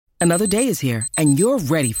Another day is here, and you're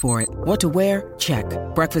ready for it. What to wear? Check.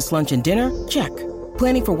 Breakfast, lunch, and dinner? Check.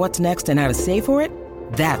 Planning for what's next and how to save for it?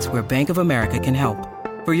 That's where Bank of America can help.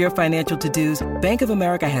 For your financial to-dos, Bank of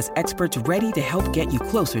America has experts ready to help get you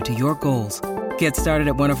closer to your goals. Get started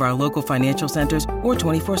at one of our local financial centers or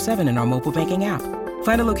 24/7 in our mobile banking app.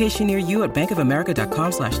 Find a location near you at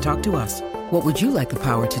bankofamerica.com/talktous. What would you like the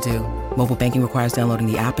power to do? Mobile banking requires downloading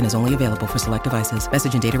the app and is only available for select devices.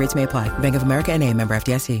 Message and data rates may apply. Bank of America N.A., member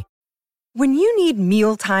FDIC. When you need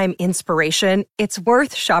mealtime inspiration, it's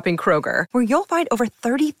worth shopping Kroger, where you'll find over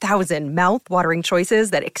 30,000 mouth-watering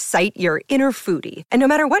choices that excite your inner foodie. And no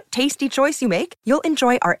matter what tasty choice you make, you'll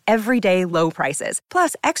enjoy our everyday low prices,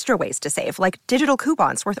 plus extra ways to save, like digital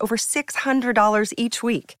coupons worth over $600 each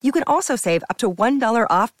week. You can also save up to $1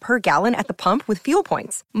 off per gallon at the pump with fuel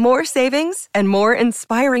points. More savings and more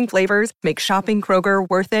inspiring flavors make shopping Kroger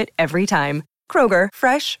worth it every time. Kroger,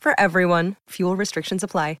 fresh for everyone. Fuel restrictions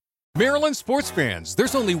apply. Maryland sports fans,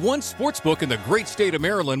 there's only one sports book in the great state of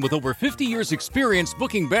Maryland with over 50 years experience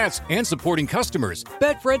booking bets and supporting customers.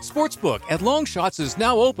 Betfred Sportsbook at Longshots is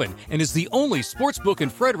now open and is the only sportsbook in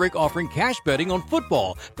Frederick offering cash betting on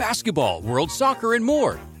football, basketball, world soccer, and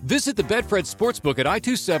more. Visit the Betfred Sportsbook at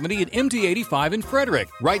I-270 and MD-85 in Frederick,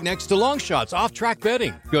 right next to Longshots off-track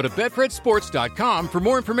betting. Go to betfredsports.com for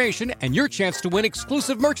more information and your chance to win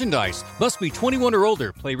exclusive merchandise. Must be 21 or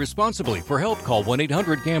older. Play responsibly. For help, call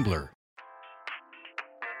 1-800-GAMBLER.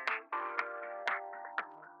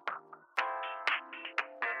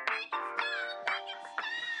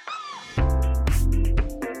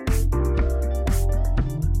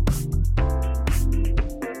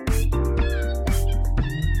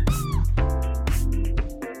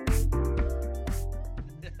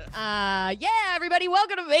 Yeah, everybody,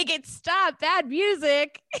 welcome to Make It Stop Bad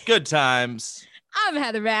Music. Good times. I'm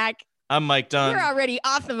Heather Mack. I'm Mike Dunn. We're already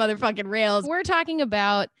off the motherfucking rails. We're talking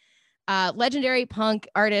about legendary punk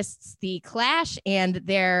artists, The Clash, and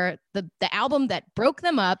the album that broke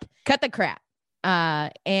them up, Cut the Crap.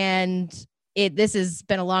 This has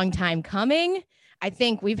been a long time coming. I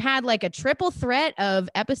think we've had like a triple threat of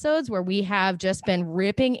episodes where we have just been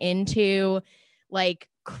ripping into like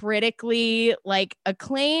critically like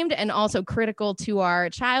acclaimed and also critical to our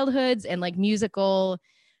childhoods and like musical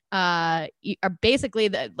are basically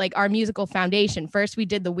our musical foundation. First we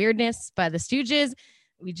did The Weirdness by the Stooges.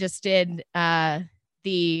 We just did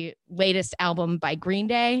the latest album by Green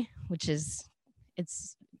Day, which is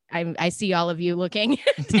I see all of you looking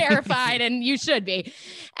terrified, and you should be.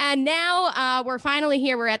 And now we're finally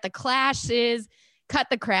here. We're at The Clash's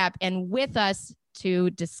Cut the Crap, and with us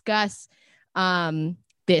to discuss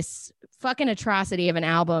this fucking atrocity of an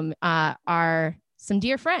album are some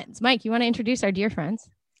dear friends. Mike, you want to introduce our dear friends?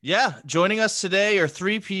 Yeah, joining us today are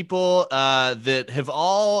three people that have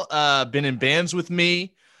all been in bands with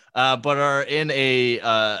me, but are in a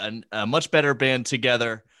much better band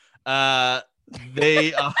together.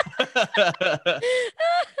 They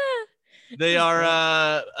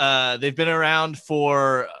they've been around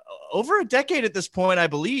for over a decade at this point, I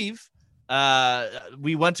believe.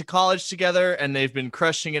 We went to college together and they've been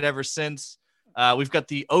crushing it ever since. We've got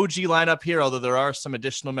the OG lineup here, although there are some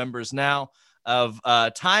additional members now of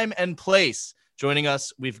Time and Place. Joining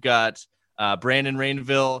us, we've got Brandon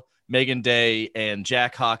Rainville, Megan Day, and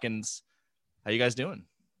Jack Hawkins. How you guys doing?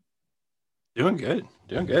 Doing good.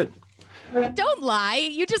 Don't lie.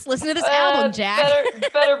 You just listen to this album, Jack.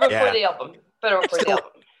 Better before the album. Better before the album.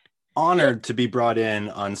 Honored to be brought in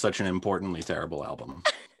on such an importantly terrible album.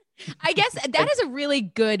 I guess that is a really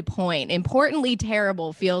good point. Importantly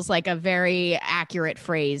terrible feels like a very accurate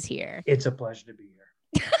phrase here. It's a pleasure to be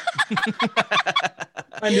here.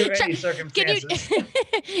 Under any circumstances.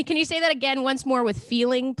 Can you say that again once more with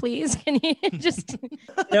feeling, please? Can you just...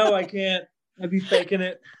 No, I can't. I'd be faking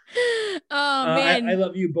it. Oh, man. I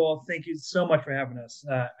love you both. Thank you so much for having us.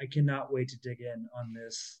 I cannot wait to dig in on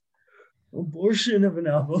this abortion of an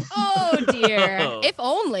album. Oh, dear. If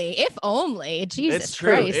only. Jesus it's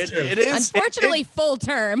true. Christ. It is. Unfortunately, full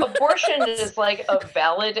term. Abortion is like a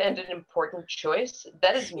valid and an important choice.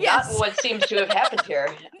 That is not what seems to have happened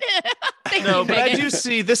here. No, but I do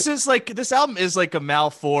see this album is like a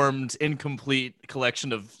malformed, incomplete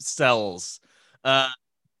collection of cells.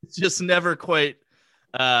 It's just never quite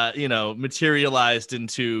materialized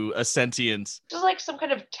into a sentience. This is like some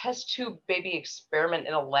kind of test tube baby experiment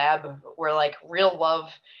in a lab where like real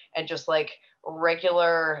love and just like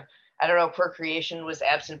regular, I don't know, procreation was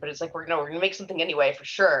absent, but it's like we're gonna make something anyway for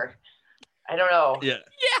sure. I don't know. Yeah.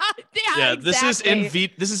 Exactly.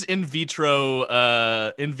 This is in vitro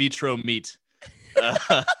meat.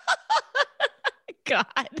 God.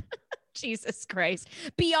 Jesus Christ.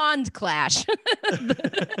 Beyond Clash.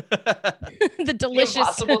 The delicious. The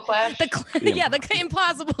Impossible Clash? The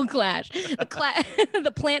Impossible Clash.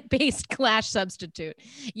 The plant-based Clash substitute.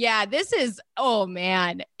 Yeah, this is, oh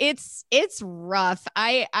man, it's rough.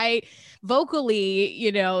 I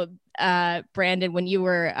vocally, Brandon, when you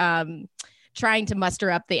were trying to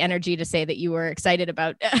muster up the energy to say that you were excited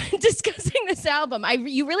about discussing this album,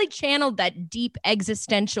 you really channeled that deep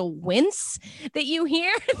existential wince that you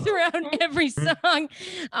hear throughout every song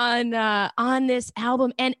on this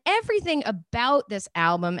album, and everything about this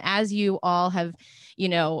album, as you all have,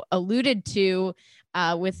 alluded to,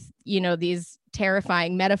 with these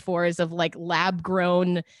terrifying metaphors of like lab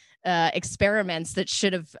grown experiments that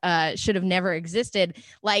should have never existed.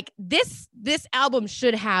 Like this album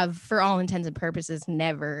should have, for all intents and purposes,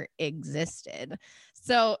 never existed.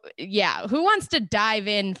 So yeah, who wants to dive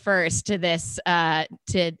in first to this,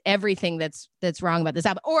 to everything that's wrong about this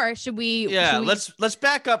album? Or should we? Yeah, let's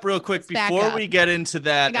back up real quick before we get into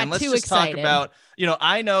that, and let's just talk about.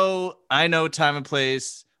 I know Time and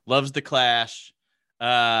Place loves the Clash.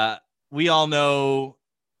 We all know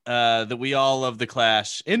that we all love the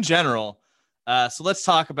Clash in general. So let's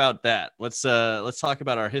talk about that. Let's talk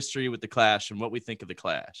about our history with the Clash and what we think of the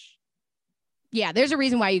Clash. Yeah, there's a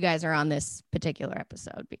reason why you guys are on this particular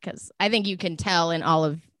episode, because I think you can tell in all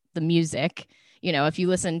of the music, if you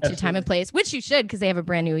listen to Time and Place, which you should, because they have a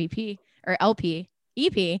brand new EP or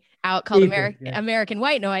EP out called American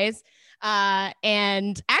White Noise.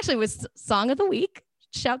 And actually was Song of the Week.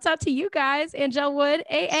 Shouts out to you guys, Angel Wood,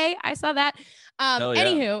 AA. I saw that.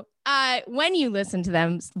 Anywho, when you listen to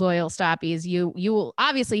them, loyal stoppies, you will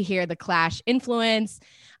obviously hear the Clash influence,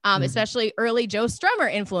 especially early Joe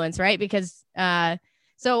Strummer influence, right? Because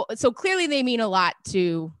so clearly they mean a lot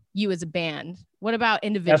to you as a band. What about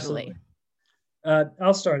individually?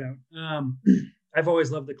 I'll start out. I've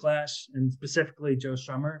always loved the Clash, and specifically Joe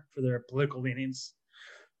Strummer for their political leanings.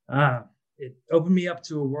 It opened me up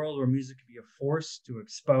to a world where music could be a force to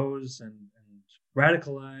expose and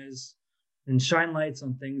radicalize and shine lights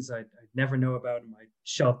on things I'd never know about in my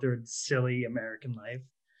sheltered, silly American life.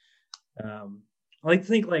 I like to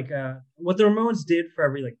think what the Ramones did for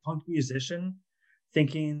every punk musician,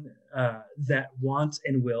 thinking that want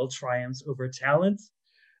and will triumphs over talent.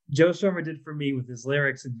 Joe Strummer did for me with his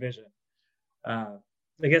lyrics and vision.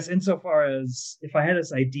 I guess insofar as if I had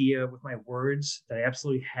this idea with my words that I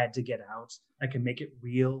absolutely had to get out, I can make it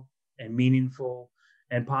real and meaningful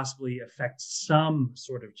and possibly affect some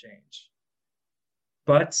sort of change.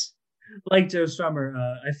 But like Joe Strummer,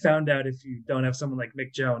 I found out if you don't have someone like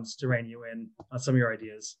Mick Jones to rein you in on some of your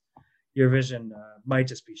ideas, your vision might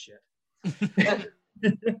just be shit.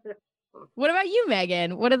 What about you,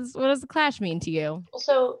 Megan? What does the Clash mean to you?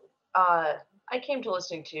 So I came to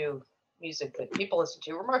listening to music that people listen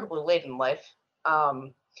to remarkably late in life.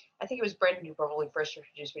 I think it was Brandon who probably first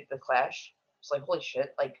introduced me to the Clash. It's like, holy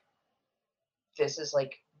shit, this is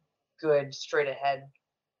good, straight ahead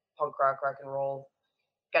punk rock and roll.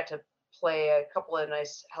 Got to play a couple of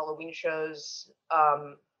nice Halloween shows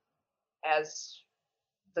as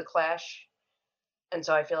the Clash, and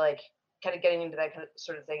so I feel like kind of getting into that kind of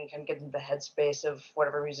sort of thing, kind of getting into the headspace of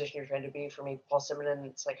whatever musician you're trying to be. For me, Paul Simonon,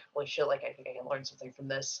 it's like, holy shit, I think I can learn something from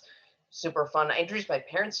this. Super fun. I introduced my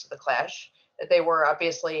parents to the Clash. They were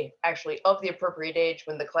obviously actually of the appropriate age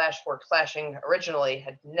when the Clash were clashing originally,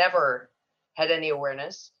 had never had any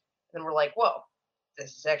awareness. And then we're like, whoa,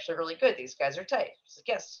 this is actually really good. These guys are tight. Like,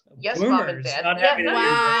 yes, Boomers, mom and dad.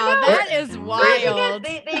 Wow, that is wild.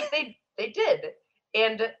 They did.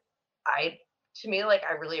 And to me, I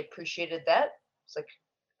really appreciated that. It's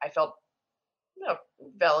I felt,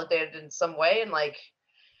 validated in some way, and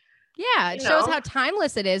yeah, it shows how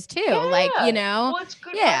timeless it is too. Yeah. Well, it's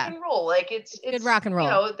good rock and roll. It's good rock and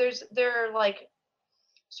roll. There are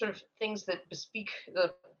sort of things that bespeak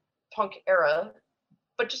the punk era,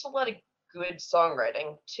 but just a lot of good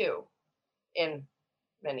songwriting too in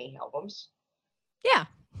many albums. Yeah.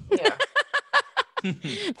 Yeah.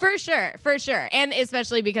 For sure. And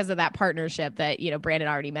especially because of that partnership that, Brandon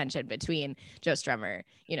already mentioned between Joe Strummer,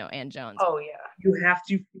 and Jones. Oh yeah. You have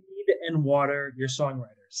to feed and water your songwriters.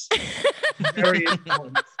 Very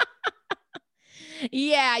important.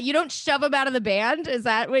 Yeah, you don't shove them out of the band. Is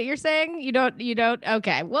that what you're saying? You don't.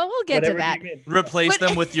 Okay. Well, we'll get to that. Replace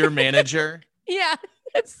them with your manager. Yeah.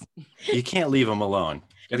 You can't leave them alone.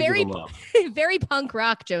 Very, very punk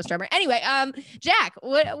rock, Joe Strummer. Anyway, Jack,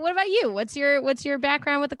 what about you? What's your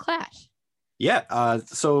background with the Clash? Yeah.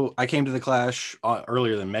 So I came to the Clash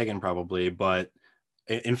earlier than Megan probably, but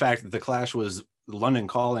in fact, the Clash was London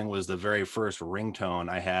Calling was the very first ringtone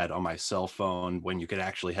I had on my cell phone when you could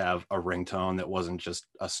actually have a ringtone that wasn't just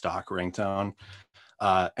a stock ringtone.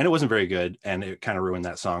 And it wasn't very good, and it kind of ruined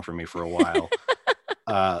that song for me for a while.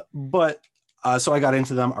 So I got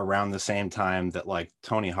into them around the same time that like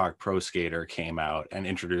Tony Hawk Pro Skater came out and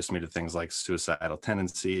introduced me to things like Suicidal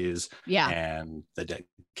Tendencies and the Dead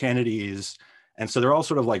Kennedys. And so they're all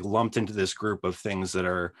sort of like lumped into this group of things that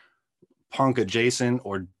are punk adjacent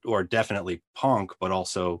or definitely punk, but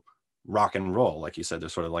also rock and roll. Like you said,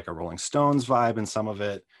 there's sort of like a Rolling Stones vibe in some of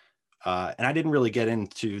it. And I didn't really get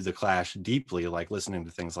into the Clash deeply, like listening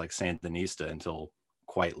to things like Sandinista until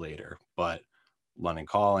quite later. But London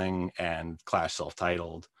Calling and Clash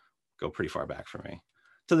Self-Titled go pretty far back for me,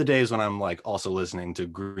 to the days when I'm like also listening to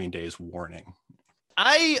Green Day's Warning.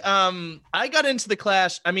 I got into the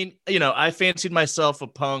Clash. I mean, I fancied myself a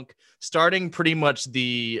punk starting pretty much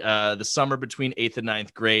the summer between 8th and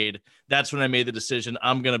 9th grade. That's when I made the decision.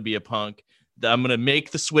 I'm going to be a punk. I'm going to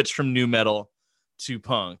make the switch from nu metal to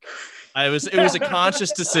punk. It was a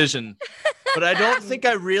conscious decision, but I don't think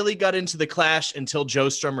I really got into the Clash until Joe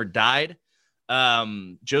Strummer died.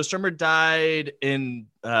 Joe Strummer died in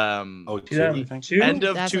end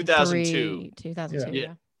of 2002.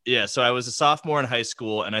 2002. Yeah. So I was a sophomore in high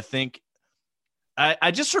school, and I think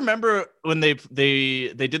I just remember when they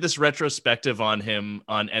did this retrospective on him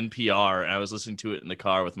on NPR, and I was listening to it in the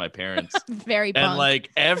car with my parents. Very punk. And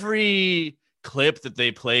like every clip that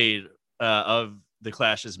they played of the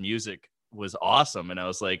Clash's music was awesome, and I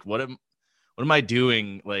was like, what am I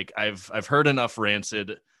doing? Like I've heard enough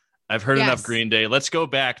Rancid, I've heard enough Green Day. Let's go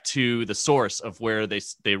back to the source of where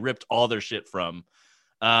they ripped all their shit from.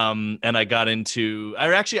 And I got into, I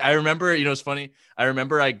remember, it's funny. I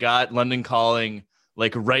remember I got London Calling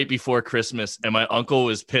like right before Christmas, and my uncle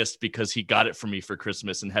was pissed because he got it for me for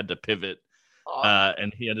Christmas and had to pivot.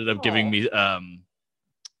 And he ended up giving me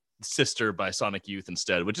Sister by Sonic Youth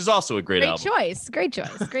instead, which is also a great album. Great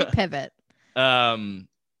choice. Great pivot.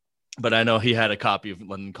 But I know he had a copy of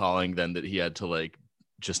London Calling then that he had to like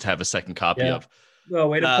just have a second copy of. Well,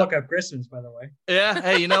 way to fuck up Christmas, by the way. Yeah.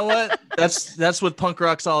 Hey, you know what? That's what punk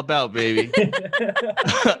rock's all about, baby.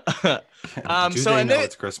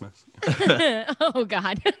 It's Christmas. Oh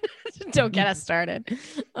God. Don't get us started.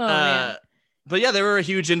 Oh man. But yeah, they were a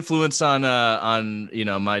huge influence on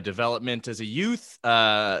my development as a youth,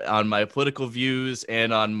 on my political views,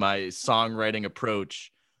 and on my songwriting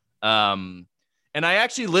approach. And I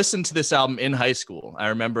actually listened to this album in high school. I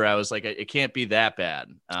remember I was like, it can't be that bad.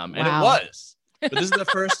 And it was. But this is the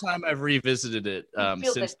first time I've revisited it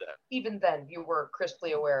since then. Even then, you were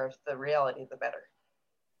crisply aware of the reality of the better.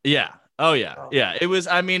 Yeah. Oh, yeah. Oh. Yeah. It was,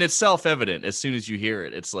 it's self-evident as soon as you hear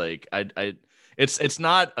it. It's like, it's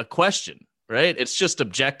not a question, right? It's just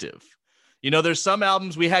objective. There's some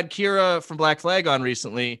albums. We had Kira from Black Flag on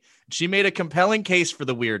recently. She made a compelling case for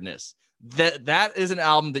the weirdness. That is an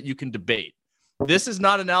album that you can debate. This is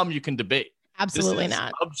not an album you can debate. Absolutely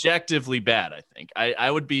not. Objectively bad, I think.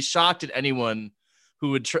 I would be shocked at anyone who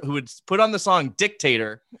would put on the song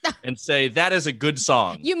Dictator and say that is a good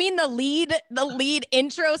song. You mean the lead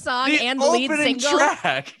intro song and the lead single?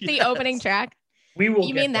 Track. The Yes. opening track. We will.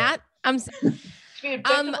 You mean that? To be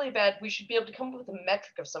objectively bad, we should be able to come up with a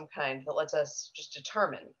metric of some kind that lets us just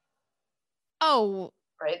determine. Oh.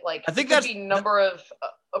 Right? Like, I think that's the number of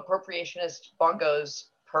appropriationist bongos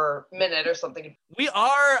per minute or something. We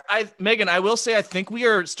are, Megan, I will say, I think we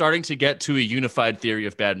are starting to get to a unified theory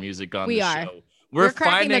of bad music on the show. We're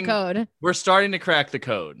cracking the code. We're starting to crack the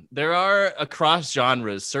code. There are across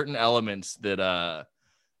genres certain elements that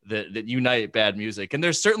unite bad music, and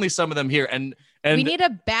there's certainly some of them here. And we need a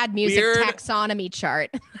bad music taxonomy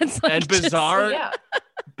chart. And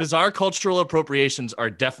bizarre cultural appropriations are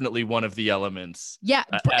definitely one of the elements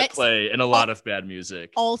at play in a lot of bad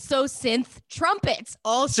music. Also synth trumpets,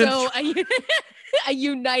 also a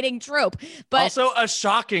uniting trope, but also a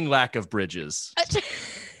shocking lack of bridges.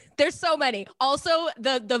 There's so many. Also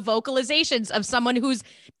the vocalizations of someone who's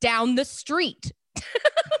down the street.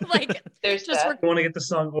 Like there's just want to get the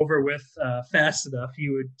song over with fast enough.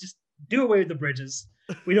 You would just do away with the bridges.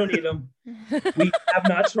 We don't need them. We have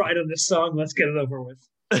not tried on this song. Let's get it over with.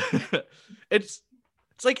 It's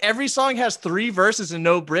like every song has 3 verses and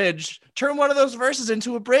no bridge. Turn one of those verses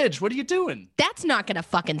into a bridge. What are you doing? That's not gonna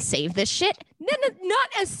fucking save this shit. No, not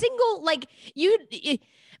a single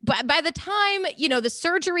But by the time, the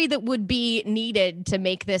surgery that would be needed to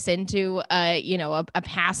make this into a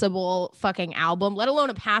passable fucking album, let alone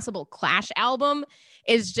a passable Clash album,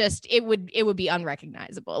 is just it would be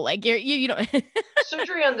unrecognizable. Like you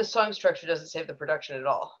surgery on the song structure doesn't save the production at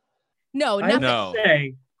all. No, nothing. I would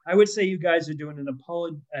say I would say you guys are doing an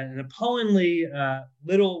appallingly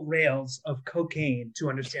little rails of cocaine to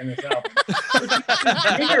understand this album. If you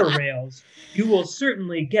do bigger rails, you will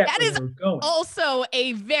certainly get That where is we're going. Also,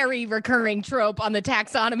 a very recurring trope on the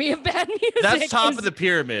taxonomy of bad music. That's top of the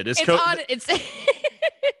pyramid. It's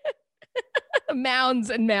mounds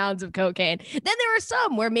and mounds of cocaine. Then there are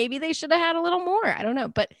some where maybe they should have had a little more. I don't know,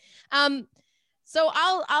 but so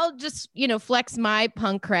I'll just, flex my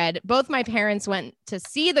punk cred. Both my parents went to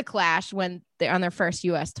see The Clash when they're on their first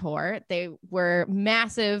US tour. They were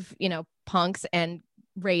massive, punks and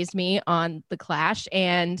raised me on The Clash,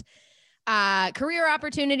 and Career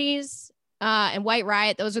Opportunities and White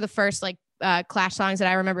Riot. Those are the first Clash songs that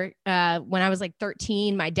I remember. When I was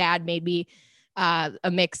 13, my dad made me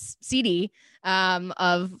a mix CD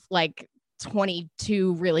of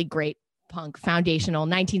 22 really great punk, foundational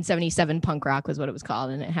 1977 punk rock was what it was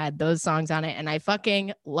called, and it had those songs on it, and I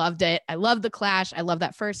fucking loved it. I love The Clash. I love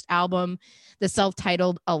that first album, the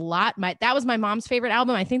self-titled, a lot. That was my mom's favorite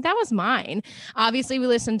album. I think that was mine. Obviously, we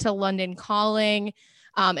listened to London Calling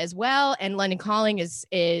as well, and London Calling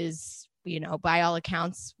is by all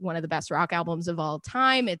accounts one of the best rock albums of all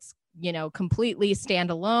time. It's completely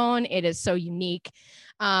standalone. It is so unique,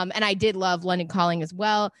 and I did love London Calling as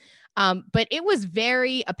well. But it was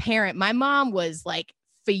very apparent. My mom was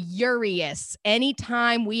furious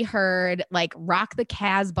anytime we heard Rock the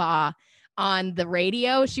Casbah on the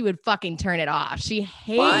radio. She would fucking turn it off. She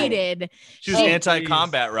hated. She was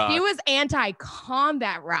anti-combat rock. She was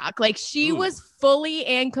anti-combat rock. She was fully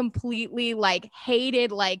and completely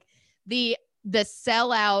hated the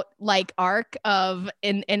sellout arc of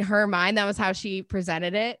in her mind. That was how she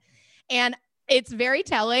presented it, and it's very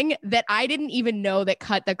telling that I didn't even know that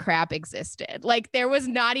Cut the Crap existed. There was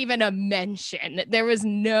not even a mention. There was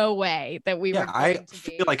no way that we were. I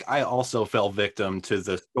feel like I also fell victim to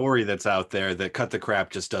the story that's out there that Cut the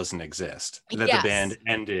Crap just doesn't exist. That the band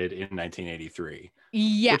ended in 1983.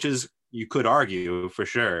 Yeah, which is, you could argue for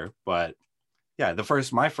sure, but yeah,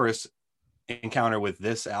 my first encounter with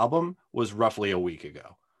this album was roughly a week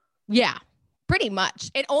ago. Yeah, pretty much.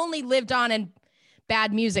 It only lived on in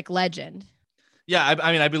bad music legend. Yeah,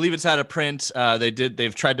 I believe it's out of print.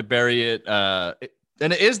 They've tried to bury it. And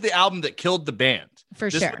it is the album that killed the band.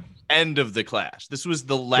 For sure. End of The Clash. This was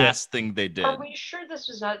the last thing they did. Are we sure this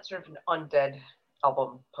was not sort of an undead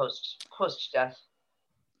album post death?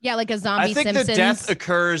 Yeah, like a zombie Simpsons. I think the death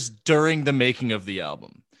occurs during the making of the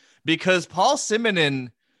album, because Paul Simonon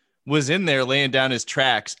was in there laying down his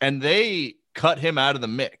tracks, and they cut him out of the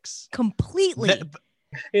mix completely.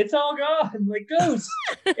 It's all gone, like ghosts.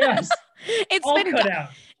 Yes. It's all been cut out.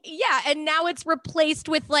 Yeah, and now it's replaced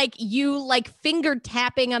with you finger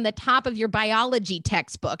tapping on the top of your biology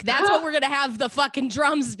textbook. That's what we're gonna have the fucking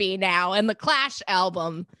drums be now, and the Clash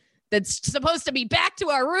album that's supposed to be back to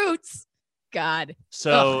our roots. God.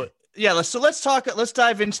 So let's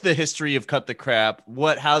dive into the history of Cut the Crap.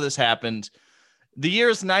 How this happened. The year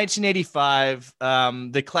is 1985.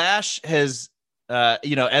 The Clash has,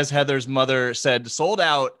 as Heather's mother said, sold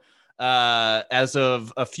out as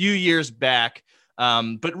of a few years back.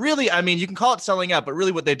 But really, you can call it selling out, but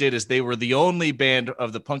really what they did is they were the only band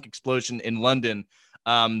of the punk explosion in London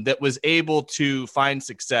that was able to find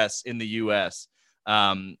success in the US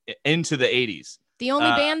into the 80s. The only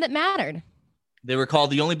band that mattered. They were called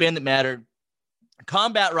The Only Band That Mattered.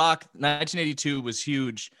 Combat Rock 1982 was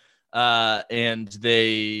huge. And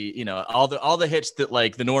they, all the hits that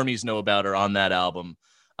the normies know about are on that album.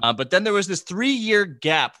 But then there was this 3-year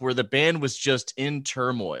gap where the band was just in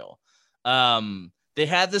turmoil. They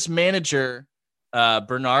had this manager,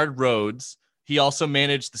 Bernard Rhodes. He also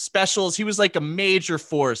managed the Specials. He was a major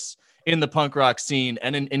force in the punk rock scene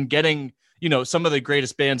and in getting, some of the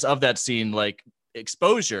greatest bands of that scene,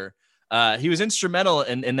 exposure. He was instrumental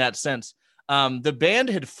in that sense. The band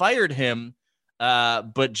had fired him,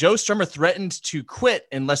 but Joe Strummer threatened to quit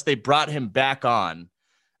unless they brought him back on.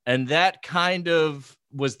 And that kind of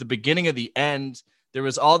was the beginning of the end. There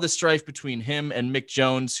was all this strife between him and Mick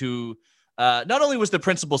Jones, who not only was the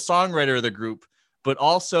principal songwriter of the group, but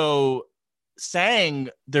also sang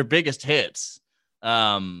their biggest hits.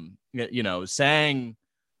 Sang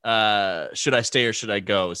Should I Stay or Should I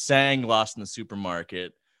Go? Sang Lost in the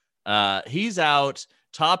Supermarket. He's out.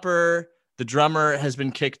 Topper, the drummer, has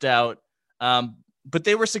been kicked out. But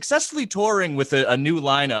they were successfully touring with a new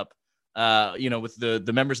lineup, with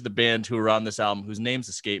the members of the band who were on this album, whose names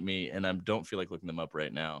escape me, and I don't feel like looking them up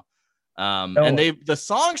right now. And the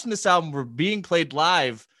songs from this album were being played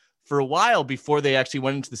live for a while before they actually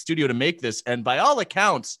went into the studio to make this. And by all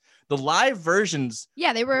accounts, the live versions,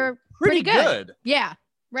 they were pretty good. Yeah,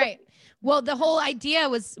 right. Well, the whole idea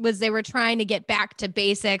was they were trying to get back to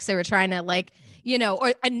basics. They were trying to like,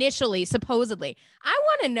 or initially, supposedly. I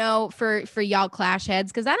want to know for y'all Clash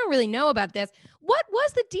heads, because I don't really know about this. What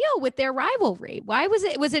was the deal with their rivalry? Why was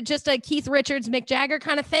it? Was it just a Keith Richards, Mick Jagger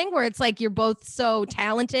kind of thing where it's like you're both so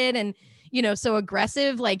talented and, so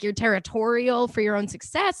aggressive, like you're territorial for your own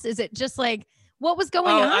success? Is it just like, what was going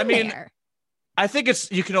on there? I think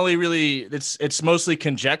it's mostly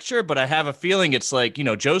conjecture, but I have a feeling it's like,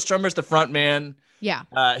 Joe Strummer's the front man. Yeah.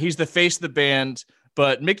 He's the face of the band,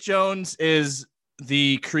 but Mick Jones is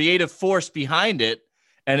the creative force behind it.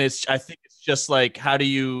 And I think it's just like, how do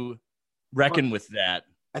you reckon with that?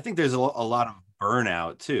 I think there's a lot of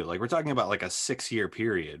burnout too. Like we're talking about like a 6-year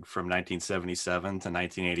period from 1977 to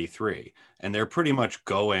 1983. And they're pretty much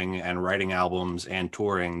going and writing albums and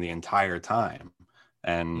touring the entire time.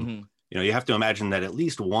 And, you have to imagine that at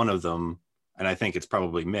least one of them, and I think it's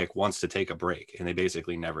probably Mick, wants to take a break, and they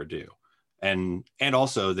basically never do. And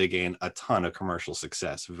also they gain a ton of commercial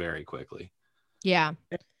success very quickly. Yeah.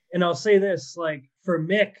 And I'll say this, like for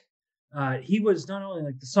Mick, he was not only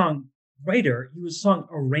like the song writer, he was song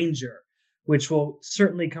arranger, which will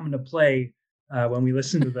certainly come into play when we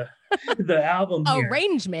listen to the album here.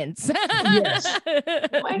 Arrangements. Yes.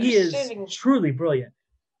 He is truly brilliant.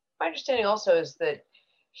 My understanding also is that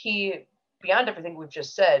he, beyond everything we've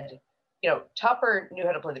just said, Topper knew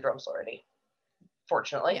how to play the drums already,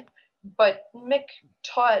 fortunately. Yeah. But Mick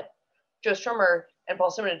taught Joe Strummer and Paul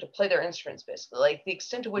Simonon to play their instruments, basically. Like the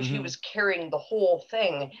extent to which he was carrying the whole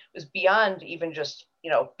thing was beyond even just,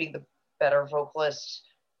 being the better vocalist,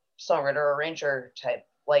 songwriter, arranger type.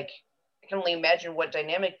 Like, I can only imagine what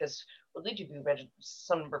dynamic this would lead to. You imagine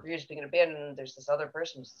some number of years being in a band and there's this other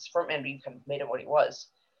person, this frontman, but you kind of made him what he was.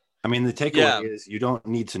 I mean, the takeaway is you don't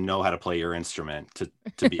need to know how to play your instrument to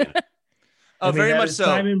be in it. Very much so.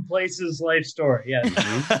 Time and Place's life story. Yeah.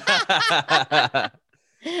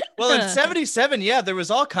 Well, in 77, there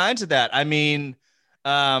was all kinds of that. I mean,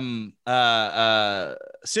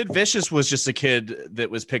 Sid Vicious was just a kid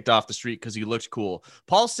that was picked off the street because he looked cool.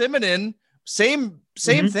 Paul Simonon, same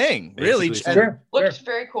thing, really. Sure. Looked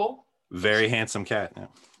very cool. Very handsome cat.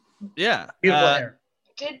 Yeah. Beautiful hair.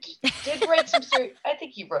 Did write some serious, I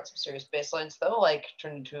think he wrote some serious bass lines though, like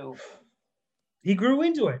turned into. He grew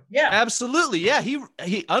into it. Yeah, absolutely. Yeah. He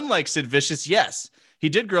unlike Sid Vicious. Yes, he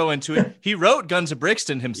did grow into it. He wrote Guns of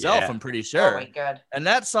Brixton himself. I'm pretty sure. Oh my God. And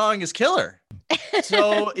that song is killer.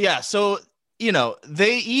 So, So,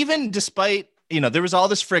 they even, despite, there was all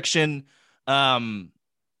this friction.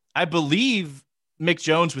 I believe Mick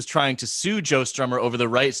Jones was trying to sue Joe Strummer over the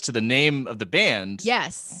rights to the name of the band.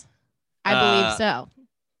 Yes, I believe so.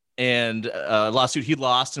 And lawsuit he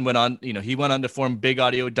lost and went on, he went on to form Big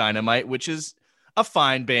Audio Dynamite, which is a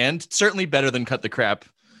fine band, certainly better than Cut the Crap,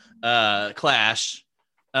 Clash.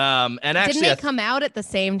 And actually, didn't they come out at the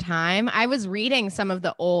same time? I was reading some of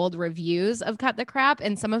the old reviews of Cut the Crap,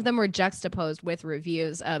 and some of them were juxtaposed with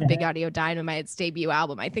reviews of Big Audio Dynamite's debut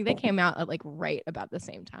album. I think they came out at like right about the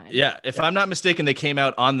same time. Yeah, if I'm not mistaken, they came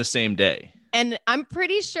out on the same day. And I'm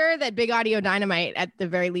pretty sure that Big Audio Dynamite, at the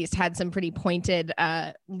very least, had some pretty pointed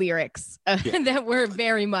lyrics that were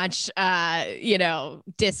very much,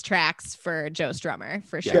 diss tracks for Joe Strummer,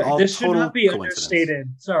 for sure. Yeah, this should not be understated.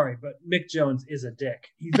 Sorry, but Mick Jones is a dick.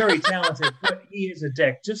 He's very talented, but he is a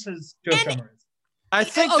dick, just as Joe Strummer is. I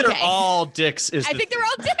think they're all dicks. They're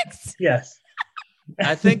all dicks. Yes.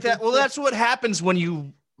 I think that's what happens when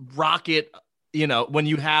you rock it, when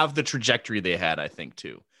you have the trajectory they had, I think,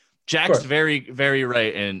 too. Jack's very, very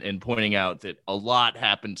right in pointing out that a lot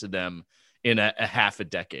happened to them in a half a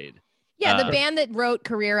decade. Yeah, the band that wrote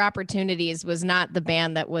Career Opportunities was not the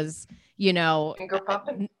band that was, Finger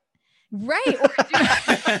popping. Right.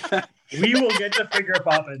 We will get to finger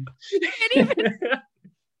popping.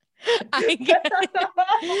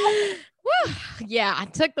 Yeah, I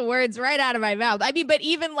took the words right out of my mouth. I mean, but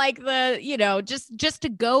even like the, just to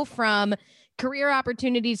go from Career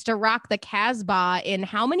Opportunities to rock the Casbah in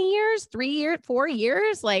how many years? 3 years, 4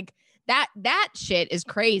 years? Like that shit is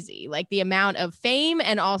crazy. Like the amount of fame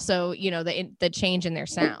and also, the change in their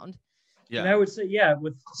sound. Yeah. And I would say,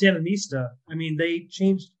 with Sandinista, I mean, they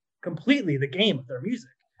changed completely the game of their music.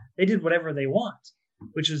 They did whatever they want,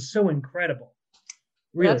 which is so incredible.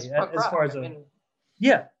 Really, as far as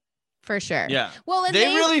for sure. Yeah. Well, and they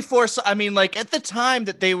really forced. I mean, like at the time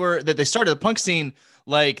that they started the punk scene,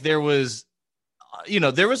 like there was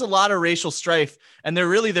a lot of racial strife, and there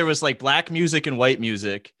was like black music and white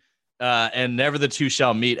music, and never the two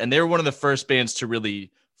shall meet. And they were one of the first bands to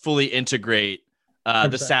really fully integrate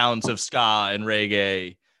the sounds of ska and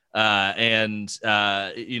reggae, and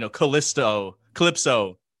Calypso.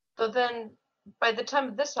 So then by the time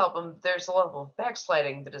of this album, there's a level of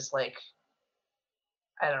backsliding that is like,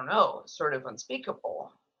 I don't know, sort of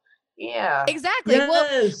unspeakable. Yeah, exactly.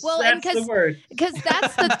 Yes, well, that's and the word. because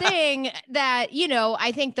that's the thing that, you know,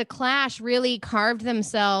 I think the Clash really carved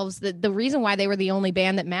themselves. The reason why they were the only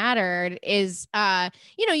band that mattered is,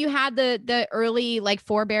 you know, you had the early like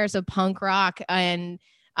forebears of punk rock, and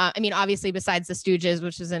I mean, obviously besides the Stooges,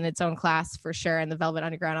 which is in its own class for sure, and the Velvet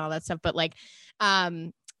Underground, all that stuff, but like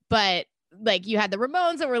you had the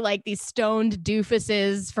Ramones that were like these stoned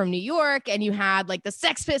doofuses from New York, and you had like the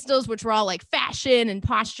Sex Pistols, which were all like fashion and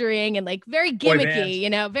posturing and like very gimmicky, you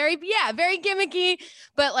know, very gimmicky,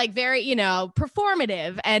 but like very, you know,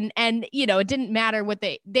 performative. And you know, it didn't matter what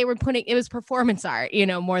they were putting, it was performance art, you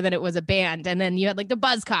know, more than it was a band. And then you had like the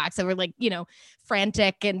Buzzcocks that were like, you know,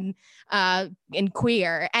 frantic and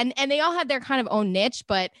queer, and they all had their kind of own niche.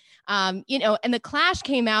 But you know, and the Clash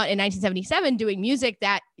came out in 1977 doing music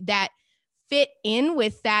that fit in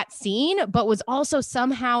with that scene, but was also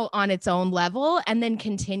somehow on its own level, and then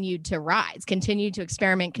continued to rise, continued to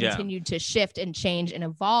experiment, continued to shift and change and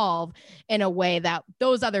evolve in a way that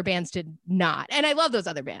those other bands did not. And I love those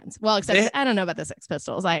other bands. Well, except I don't know about the Sex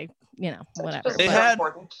Pistols. Whatever. They had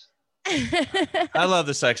important. I love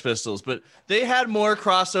the Sex Pistols, but they had more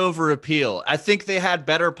crossover appeal. I think they had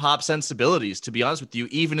better pop sensibilities, to be honest with you,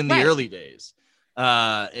 even in the early days.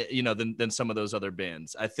 You know, than some of those other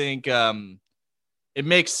bands. I think it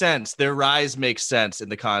makes sense. Their rise makes sense in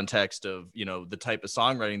the context of, you know, the type of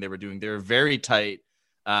songwriting they were doing. They were very tight,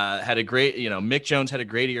 had a great, you know, Mick Jones had a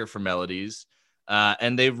great ear for melodies,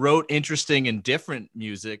 and they wrote interesting and different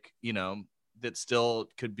music, you know, that still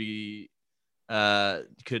could be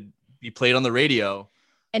played on the radio.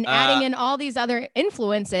 And adding in all these other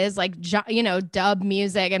influences, like, you know, dub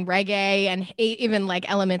music and reggae, and even like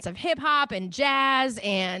elements of hip hop and jazz.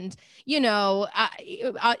 And, you know,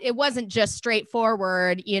 it wasn't just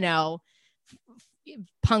straightforward, you know,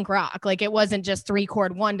 punk rock. Like, it wasn't just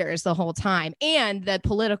 3-chord wonders the whole time. And the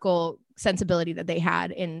political sensibility that they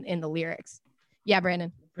had in the lyrics. Yeah,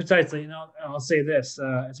 Brandon. Precisely. You know, I'll say this,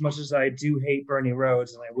 as much as I do hate Bernie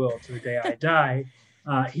Rhodes, and I will to the day I die,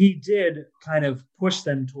 he did kind of push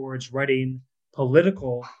them towards writing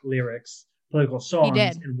political lyrics, political songs,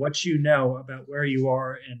 and what you know about where you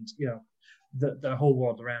are and, you know, the whole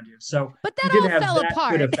world around you. So, but that all fell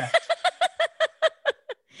apart. Good effect.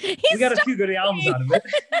 We got a few good albums out of it.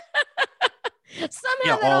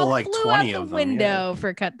 Somehow that all like flew 20 out the window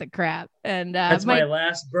for Cut the Crap. And that's my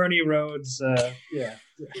last Bernie Rhodes.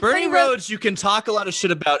 Bernie Rhodes, you can talk a lot of shit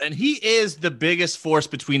about, and he is the biggest force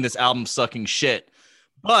between this album sucking shit.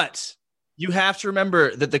 But you have to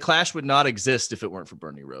remember that the Clash would not exist if it weren't for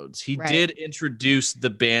Bernie Rhodes. He did introduce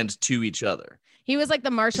the band to each other. He was like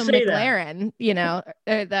the Marshall McLaren, you know,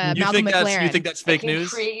 the Malcolm McLaren. You think that's fake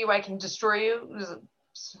news? I can create you, I can destroy you.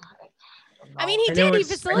 I mean, he did. He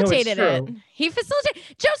facilitated it. He facilitated.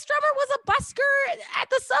 Joe Strummer was a busker at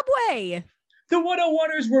the subway. The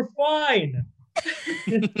 101ers were fine.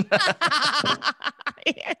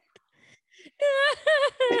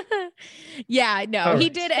 Yeah, no, he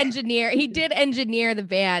did engineer the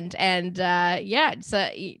band, and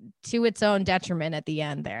to its own detriment at the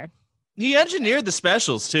end there. He engineered the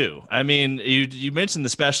specials too. I mean, you mentioned the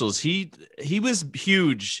specials. He was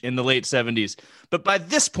huge in the late 70s, but by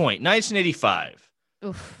this point, 1985,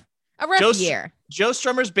 a rough year. Joe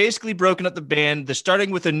Strummer's basically broken up the band. They're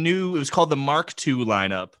starting with it was called the Mark II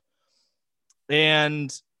lineup,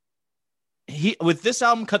 and with this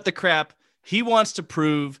album, Cut the Crap, he wants to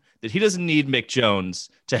prove that he doesn't need Mick Jones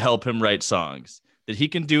to help him write songs, that he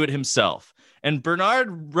can do it himself. And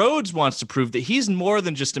Bernard Rhodes wants to prove that he's more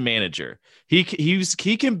than just a manager. He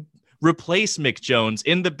can replace Mick Jones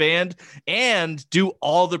in the band and do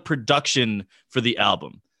all the production for the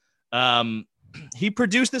album. He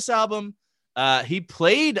produced this album. He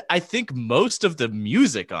played, I think, most of the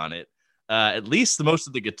music on it, at least most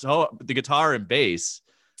of the guitar and bass.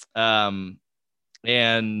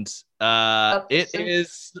 It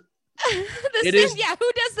is. Who does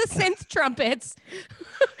the synth trumpets?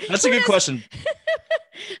 That's a good question.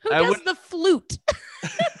 Who does the flute?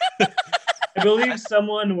 I believe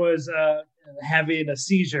someone was having a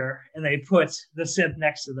seizure and they put the synth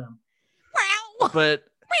next to them. But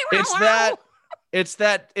it's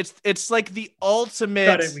like the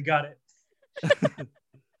ultimate. We got it.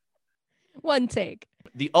 One take.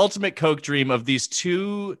 The ultimate coke dream of these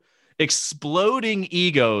two exploding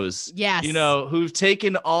egos, yes, you know, who've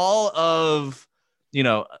taken all of, you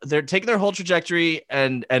know, they're taking their whole trajectory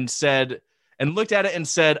and said and looked at it and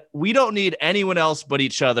said, we don't need anyone else but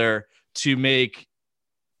each other to make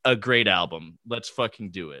a great album. Let's fucking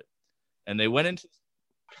do it. And they went into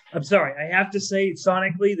I'm sorry. I have to say,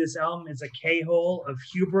 sonically, this album is a K-hole of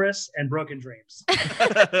hubris and broken dreams.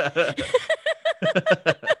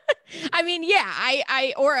 I mean, yeah,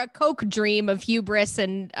 I or a coke dream of hubris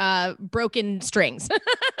and broken strings,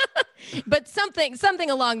 but something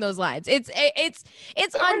along those lines. It's unbearable.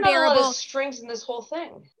 There are not a lot of strings in this whole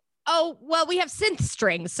thing. Oh, well, we have synth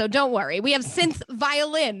strings, so don't worry. We have synth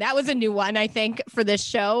violin. That was a new one, I think, for this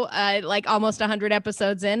show. Like almost 100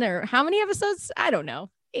 episodes in, or how many episodes? I don't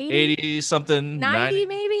know. 80 something, 90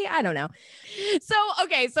 maybe, I don't know. So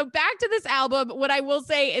back to this album. What I will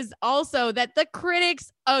say is also that the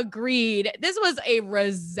critics agreed this was a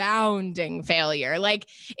resounding failure. Like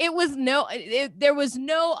there was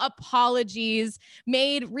no apologies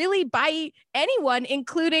made really by anyone,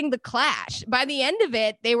 including the Clash. By the end of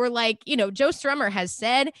it, they were like, Joe Strummer has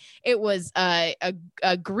said it was a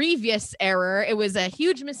grievous error. It was a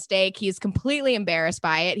huge mistake. He's completely embarrassed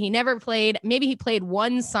by it. Maybe he played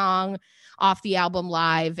one song off the album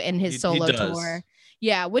live in his solo tour.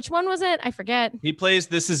 Yeah, which one was it? I forget. He plays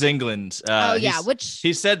 "This Is England." Which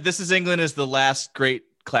he said "This Is England" is the last great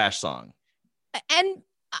Clash song, and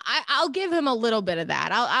I'll give him a little bit of that.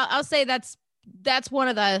 I'll say that's one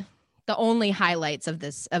of the only highlights of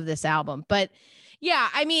this album. But yeah,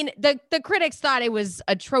 I mean, the critics thought it was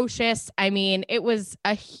atrocious. I mean, it was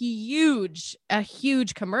a huge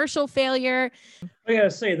commercial failure. I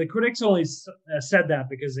gotta say, the critics only said that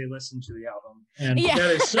because they listened to the album, and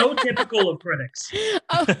that is so typical of critics.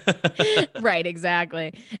 Oh, right,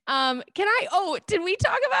 exactly. Did we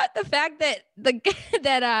talk about the fact that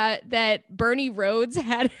that Bernie Rhodes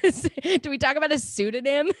had did we talk about his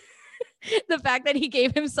pseudonym? The fact that he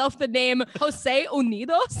gave himself the name Jose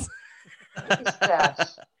Unidos? His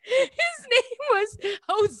name was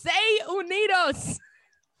Jose Unidos.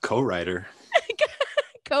 Co-writer,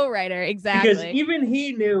 exactly. Because even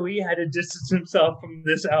he knew he had to distance himself from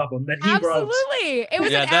this album that he wrote. Absolutely. It was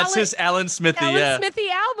that's his Alan Smithy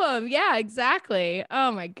album. Yeah, exactly.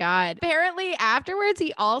 Oh my God. Apparently afterwards,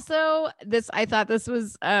 he also, I thought this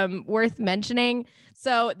was worth mentioning.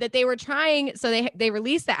 So that they were trying, they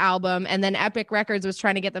released the album, and then Epic Records was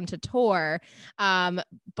trying to get them to tour.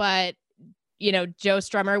 But Joe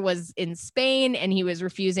Strummer was in Spain and he was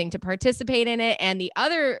refusing to participate in it. And the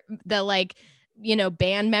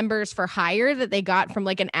band members for hire that they got from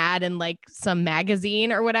like an ad in like some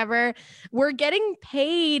magazine or whatever were getting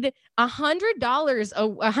paid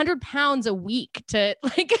 $100, 100 pounds a week to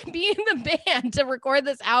like be in the band to record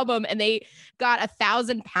this album. And they got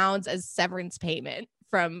 1,000 pounds as severance payment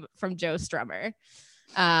from Joe Strummer.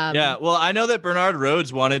 Well, I know that Bernard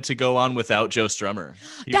Rhodes wanted to go on without Joe Strummer.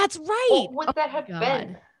 That's right. What would that have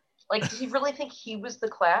been? Like, did he really think he was the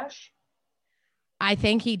Clash? I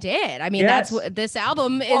think he did. I mean, that's what this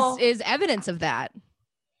album is evidence of that.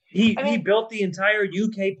 He built the entire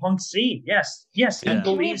UK punk scene. Yes, he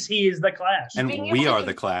believes he is the Clash. And we are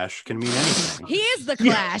the Clash can mean anything. He is the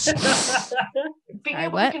Clash. Being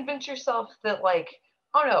able to convince yourself that, like,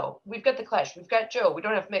 oh no, we've got the Clash, we've got Joe, we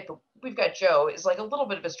don't have Mick, but we've got Joe is like a little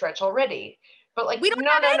bit of a stretch already. But like, we don't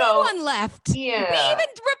have anyone left. Yeah. We even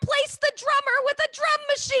replaced the drummer with a drum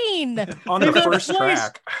machine. On the first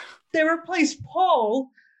track. They replaced Paul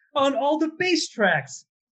on all the bass tracks.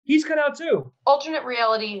 He's cut out too. Alternate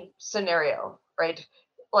reality scenario, right?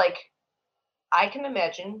 Like, I can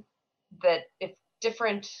imagine that if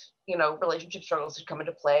different, relationship struggles had come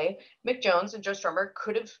into play, Mick Jones and Joe Strummer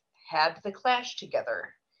could have had the Clash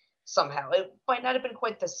together somehow. It might not have been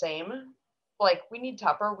quite the same. Like, we need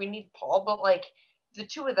Tupper, we need Paul, but like the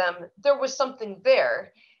two of them, there was something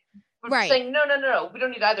there. But right. Saying no, we don't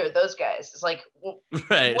need either of those guys. It's like, well,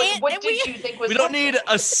 right. What did you think was? We don't need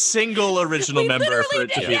a single original member for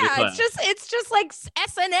it to be the Clash. It's just like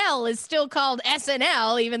SNL is still called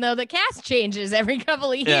SNL, even though the cast changes every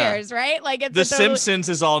couple of years, right? Like it's The Simpsons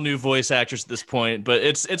is all new voice actors at this point, but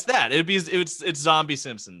it's that. It's zombie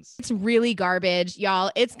Simpsons. It's really garbage, y'all.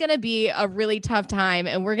 It's gonna be a really tough time,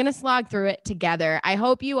 and we're gonna slog through it together. I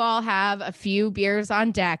hope you all have a few beers on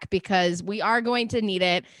deck because we are going to need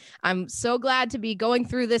it. I'm so glad to be going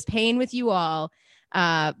through this pain with you all.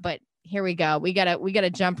 But here we go. We gotta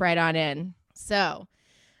jump right on in. So,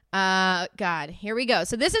 God, here we go.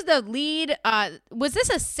 So this is the lead. Was this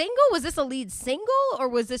a single? Was this a lead single, or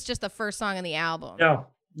was this just the first song on the album?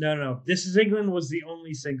 No. This Is England was the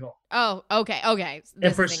only single. Oh, okay.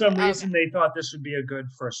 And for some reason, they thought this would be a good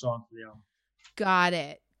first song for the album. Got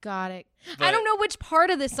it. But I don't know which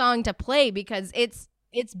part of the song to play because it's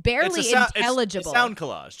barely intelligible. It's a sound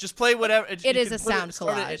collage. Just play whatever. It is a sound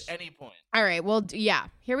collage. At any point. All right. Well, yeah.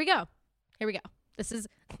 Here we go. This is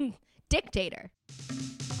Dictator.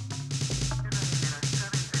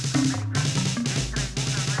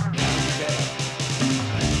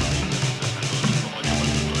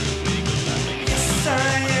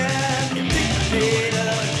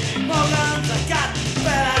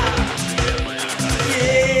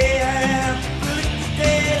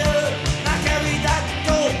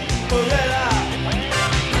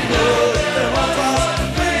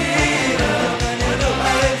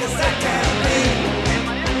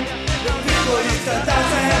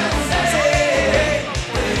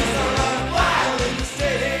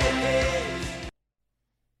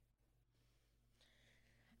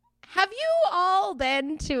 Have you all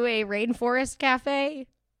been to a rainforest cafe?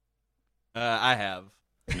 I have.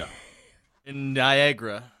 No. In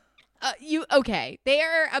Niagara. Okay. They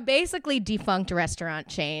are a basically defunct restaurant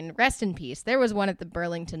chain. Rest in peace. There was one at the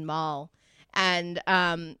Burlington Mall. And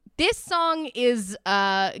this song is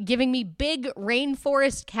giving me big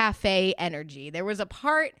rainforest cafe energy. There was a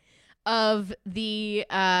part of the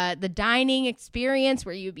dining experience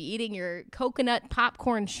where you'd be eating your coconut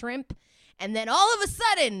popcorn shrimp, and then all of a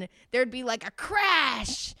sudden there'd be like a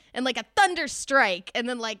crash and like a thunder strike, and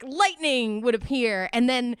then like lightning would appear, and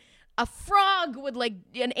then a frog would like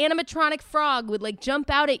an animatronic frog would like jump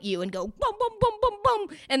out at you and go boom boom boom boom boom,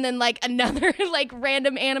 and then like another like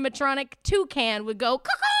random animatronic toucan would go caw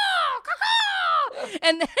caw,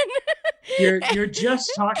 and then you're just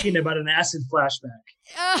talking about an acid flashback.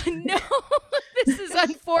 No, this is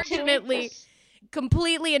unfortunately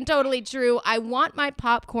completely and totally true. I want my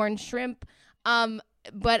popcorn shrimp,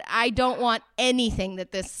 but I don't want anything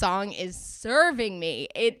that this song is serving me.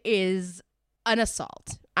 It is an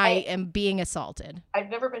assault. I am being assaulted. I've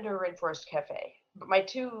never been to a rainforest cafe, but my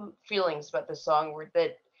two feelings about this song were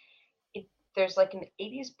that there's like an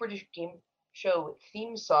 80s British game show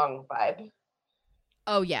theme song vibe.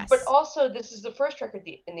 Oh, yes. But also, this is the first track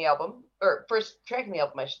in the album, or first track in the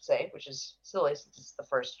album, I should say, which is silly since it's the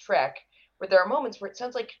first track, where there are moments where it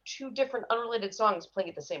sounds like two different unrelated songs playing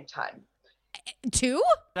at the same time. Two?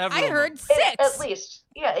 Several I heard moments. 6. At least.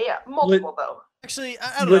 Yeah. Multiple, though. Actually,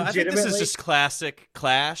 I don't know. I think this is just classic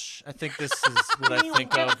Clash. I think this is what I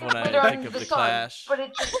think of when I think of the Clash. But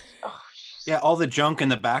it just... Yeah, all the junk in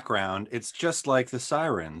the background, it's just like the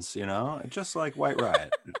sirens, just like White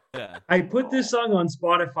Riot. Yeah. I put this song on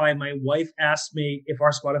Spotify. My wife asked me if our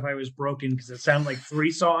Spotify was broken because it sounded like 3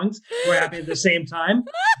 songs were happening at the same time,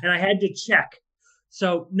 and I had to check.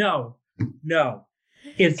 So no,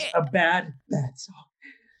 it's a bad song.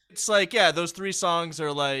 It's like, yeah, those 3 songs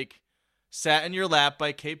are like Sat in Your Lap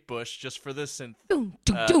by Kate Bush, just for the synth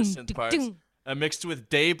parts, mixed with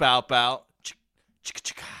Day Bow Bow,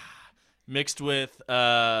 mixed with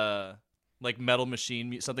like Metal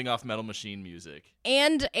Machine, something off Metal Machine music,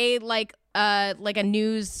 and a like a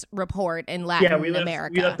news report in Latin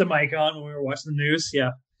America. We left the mic on when we were watching the news.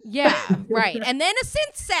 Yeah, right. And then a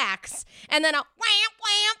synth sax, and then a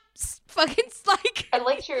wham, fucking like. I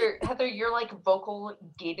liked Heather. Your like vocal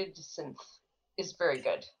gated synth is very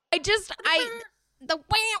good. The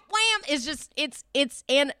wham is just it's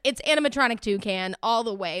animatronic toucan all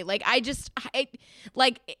the way. Like it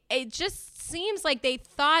just seems like they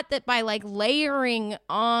thought that by like layering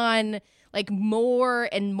on like more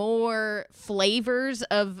and more flavors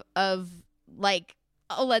of like,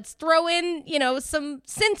 oh, let's throw in, some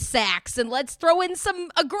synth sax, and let's throw in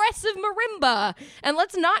some aggressive marimba, and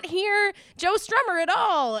let's not hear Joe Strummer at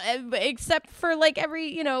all, except for like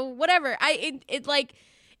every, whatever.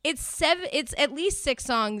 It's at least 6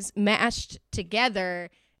 songs mashed together.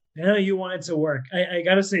 Yeah, you want it to work. I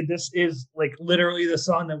gotta say, this is like literally the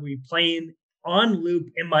song that we playing on loop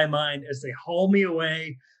in my mind as they haul me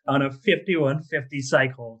away on a 5150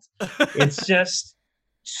 cycle. It's just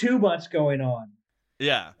too much going on.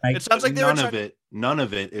 Yeah, it sounds like none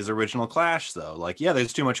of it is original Clash, though. Like, yeah,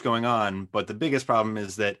 there's too much going on, but the biggest problem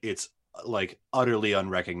is that it's like utterly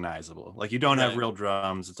unrecognizable. Like, you don't have real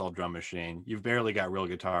drums; it's all drum machine. You've barely got real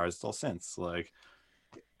guitars; it's all synths. Like,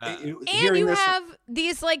 and you have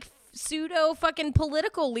these like pseudo fucking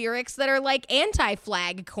political lyrics that are like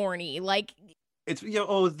anti-flag corny. Like, it's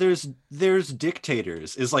there's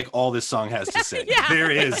dictators is like all this song has to say. Yeah. There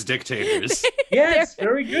is dictators. Yes,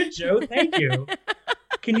 very good, Joe. Thank you.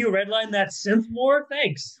 Can you redline that synth more?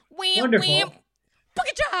 Thanks. Wonderful.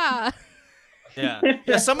 Yeah.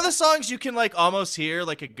 Some of the songs you can like almost hear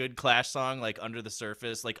like a good Clash song, like under the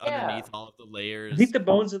surface, like underneath all of the layers. I think the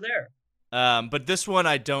bones are there. But this one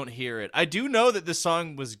I don't hear it. I do know that this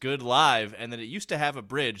song was good live, and that it used to have a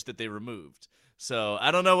bridge that they removed. So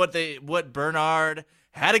I don't know what Bernard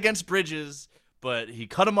had against bridges, but he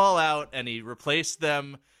cut them all out and he replaced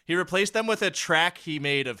them. He replaced them with a track he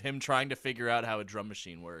made of him trying to figure out how a drum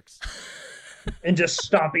machine works. And just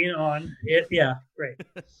stomping on it. Yeah, great.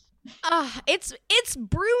 It's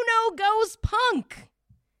Bruno Goes Punk.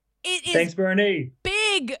 It is. Thanks, Bernie.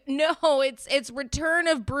 Big. No, it's Return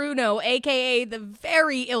of Bruno, aka the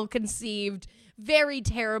very ill-conceived, very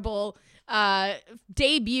terrible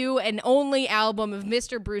debut and only album of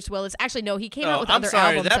Mr. Bruce Willis. Actually, no, he came out with other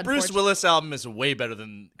albums. That Bruce Willis album is way better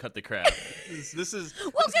than Cut the Crap. This is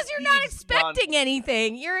well, because you're not expecting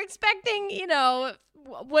anything. You're expecting,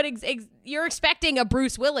 you're expecting a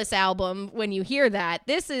Bruce Willis album when you hear that.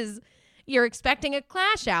 This is You're expecting a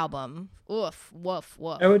Clash album. Woof, woof,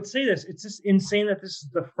 woof. I would say this. It's just insane that this is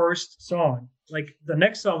the first song. Like, the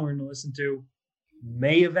next song we're going to listen to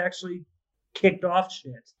may have actually kicked off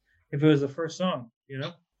shit if it was the first song, you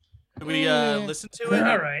know? Can we listen to it?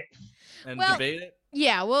 All right. And debate it?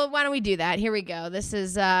 Yeah, well, why don't we do that? Here we go. This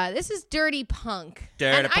is Dirty Punk.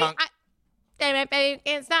 Dirty Punk.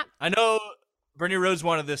 It's not. I know Bernie Rhodes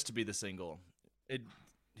wanted this to be the single.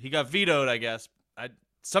 He got vetoed, I guess.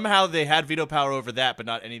 Somehow they had veto power over that, but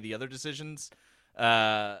not any of the other decisions.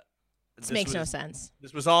 This makes no sense.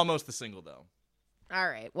 This was almost the single, though. All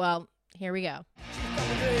right. Well, here we go.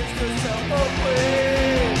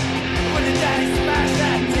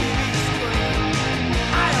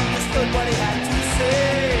 What he had to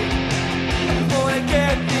say before it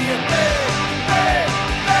get me a big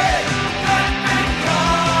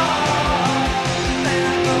call. Then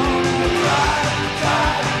I'm gonna drive.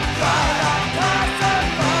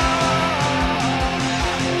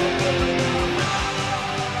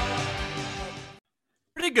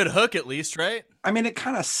 Pretty good hook, at least, right? I mean, it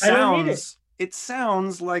kind of sounds. It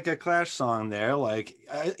sounds like a Clash song there, like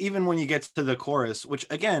even when you get to the chorus, which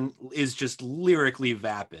again is just lyrically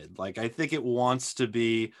vapid. Like, I think it wants to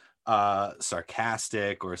be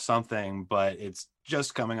sarcastic or something, but it's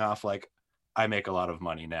just coming off like, I make a lot of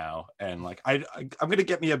money now, and like I'm gonna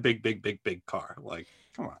get me a big car. Like,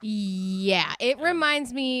 come on. Yeah, it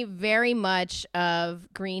reminds me very much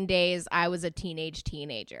of Green Day's I Was a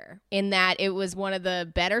Teenager, in that it was one of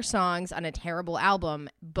the better songs on a terrible album,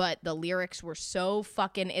 but the lyrics were so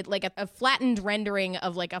fucking, like a flattened rendering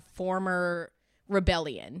of like a former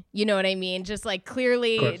rebellion. You know what I mean? Just like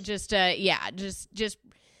clearly just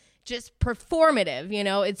performative, you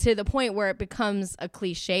know? It's to the point where it becomes a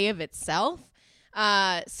cliche of itself.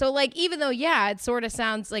 So like, even though, yeah, it sort of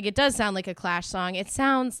sounds like, it does sound like a Clash song, it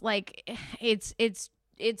sounds like it's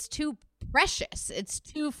too precious. It's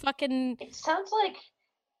too fucking. It sounds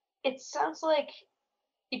like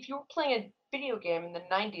if you were playing a video game in the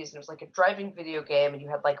 90s and it was like a driving video game and you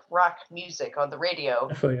had like rock music on the radio,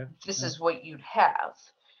 this is what you'd have.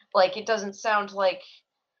 Like, it doesn't sound like,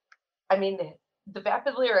 I mean, the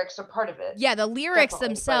vapid lyrics are part of it. Yeah, the lyrics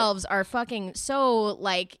themselves are fucking so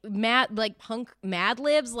like punk Mad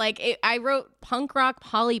Libs. Like, I wrote punk rock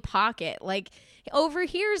Polly Pocket. Like, over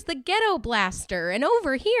here's the ghetto blaster, and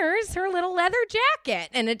over here's her little leather jacket,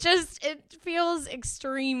 and it feels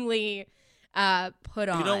extremely put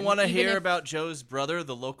on. You don't want to hear about Joe's brother,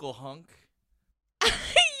 the local hunk?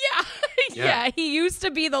 Yeah, he used to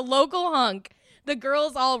be the local hunk. The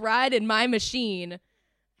girls all ride in my machine.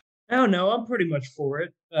 I don't know. I'm pretty much for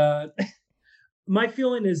it. My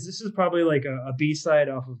feeling is this is probably like a B-side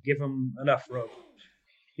off of Give 'Em Enough Rope.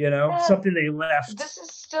 You know, something they left. This is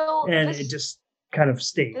still, and it just kind of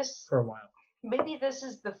stayed for a while. Maybe this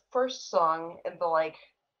is the first song in the like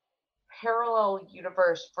parallel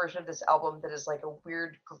universe version of this album that is like a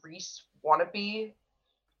weird Grease wannabe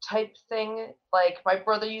type thing. Like, my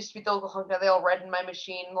brother used to be the local hunk, now they all ride in my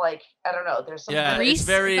machine. Like, I don't know. There's some Grease. It's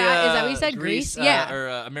very, is that what you said? Grease? Yeah. Or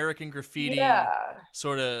American Graffiti.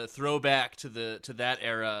 Sort of throwback to that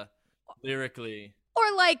era lyrically. Or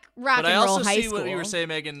like rock and roll high school. But I also see what you were saying,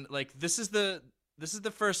 Megan. Like, this is the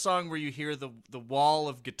first song where you hear the wall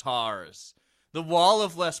of guitars, the wall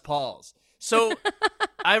of Les Pauls. So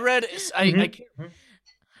I read, I can't.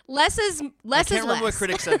 Less is less. I can't remember what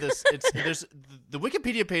critics said this. There's the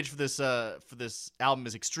Wikipedia page for this album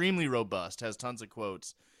is extremely robust, has tons of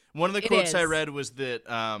quotes. One of the quotes I read was that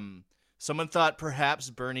someone thought perhaps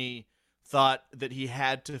Bernie thought that he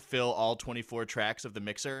had to fill all 24 tracks of the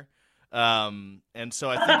mixer, and so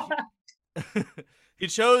I think he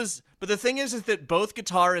chose. But the thing is that both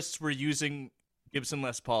guitarists were using Gibson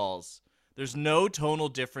Les Pauls. There's no tonal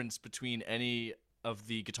difference between any of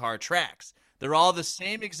the guitar tracks. They're all the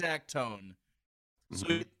same exact tone.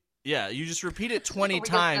 So yeah, you just repeat it 20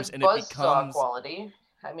 times and it becomes quality.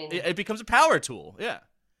 I mean, it becomes a power tool. Yeah,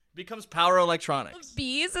 it becomes power electronics.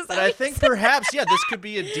 Bees, is but I think perhaps this could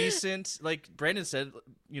be a decent, like Brandon said,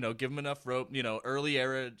 Give 'Em Enough Rope, early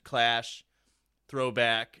era Clash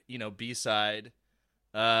throwback, B-side.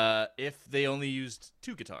 If they only used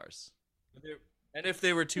two guitars, and if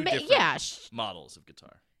they were two different models of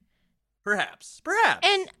guitar, perhaps.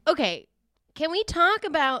 And okay. Can we talk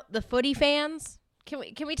about the footy fans? Can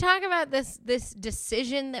we talk about this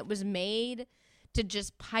decision that was made to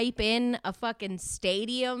just pipe in a fucking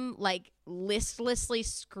stadium, like listlessly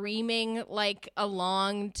screaming like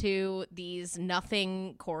along to these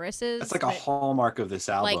nothing choruses? That's like a hallmark of this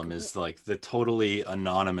album, is like the totally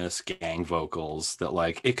anonymous gang vocals that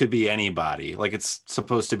like it could be anybody. Like, it's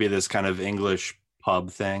supposed to be this kind of English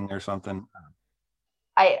pub thing or something.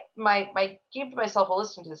 my game to myself while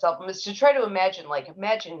listening to this album is to try to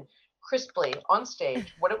imagine crisply on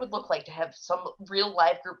stage what it would look like to have some real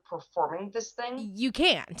live group performing this thing. You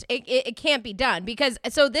can't. It can't be done because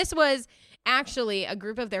so this was actually a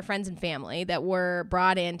group of their friends and family that were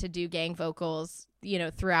brought in to do gang vocals,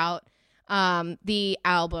 throughout the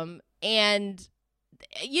album. And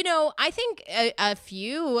I think a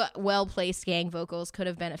few well-placed gang vocals could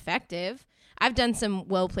have been effective. I've done some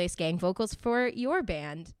well-placed gang vocals for your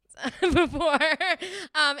band before,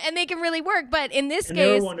 and they can really work. But in this case,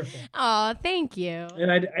 they were wonderful. Oh, thank you.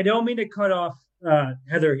 And I don't mean to cut off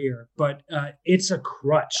Heather here, but it's a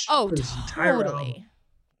crutch for this entire album.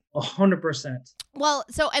 100%. Well,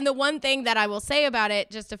 and the one thing that I will say about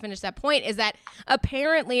it, just to finish that point, is that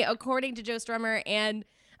apparently, according to Joe Strummer and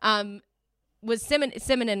was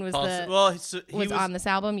Simonon was on this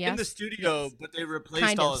album, yes, in the studio, yes. But they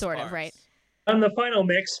replaced all his sort parts. of, right? On the final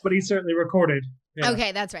mix, but he certainly recorded. Yeah.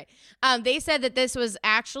 Okay, that's right. They said that this was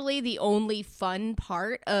actually the only fun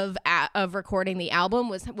part of recording the album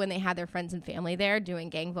was when they had their friends and family there doing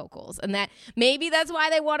gang vocals, and that maybe that's why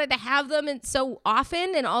they wanted to have them so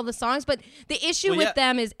often in all the songs. But the issue with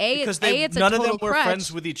them is it's a total none of them were crutch.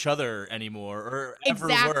 friends with each other anymore, or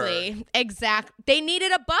exactly, ever were. Exactly. They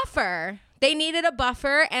needed a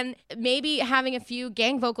buffer, and maybe having a few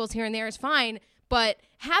gang vocals here and there is fine. But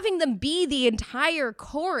having them be the entire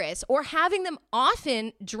chorus or having them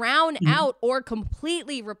often drown out or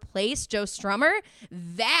completely replace Joe Strummer,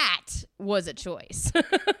 that was a choice.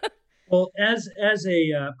 Well, as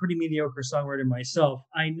a pretty mediocre songwriter myself,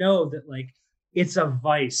 I know that it's a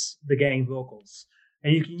vice, the gang vocals,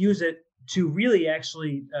 and you can use it to really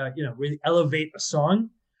actually really elevate a song.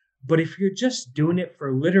 But if you're just doing it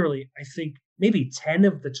for literally, I think maybe 10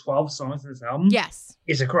 of the 12 songs in this album, yes,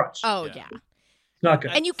 is a crutch. Oh yeah. Not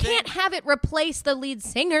good. And you can't have it replace the lead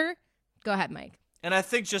singer. Go ahead, Mike. And I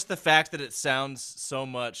think just the fact that it sounds so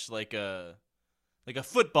much like a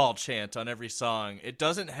football chant on every song, it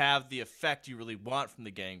doesn't have the effect you really want from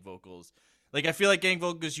the gang vocals. I feel like gang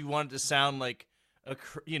vocals, you want it to sound like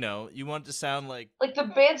you want it to sound like the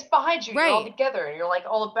band's behind you, right. You're all together, and you're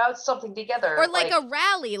all about something together, or like a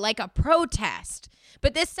rally, like a protest.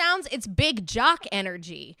 But this it's big jock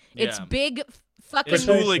energy. Yeah. It's big fucking it's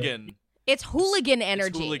hooligan. It's hooligan energy.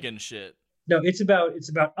 It's hooligan shit. No, it's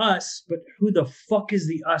about us, but who the fuck is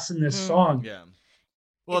the us in this song? Yeah.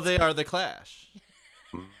 Well, they are the Clash.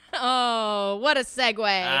 Oh, what a segue.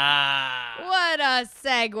 What a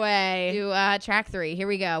segue to track 3. Here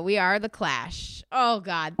we go. We are the Clash. Oh,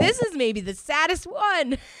 God. This is maybe the saddest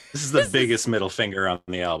one. This is the biggest middle finger on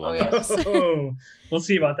the album. Oh, yes. Oh, we'll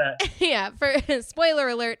see about that. Yeah, for spoiler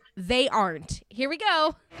alert, they aren't. Here we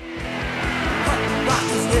go.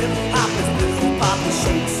 Rockers, hip hoppers, blue poppers,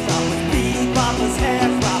 showstoppers, beboppers,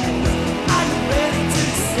 half rockers. Are you ready to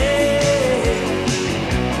say?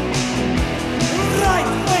 Right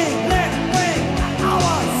wing, left wing, I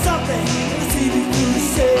want something to see me through.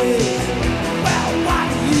 Say, well, why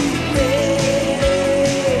do you think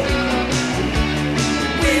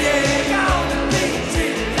we ain't gonna be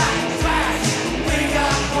treated like trash? We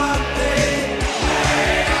got one thing.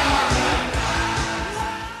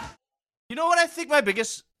 You know what I think my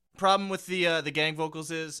biggest problem with the gang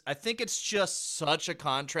vocals is? I think it's just such a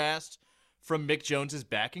contrast from Mick Jones's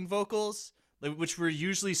backing vocals, which were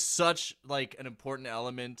usually such an important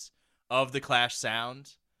element of the Clash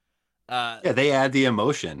sound. Yeah, they add the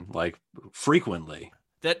emotion frequently.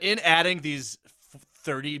 That in adding these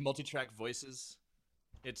 30 multi-track voices,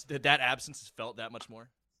 it's that absence is felt that much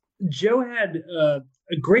more. Joe had a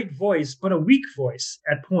great voice, but a weak voice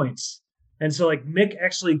at points. And so Mick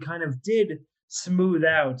actually kind of did smooth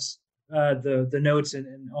out the notes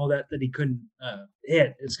and all that he couldn't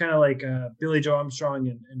hit. It's kind of like Billy Joe Armstrong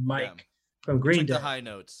and Mike from Green Day. The high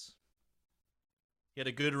notes. He had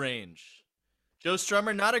a good range. Joe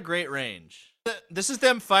Strummer, not a great range. This is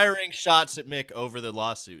them firing shots at Mick over the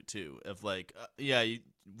lawsuit too. Of we're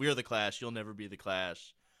the Clash. You'll never be the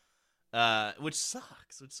Clash. Which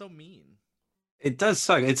sucks. It's so mean. It does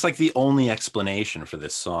suck. It's the only explanation for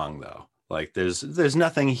this song, though. There's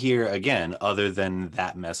nothing here again other than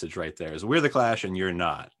that message right there. Is we're the Clash and you're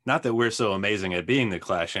not. Not that we're so amazing at being the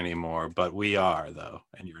Clash anymore, but we are though,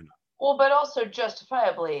 and you're not. Well, but also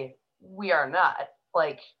justifiably, we are not.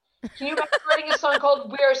 Can you imagine writing a song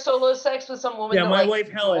called "We Are Solo Sex" with some woman? Yeah, that, my like,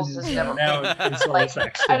 wife Helen just is never now in solo like,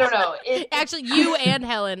 sex. I don't know. Actually, you and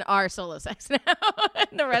Helen are solo sex now.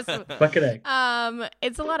 And the rest of Fucking egg.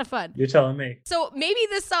 it's a lot of fun. You're telling me. So maybe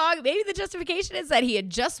this song, maybe the justification is that he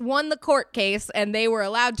had just won the court case and they were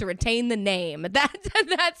allowed to retain the name.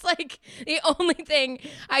 That's like the only thing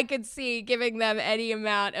I could see giving them any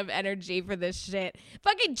amount of energy for this shit.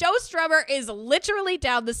 Fucking Joe Strummer is literally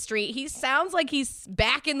down the street. He sounds like he's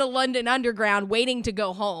back in the London Underground waiting to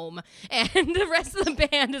go home. And the rest of the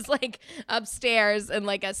band is like upstairs in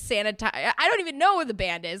like a sanitized. I don't even know where the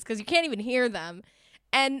band is because you can't even hear them.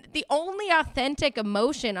 And the only authentic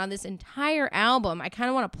emotion on this entire album, I kind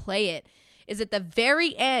of want to play it, is at the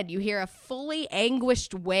very end, you hear a fully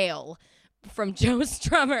anguished wail from Joe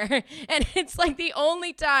Strummer. And it's like the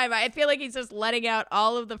only time I feel like he's just letting out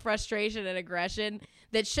all of the frustration and aggression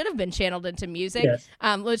that should have been channeled into music. Yes.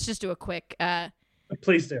 Let's just do a quick.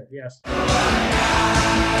 Please do. Yes.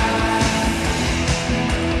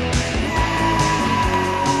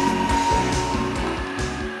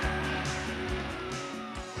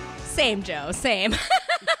 Same, Joe. Same.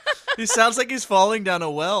 He sounds like he's falling down a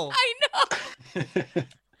well. I know.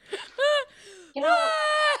 You know,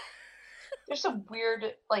 there's some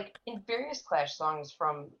weird, like, in various Clash songs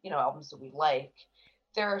from, albums that we like,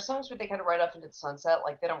 there are songs where they kind of ride off into the sunset.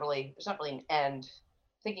 Like, there's not really an end.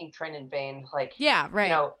 Thinking Train in Vain, like, yeah,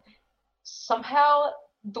 right. Somehow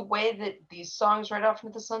the way that these songs ride off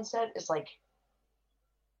into the sunset is, like,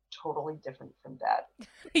 totally different from that.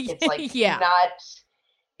 It's, like,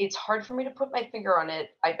 it's hard for me to put my finger on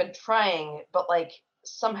it. I've been trying, but, like,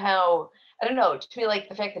 somehow, I don't know, to me, like,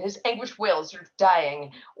 the fact that his anguished wail is sort of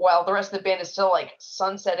dying while the rest of the band is still, like,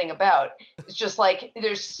 sunsetting about, it's just, like,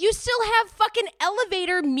 there's... You still have fucking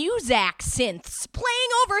elevator Muzak synths playing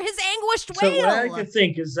over his anguished wail. So what I could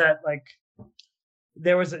think is that, like,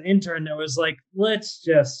 there was an intern that was like, let's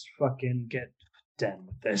just fucking get done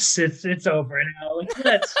with this. It's over now. Like,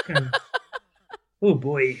 let's... Oh,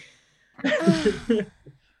 boy.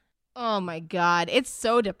 Oh my God. It's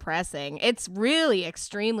so depressing. It's really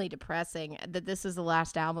extremely depressing that this is the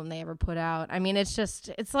last album they ever put out. I mean, it's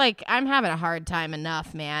like I'm having a hard time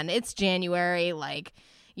enough, man. It's January, like,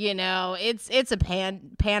 it's a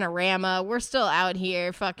panorama. We're still out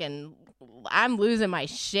here fucking, I'm losing my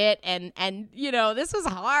shit. And this was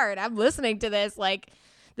hard. I'm listening to this, like,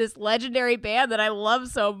 this legendary band that I love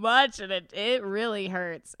so much, and it really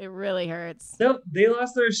hurts. It really hurts. No, they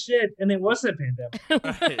lost their shit, and it wasn't a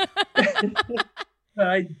pandemic.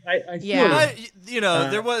 Right. I feel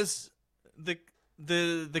there was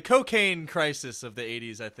the cocaine crisis of the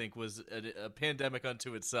 80s. I think was a pandemic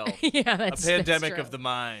unto itself. Yeah, that's a pandemic true. of the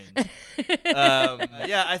mind.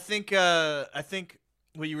 Yeah, I think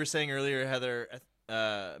what you were saying earlier, Heather,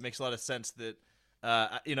 makes a lot of sense. That.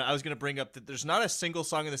 I was going to bring up that there's not a single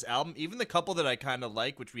song in this album, even the couple that I kind of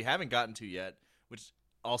like, which we haven't gotten to yet, which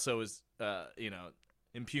also is,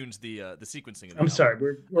 impugns the sequencing of the album.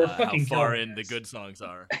 Sorry, we're fucking how far in the good songs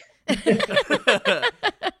are.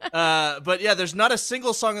 But yeah, there's not a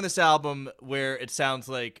single song on this album where it sounds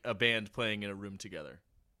like a band playing in a room together.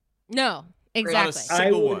 No, exactly.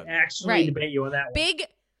 I would actually debate you on that one.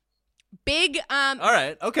 Big. All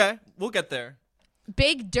right, okay, we'll get there.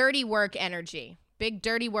 Big dirty work energy. Big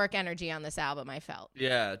dirty work energy on this album, I felt.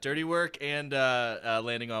 Yeah, Dirty Work and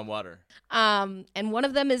Landing on Water. And one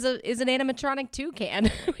of them is an animatronic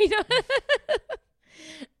toucan.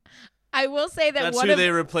 I will say that that's who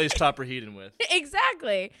they replaced Topper Headon with.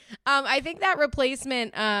 Exactly. I think that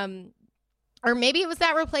replacement, or maybe it was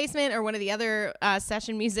that replacement or one of the other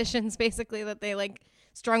session musicians, basically, that they like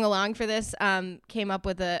strung along for this, came up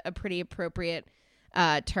with a pretty appropriate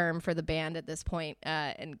term for the band at this point,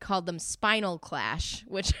 and called them Spinal Clash,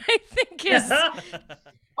 which I think is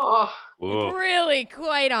really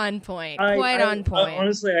quite on point.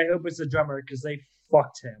 Honestly, I hope it's the drummer because they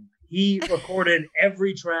fucked him. He recorded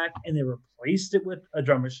every track and they replaced it with a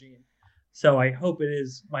drum machine. So I hope it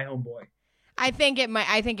is my homeboy. I think it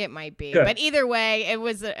might be. Good. But either way, it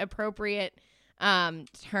was an appropriate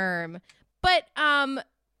term. But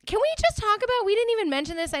can we just talk about, we didn't even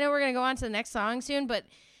mention this, I know we're going to go on to the next song soon, but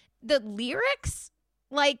the lyrics,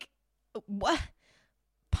 like, what?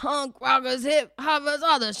 Punk rockers, hip hoppers,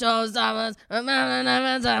 all the showstoppers,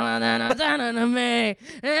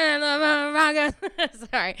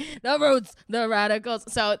 sorry, the Roots, the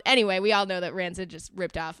Radicals. So anyway, we all know that Rancid just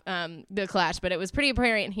ripped off the Clash, but it was pretty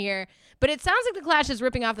apparent here. But it sounds like the Clash is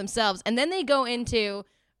ripping off themselves, and then they go into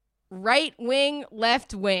right wing,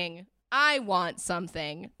 left wing. I want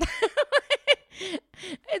something.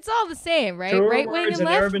 It's all the same, right? Truer Right wing words and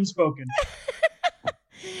have left. never been spoken.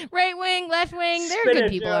 Right wing, left wing. There are Spit good it,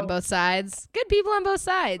 people Joe. on both sides. Good people on both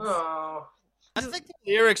sides. Oh. I think the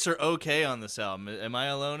lyrics are okay on this album. Am I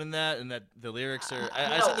alone in that? And that the lyrics are.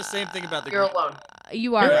 I said the same thing about the. You're alone.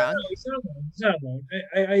 You are No, wrong. he's not alone.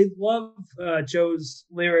 I love Joe's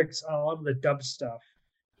lyrics on a lot of the dub stuff.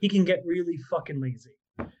 He can get really fucking lazy,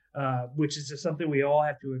 which is just something we all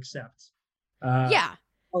have to accept. Yeah.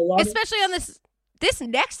 A lot Especially on this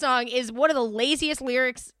next song is one of the laziest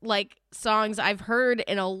lyrics songs I've heard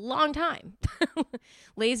in a long time.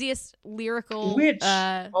 Laziest lyrical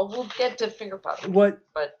Well, we'll get to finger popping. What?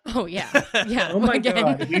 But oh yeah. Yeah. Oh my Again.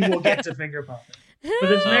 god, we will get to finger popping. But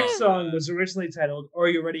this next song was originally titled "Are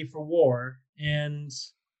You Ready for War?" and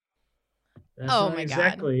that's Oh not my God.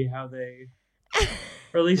 exactly how they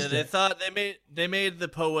released Yeah, they it. thought they made the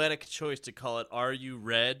poetic choice to call it "Are You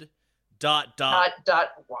Red?" ... Why?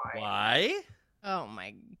 Why? Oh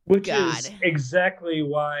my Which God. is exactly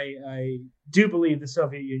why I do believe the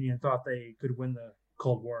Soviet Union thought they could win the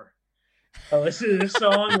Cold War. I listened to this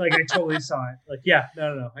song, like I totally saw it. Like, yeah,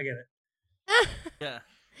 no, I get it. Yeah.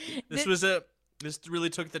 This really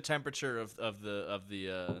took the temperature of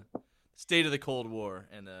the state of the Cold War,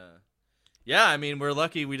 and yeah, I mean we're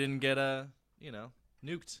lucky we didn't get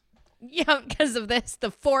nuked. Yeah, because of this, the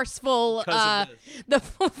forceful,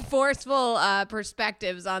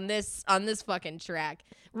 perspectives on this fucking track.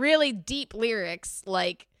 Really deep lyrics,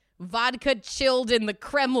 like vodka chilled in the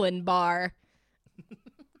Kremlin bar.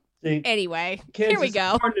 See, Anyway, kids, here we it's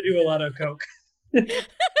go. hard to do a lot of coke.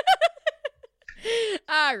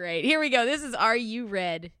 All right, here we go. This is "Are You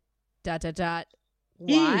Red?" ...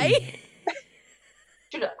 Why?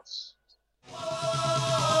 Two dots.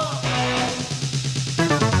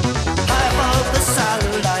 High above the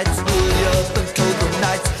satellites, woolly up and total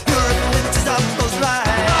nights. Europe lifts up those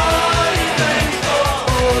lights. Oh,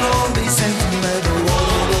 don't be sentimental,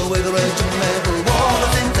 all with regimental, all the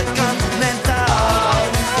intercontinental.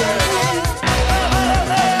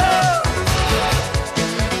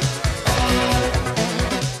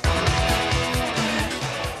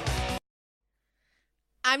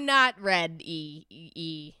 I'm not red.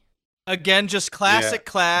 E. Again, just classic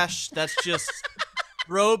Clash. That's just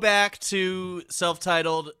throwback to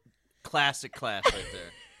self-titled classic Clash right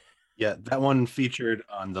there. Yeah, that one featured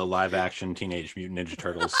on the live-action Teenage Mutant Ninja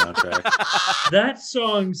Turtles soundtrack. That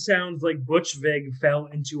song sounds like Butch Vig fell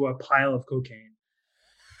into a pile of cocaine.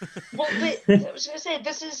 Well, I was going to say,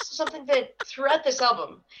 this is something that throughout this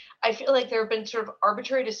album, I feel like there have been sort of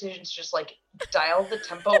arbitrary decisions, just like dial the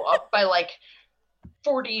tempo up by like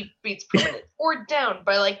 40 beats per minute or down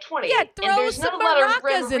by like 20. Yeah, and throw there's some not a lot of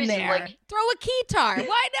maracas in reason, there. like, Throw a keytar.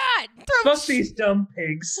 Why not? Throw Fuck these dumb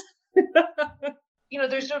pigs.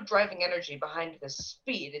 there's no driving energy behind this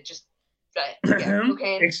speed. It just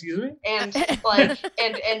cocaine. Excuse me? And like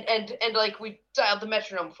and like we dialed the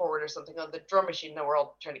metronome forward or something on the drum machine that we're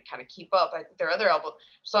all trying to kind of keep up. I think there are other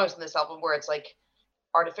songs in this album where it's like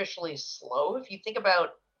artificially slow. If you think about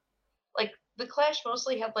like the Clash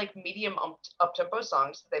mostly had like medium up tempo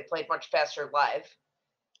songs that they played much faster live.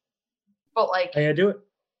 But like I gotta do it.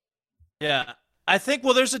 Yeah, I think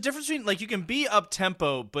there's a difference between like you can be up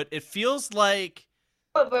tempo, but it feels like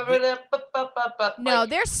No,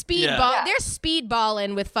 they're Yeah. they're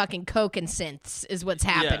speedballing with fucking coke and synths is what's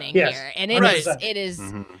happening Yes. here. And Right. it is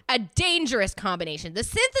a dangerous combination. The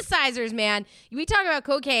synthesizers, man, we talk about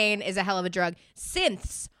cocaine is a hell of a drug.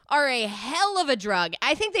 Synths are a hell of a drug.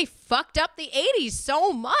 I think they fucked up the 80s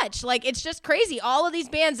so much. Like it's just crazy. All of these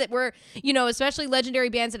bands that were, especially legendary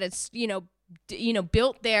bands that had,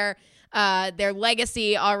 built their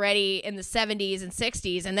legacy already in the 70s and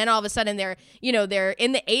 60s, and then all of a sudden they're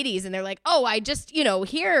in the 80s and they're like, oh, I just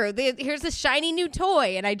here's this shiny new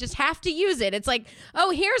toy and I just have to use it. It's like, oh,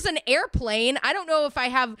 here's an airplane. I don't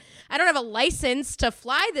have a license to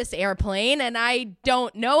fly this airplane and I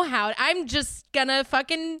don't know how. I'm just gonna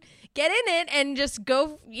fucking get in it and just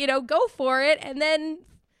go for it and then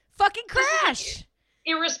fucking crash.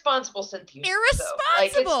 irresponsible synth use. Irresponsible.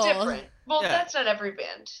 Like it's different. Well, Yeah. that's not every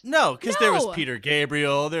band. no, because there was No. Peter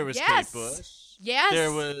Gabriel, there was Yes. Kate Bush, Yes.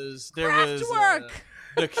 there was Kraftwerk.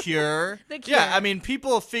 The Cure. The Cure. Yeah, I mean,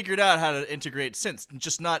 people figured out how to integrate synths,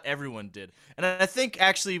 just not everyone did. And I think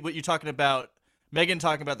actually what you're talking about, Megan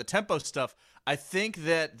talking about the tempo stuff, I think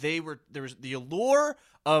that there was the allure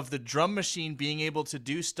of the drum machine being able to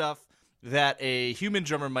do stuff that a human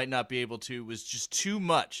drummer might not be able to was just too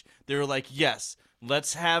much. They were like, yes,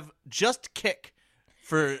 let's have just kick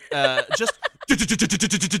for just let's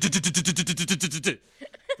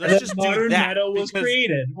just do modern that metal was because-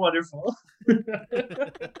 created. Wonderful.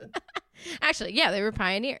 Actually, yeah, they were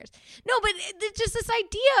pioneers. No, but just this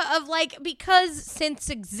idea of like, because synths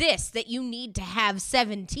exist, that you need to have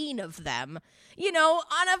 17 of them, you know,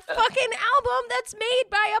 on a fucking album that's made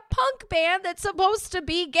by a punk band that's supposed to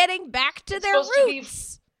be getting back to their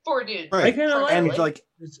roots. 4 dudes. Right. I kind of And like like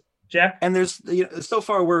Jack. And there's, you know, so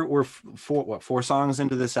far we're 4 songs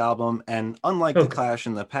into this album, and unlike the Clash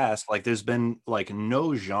in the past, like there's been like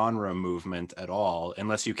no genre movement at all,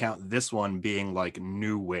 unless you count this one being like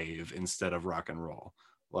new wave instead of rock and roll,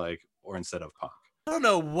 like, or instead of punk. I don't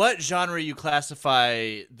know what genre you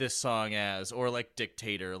classify this song as, or like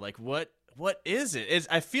Dictator. Like what is it?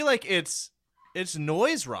 I feel like it's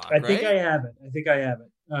noise rock. I think I have it.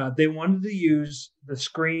 They wanted to use the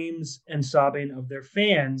screams and sobbing of their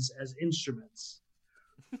fans as instruments.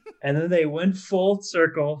 And then they went full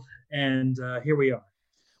circle, and here we are.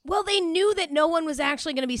 Well, they knew that no one was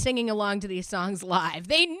actually going to be singing along to these songs live.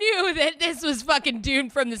 They knew that this was fucking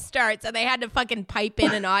doomed from the start, so they had to fucking pipe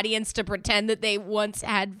in an audience to pretend that they once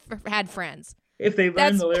had friends. If they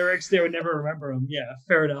learned the lyrics, they would never remember them. Yeah,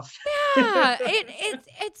 fair enough. Yeah,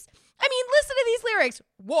 it's. I mean, listen to these lyrics.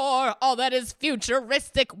 War, all that is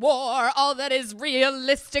futuristic. War, all that is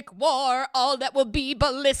realistic. War, all that will be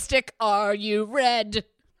ballistic. Are you red?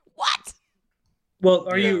 What? Well,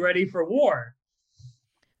 are you ready for war?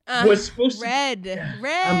 Was supposed red.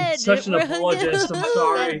 I'm such an apologist. I'm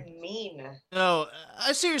sorry. Mean. No,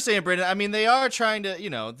 I see what you're saying, Brandon. I mean, they are trying to, you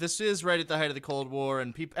know, this is right at the height of the Cold War,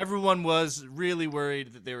 and everyone was really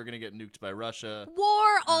worried that they were going to get nuked by Russia.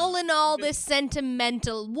 War, all in all, this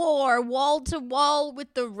sentimental. War, wall to wall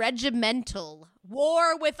with the regimental.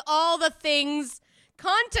 War with all the things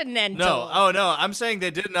continental. No, I'm saying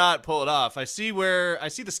they did not pull it off. I see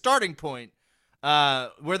the starting point.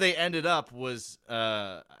 Where they ended up was,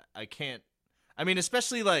 I can't. I mean,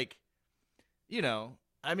 especially like, you know,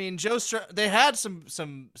 I mean, they had some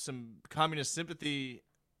communist sympathy.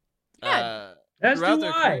 Yeah, that's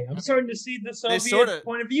why I'm starting to see the Soviet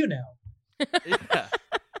point of view now. Yeah.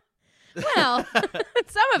 Well,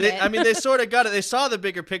 some of it. I mean, they sort of got it. They saw the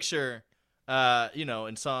bigger picture, you know,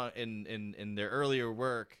 in their earlier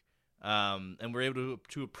work, and were able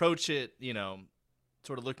to approach it, you know,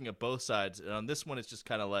 sort of looking at both sides. And on this one, it's just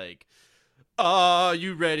kind of like, are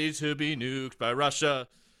you ready to be nuked by Russia?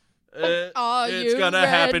 It's gonna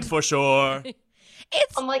happen for sure.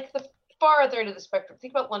 It's on like the far other end of the spectrum.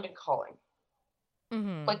 Think about London Calling.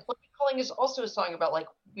 Mm-hmm. Like London Calling is also a song about like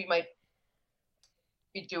we might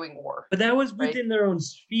be doing war. But that was within their own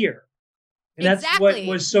sphere. And exactly. That's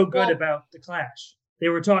what was so good about the Clash. They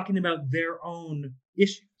were talking about their own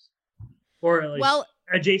issues. Or at least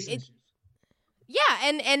adjacent issues.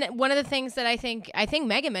 Yeah, and one of the things that I think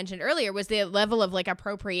Megan mentioned earlier was the level of like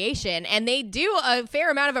appropriation, and they do a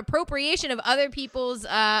fair amount of appropriation of other people's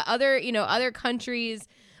other countries'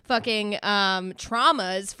 fucking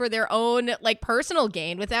traumas for their own like personal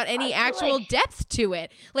gain without any actual depth to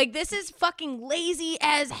it. Like this is fucking lazy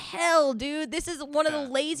as hell, dude. This is one of the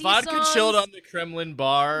lazy Vodka songs. chilled on the Kremlin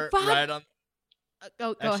bar, right on.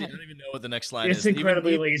 Go Actually, ahead. I don't even know what the next line is. It's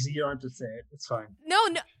incredibly lazy. You don't have to say it. It's fine. No.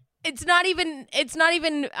 It's not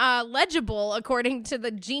even legible according to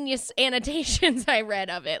the Genius annotations I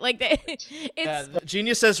read of it. Like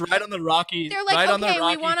Genius says right on the Rocky. They're like, right on the okay,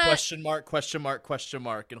 Rocky we wanna... question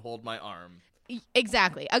mark, and hold my arm.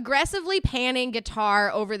 Exactly. Aggressively panning guitar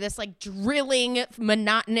over this like drilling,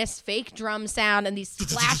 monotonous fake drum sound and these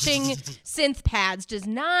splashing synth pads does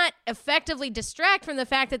not effectively distract from the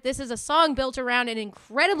fact that this is a song built around an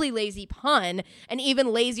incredibly lazy pun and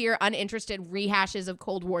even lazier, uninterested rehashes of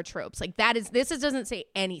Cold War tropes. Like this doesn't say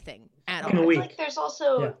anything at all. I feel like there's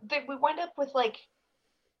also we wind up with like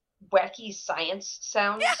wacky science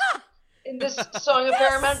sounds. Yeah. In this song a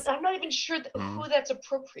fair amount. I'm not even sure who that's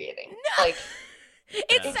appropriating. No. Like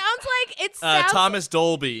it sounds Thomas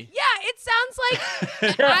Dolby. Yeah, it sounds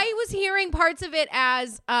like I was hearing parts of it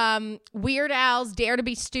as Weird Al's Dare to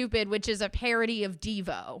Be Stupid, which is a parody of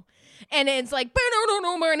Devo. And it's like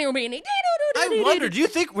I wonder, do you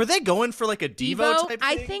think were they going for like a Devo type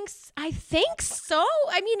thing? I think so.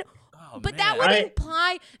 I mean, but that would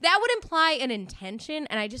imply an intention,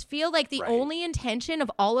 and I just feel like the only intention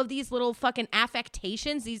of all of these little fucking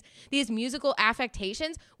affectations, these musical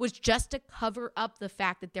affectations, was just to cover up the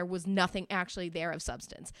fact that there was nothing actually there of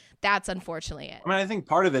substance. That's unfortunately it. I mean, I think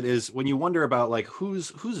part of it is when you wonder about like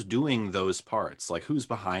who's doing those parts, like who's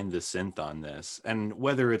behind the synth on this, and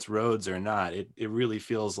whether it's Rhodes or not, it really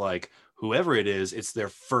feels like whoever it is, it's their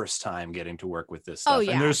first time getting to work with this stuff. Oh,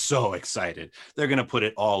 yeah. And they're so excited. They're going to put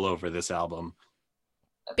it all over this album.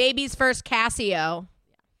 Baby's first Casio.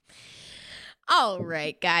 All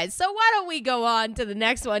right, guys. So why don't we go on to the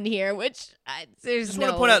next one here, which there's Just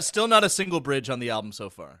want to point out, still not a single bridge on the album so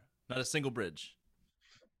far. Not a single bridge.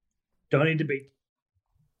 Don't need to be.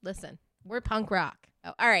 Listen, we're punk rock.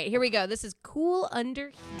 Oh, all right, here we go. This is Cool Under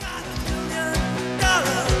Heat.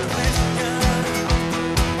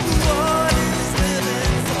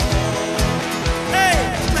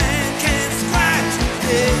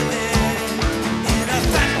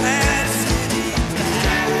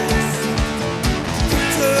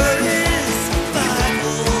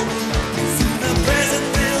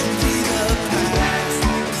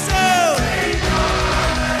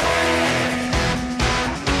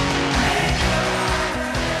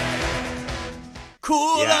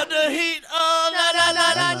 Cool under heat.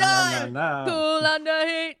 Oh, Nah. Cool under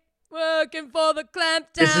heat. Working for the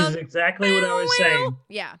clamp This down. is exactly what I was saying.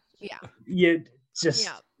 Yeah. You just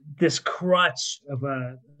Yeah. this crutch of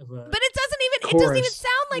a. But it doesn't even chorus.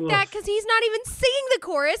 sound like that because he's not even singing the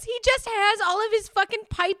chorus. He just has all of his fucking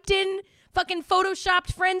piped in, fucking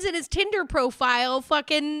photoshopped friends in his Tinder profile,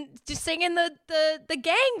 fucking just singing the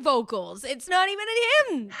gang vocals. It's not even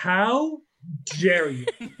him. How dare you?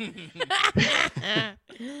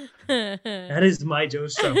 That is my Joe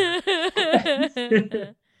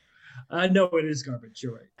Strummer. No, it is garbage.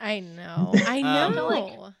 You're right. I know. I feel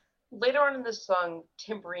like later on in this song,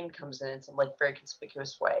 tambourine comes in some like very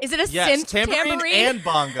conspicuous way. Is it a yes, synth tambourine? and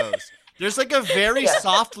bongos. There's like a very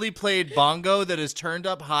softly played bongo that is turned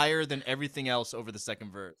up higher than everything else over the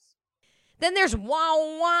second verse. Then there's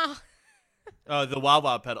wah wah. Oh, the wah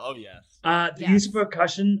wah pedal. Oh, yes. The use of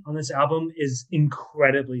percussion on this album is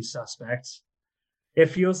incredibly suspect. It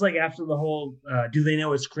feels like after the whole "Do They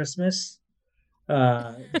Know It's Christmas"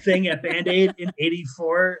 thing at Band Aid in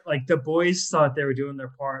 '84, like the boys thought they were doing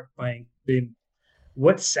their part by being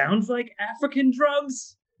what sounds like African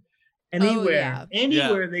drums anywhere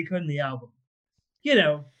they could in the album,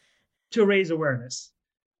 to raise awareness.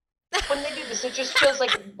 When they do this, it just feels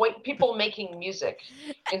like white people making music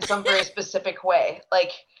in some very specific way.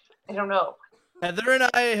 Like, I don't know. Heather and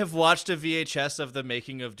I have watched a VHS of the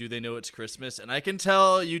making of Do They Know It's Christmas, and I can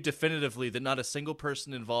tell you definitively that not a single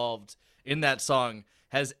person involved in that song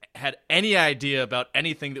has had any idea about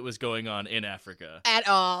anything that was going on in Africa. At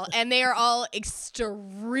all. And they are all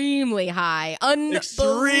extremely high.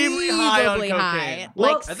 Extremely high on cocaine. High.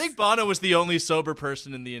 Well, I think Bono was the only sober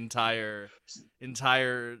person in the entire thing.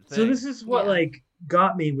 So this is what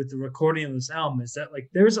got me with the recording of this album is that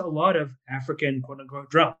there's a lot of African quote unquote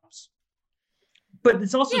drums. But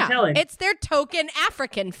it's also telling. It's their token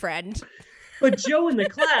African friend. But Joe and the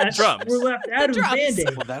Clash were left out of Band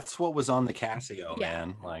Aid. Well, that's what was on the Casio,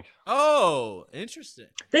 man. Oh, interesting.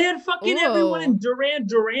 They had fucking everyone in Duran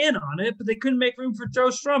Duran on it, but they couldn't make room for Joe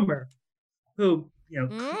Strummer, who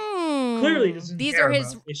clearly doesn't care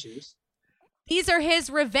about issues. These are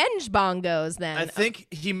his revenge bongos. Then I think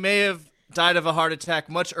he may have died of a heart attack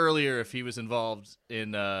much earlier if he was involved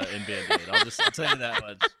in Band Aid. I'll tell you that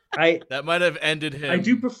much. That might have ended him. I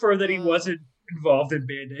do prefer that he wasn't involved in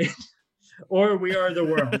Band Aid. Or We Are the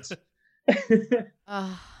World.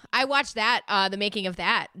 I watched that, the making of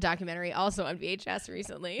that documentary also on VHS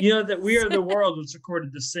recently. You know that We Are the World was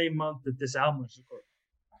recorded the same month that this album was recorded.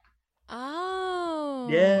 Oh.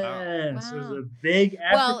 Yes. Wow. It was a big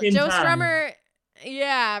African Joe time. Strummer,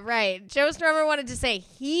 yeah, right. Joe Strummer wanted to say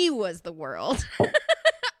he was the world.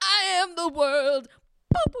 I am the world.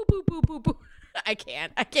 Boop, boop, boop, boop, boop, boop. I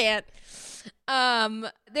can't.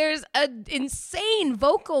 There's an insane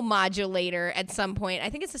vocal modulator at some point. I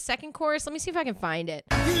think it's the second chorus. Let me see if I can find it.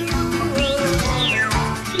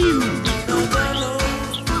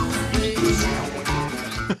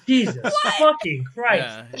 Jesus fucking Christ.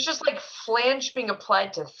 Yeah. It's just like flange being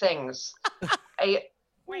applied to things. Is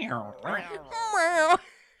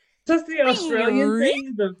that the Australian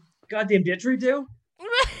thing the goddamn didgeridoo?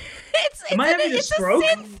 Am I having a stroke?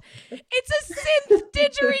 It's a synth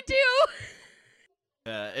didgeridoo.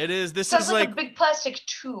 Yeah, it is. This Sounds is like a big plastic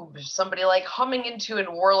tube. Somebody humming into and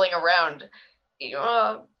whirling around.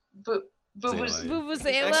 Vuvuzela,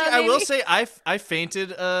 actually, I will say I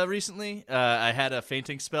fainted recently. I had a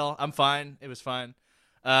fainting spell. I'm fine. It was fine.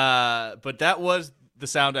 But that was the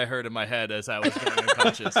sound I heard in my head as I was going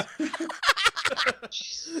unconscious.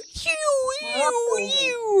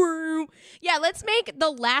 Yeah, let's make the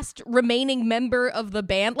last remaining member of the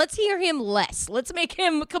band. Let's hear him less. Let's make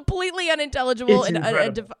him completely unintelligible and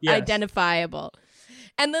identifiable.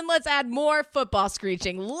 And then let's add more football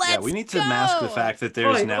screeching. We need to mask the fact that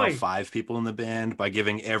there's now 5 people in the band by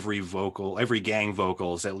giving every gang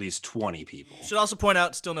vocals at least 20 people. Should also point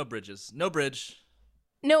out, still no bridges. No bridge.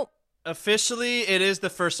 Nope. Officially, it is the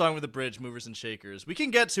first song with the bridge, Movers and Shakers. We can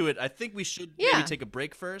get to it. I think we should maybe take a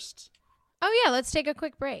break first. Oh, yeah, let's take a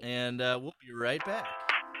quick break. And we'll be right back.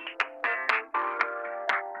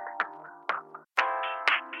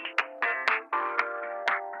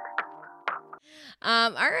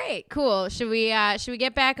 All right, cool. Should we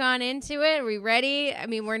get back on into it? Are we ready? I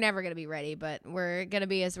mean, we're never gonna be ready, but we're gonna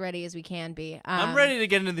be as ready as we can be. I'm ready to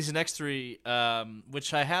get into these next three,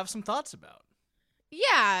 which I have some thoughts about.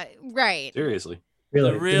 Yeah, right. Seriously.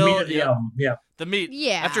 Really, The real, meat of the album. Yeah. The meat.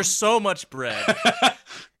 Yeah. After so much bread,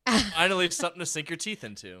 finally something to sink your teeth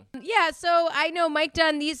into. Yeah, so I know, Mike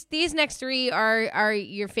Dunn, these next three are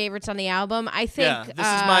your favorites on the album. I think. Yeah, this is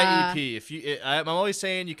my EP. I'm always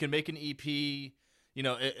saying you can make an EP. You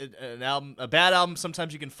know, an album, a bad album.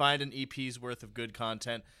 Sometimes you can find an EP's worth of good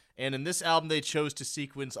content. And in this album, they chose to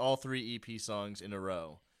sequence all 3 EP songs in a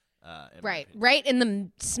row. Right in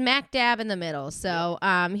the smack dab in the middle. So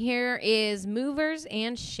here is Movers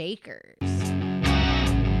and Shakers.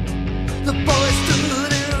 The boys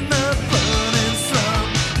stood in the burning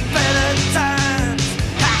slum. Better times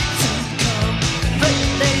had to come. They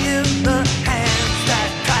lay in the hands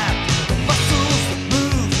that clap, the muscles that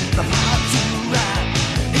move, the heart to rap.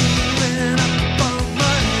 He went up on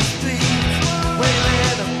muddy streets,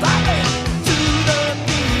 waving a body to the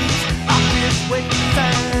beach. Off his way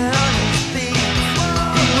down on his feet,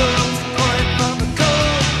 he was going from the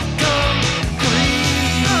cold concrete.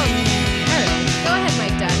 Go ahead,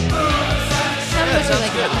 Mike Dunn. It sounds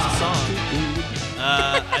good as a song.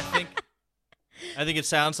 I think it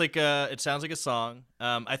sounds like a song.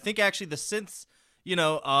 I think actually the synths,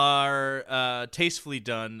 are tastefully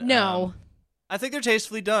done. No. I think they're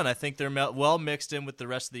tastefully done. I think they're well mixed in with the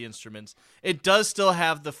rest of the instruments. It does still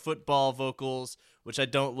have the football vocals, which I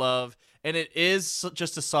don't love, and it is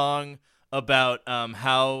just a song about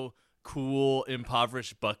how cool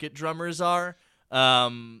impoverished bucket drummers are.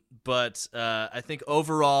 But I think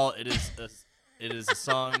overall it is a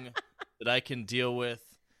song that I can deal with,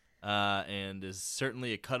 and is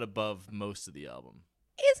certainly a cut above most of the album.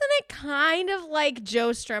 Isn't it kind of like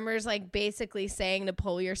Joe Strummer's like basically saying to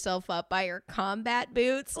pull yourself up by your combat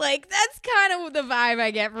boots? Like that's kind of the vibe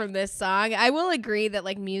I get from this song. I will agree that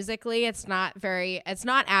like musically it's not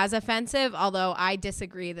as offensive, although I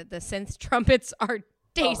disagree that the synth trumpets are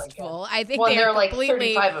tasteful. I think they're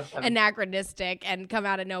completely anachronistic and come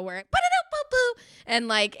out of nowhere. And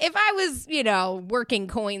like if I was, working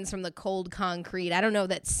coins from the cold concrete, I don't know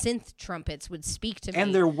that synth trumpets would speak to me.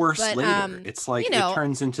 And they're worse later. It's like it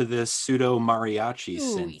turns into this pseudo mariachi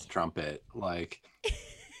synth trumpet. Like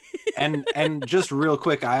and just real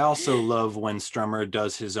quick, I also love when Strummer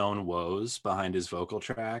does his own woes behind his vocal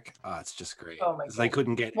track. It's just great. Oh my God. They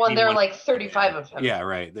couldn't get there are like 35 of them. Yeah,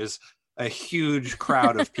 right. There's a huge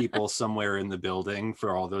crowd of people somewhere in the building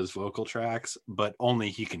for all those vocal tracks, but only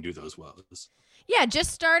he can do those woes. Yeah,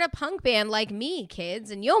 just start a punk band like me,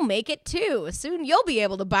 kids, and you'll make it too. Soon you'll be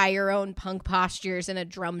able to buy your own punk postures in a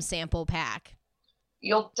drum sample pack.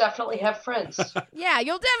 You'll definitely have friends. Yeah,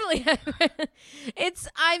 you'll definitely have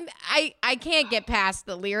I can't get past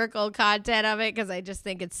the lyrical content of it because I just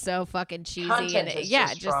think it's so fucking cheesy. Content is so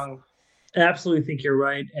strong. I absolutely think you're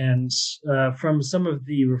right. And from some of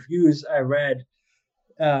the reviews I read,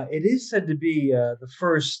 it is said to be the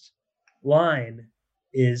first line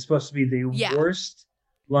is supposed to be the worst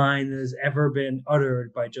line that has ever been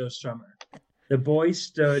uttered by Joe Strummer. The boy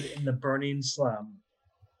stood in the burning slum.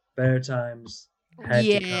 Better times had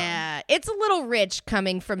to come. It's a little rich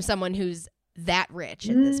coming from someone who's that rich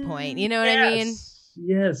at this point. You know what I mean?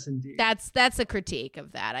 Yes, indeed. That's a critique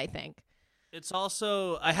of that, I think. It's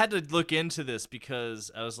also, I had to look into this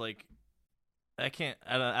because I was like, I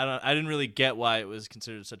didn't really get why it was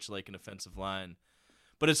considered such like an offensive line.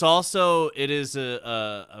 But it is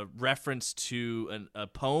a reference to a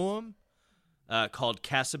poem called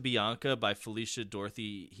Casabianca by Felicia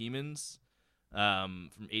Dorothy Hemans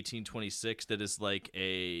from 1826 that is like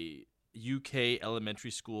a UK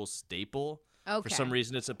elementary school staple. Okay. For some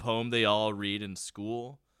reason, it's a poem they all read in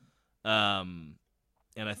school. And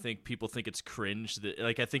I think people think it's cringe.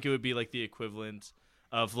 I think it would be like the equivalent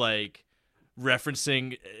of like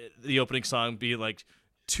referencing the opening song being like,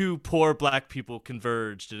 2 poor black people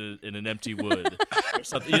converged in an empty wood or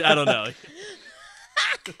something. I don't know.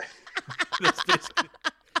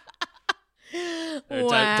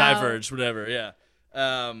 Diverged, whatever. Yeah.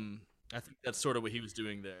 I think that's sort of what he was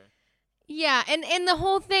doing there. Yeah, and the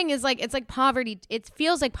whole thing is like it's like poverty. It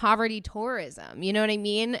feels like poverty tourism. You know what I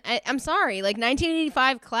mean? I'm sorry, like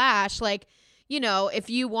 1985 Clash. Like, if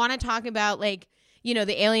you want to talk about like you know,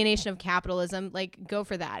 the alienation of capitalism, like go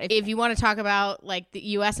for that. If you want to talk about like the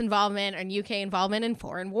US involvement and UK involvement in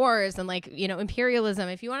foreign wars and like, you know, imperialism,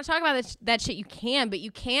 if you want to talk about that shit, you can, but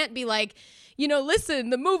you can't be like, you know,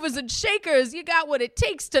 listen, the movers and shakers, you got what it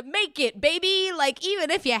takes to make it, baby. Like,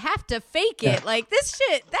 even if you have to fake it, like this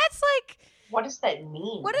shit, that's like, what does that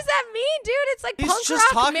mean? What does that mean, dude? It's like He's punk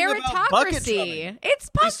just rock talking about bucket meritocracy. drumming. It's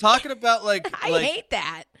punk. He's talking about like I hate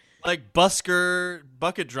that. Like busker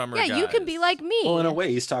bucket drummer. Yeah, guys. you can be like me. Well, in a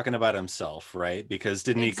way, he's talking about himself, right? Because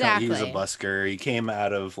didn't Exactly. he was a busker. He came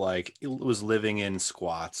out of like, he was living in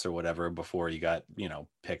squats or whatever before he got, you know,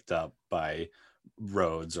 picked up by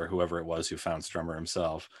Rhodes or whoever it was who found Strummer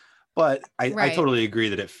himself. But I totally agree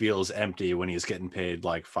that it feels empty when he's getting paid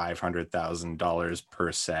like $500,000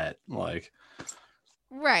 per set. Like,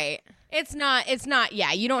 right. It's not,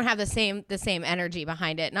 yeah, you don't have the same energy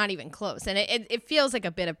behind it, not even close. And it feels like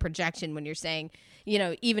a bit of projection when you're saying, you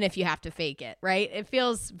know, even if you have to fake it, right? It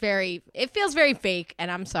feels very fake,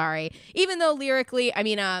 and I'm sorry. Even though lyrically, I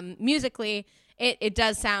mean, musically, it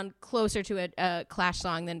does sound closer to a Clash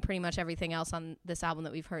song than pretty much everything else on this album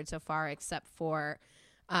that we've heard so far, except for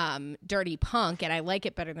Dirty Punk, and I like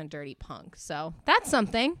it better than Dirty Punk. So that's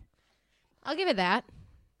something. I'll give it that.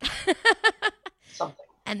 Something.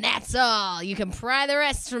 And that's all. You can pry the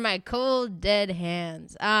rest from my cold, dead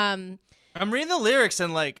hands. I'm reading the lyrics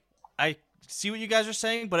and like I see what you guys are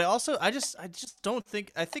saying, but I just don't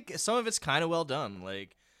think. I think some of it's kind of well done.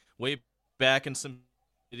 Like way back in some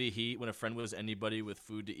city heat, when a friend was anybody with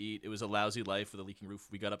food to eat, it was a lousy life with a leaking roof.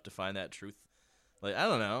 We got up to find that truth. Like I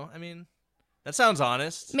don't know. I mean, that sounds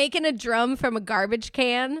honest. Making a drum from a garbage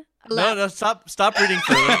can. No, stop reading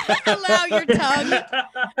through it.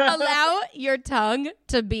 Allow your tongue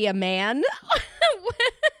to be a man.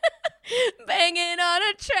 Banging on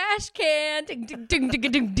a trash can. Ding, ding, ding,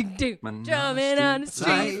 ding, ding, ding, ding. Drumming on a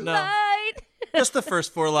street light. Just the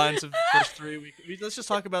first 4 lines of the first 3. Let's just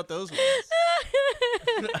talk about those ones.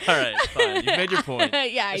 All right, fine. You made your point.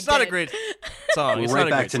 Yeah, it's not a great song. It's right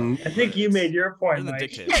not back a great to. song. I think you made your point,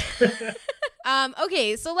 Mike.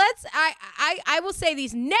 Okay, so I will say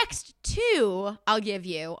these next 2 I'll give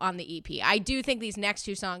you on the EP. I do think these next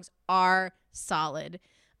 2 songs are solid.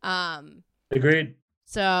 Agreed.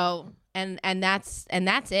 So and that's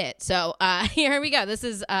it. So here we go. This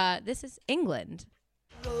is England.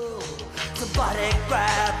 Somebody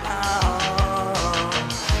grab my arm.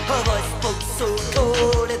 Her voice spoke so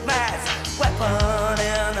cold it matched weapon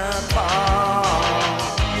in a palm.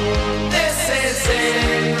 This is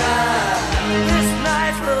England. This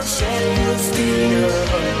night will shed your steel.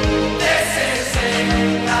 This is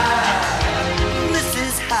England. This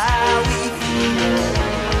is how we feel.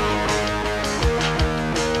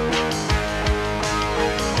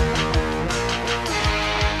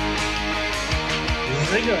 This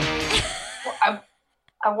is England.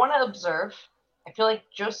 I want to observe. I feel like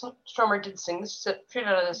Joe Strummer did sing this straight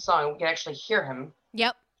out of this song. We can actually hear him.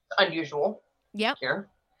 Yep. Unusual. Yep. Here.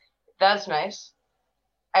 That's nice.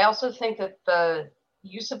 I also think that the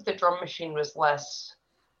use of the drum machine was less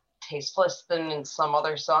tasteless than in some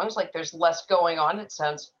other songs. Like there's less going on. It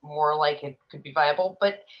sounds more like it could be viable.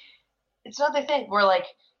 But it's another thing where like,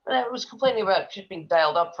 when I was complaining about shit being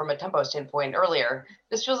dialed up from a tempo standpoint earlier,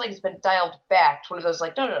 this feels like it's been dialed back to one of those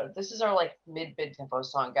like, no, this is our like mid tempo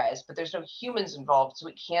song, guys, but there's no humans involved, so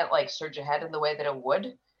it can't like surge ahead in the way that it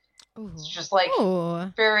would. Ooh. It's just like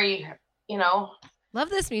very, you know. Love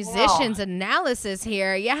this musician's analysis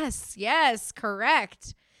here. Yes,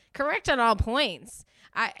 correct on all points.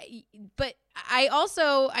 But I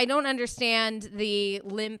don't understand the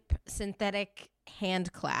limp synthetic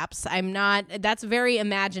hand claps. That's very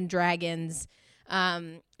Imagine Dragons,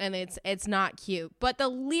 and it's not cute. But the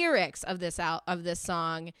lyrics of this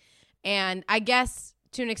song, and I guess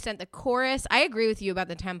to an extent the chorus, I agree with you about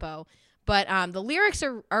the tempo, but the lyrics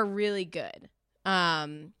are really good,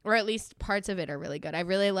 or at least parts of it are really good. I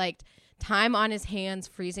really liked time on his hands,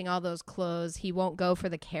 freezing all those clothes. He won't go for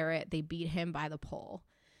the carrot. They beat him by the pole.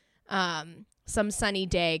 Some sunny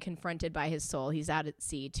day, confronted by his soul, he's out at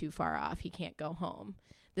sea, too far off, he can't go home.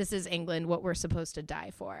 This is England, what we're supposed to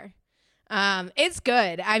die for. It's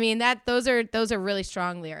good. I mean, those are really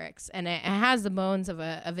strong lyrics, and it has the bones of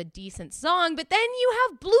a decent song. But then you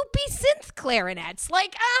have bloopy synth clarinets,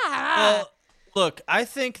 like Well, look, I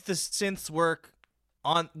think the synths work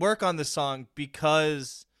on this song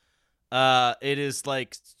because it is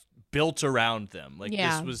like built around them. Like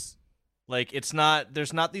this was. Like there's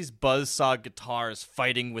not these buzzsaw guitars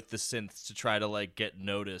fighting with the synths to try to like get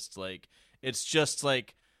noticed. Like it's just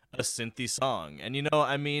like a synthy song. And you know,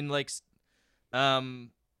 I mean, like,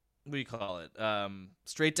 what do you call it?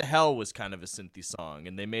 Straight to Hell was kind of a synthy song,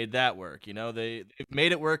 and they made that work. You know, they've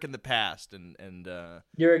made it work in the past, and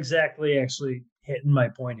You're exactly actually hitting my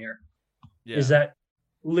point here. yeah. Is that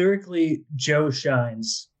lyrically Joe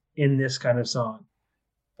shines in this kind of song.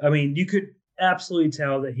 I mean, you could absolutely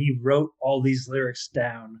tell that he wrote all these lyrics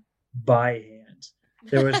down by hand.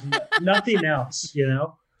 There was nothing else, you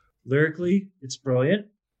know. Lyrically, it's brilliant.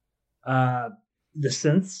 The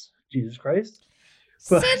synths, Jesus Christ.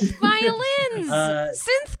 But, synth violins,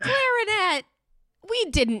 synth clarinet. We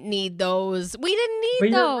didn't need those. We didn't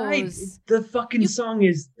need those. Right. The fucking song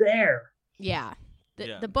is there. Yeah.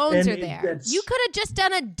 The bones are there. You could have just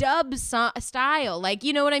done a dub style. Like,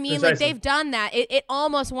 you know what I mean? Precisely. Like, they've done that. It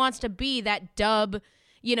almost wants to be that dub,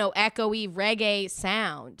 you know, echoey reggae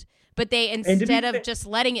sound. But they, instead of just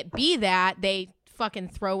letting it be that, they fucking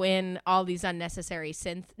throw in all these unnecessary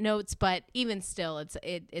synth notes. But even still,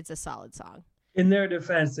 it's a solid song. In their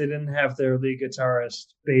defense, they didn't have their lead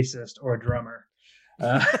guitarist, bassist, or drummer.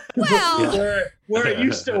 Well, where it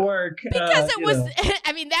used to work. Because it was,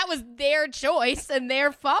 I mean, that was their choice and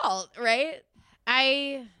their fault, right?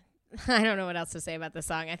 I don't know what else to say about the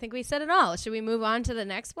song. I think we said it all. Should we move on to the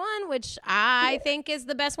next one, which I think is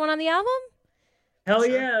the best one on the album? Hell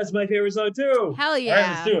yeah, that's my favorite song too. Hell yeah. All right,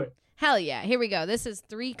 let's do it. Hell yeah. Here we go. This is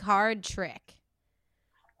 3-Card Trick.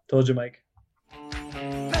 Told you, Mike.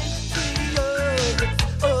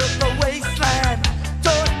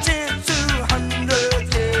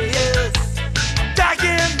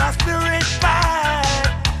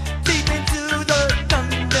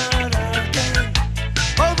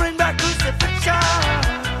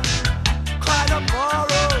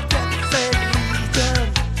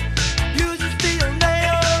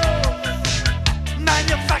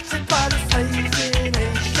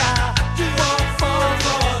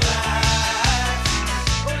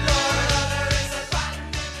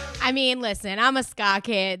 I mean, listen, I'm a ska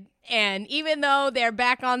kid, and even though they're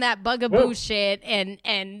back on that bugaboo shit, and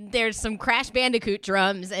there's some Crash Bandicoot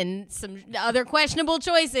drums and some other questionable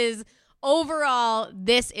choices, overall,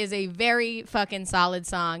 this is a very fucking solid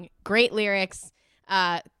song. Great lyrics,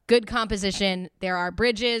 good composition. There are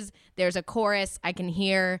bridges. There's a chorus I can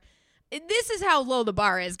hear. This is how low the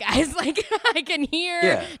bar is, guys. Like, I can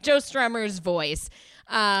hear Joe Strummer's voice.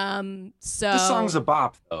 So this song's a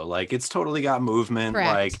bop though. Like, it's totally got movement.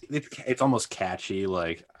 Correct. Like, it's almost catchy.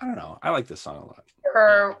 Like, I don't know. I like this song a lot. There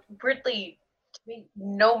are weirdly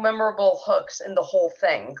no memorable hooks in the whole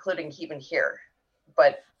thing, including Even Here.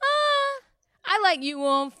 But I like You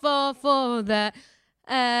Won't Fall for That.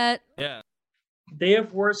 Yeah. They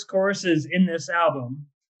have worse choruses in this album,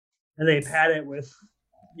 and they've had it with,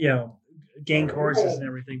 you know, gang choruses and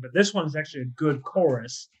everything. But this one is actually a good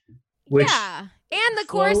chorus. Which and the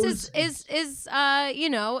chorus is you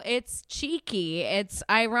know, it's cheeky, it's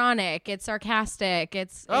ironic, it's sarcastic,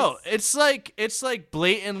 it's like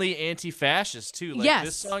blatantly anti-fascist too. Like,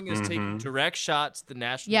 this song is taking direct shots at the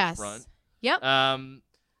National Front. Yep.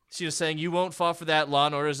 She was saying, "You won't fall for that. Law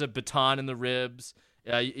and Order is a baton in the ribs,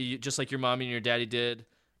 you, just like your mommy and your daddy did."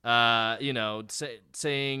 You know,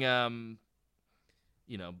 saying,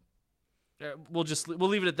 you know, we'll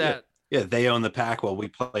leave it at that. Yeah, they own the pack while we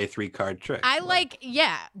play 3-Card Trick. I like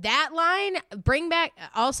that line. Bring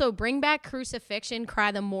back crucifixion,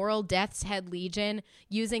 cry the moral death's head legion,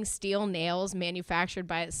 using steel nails manufactured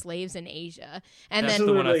by slaves in Asia. And that's then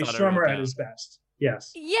the one I Strummer at his best.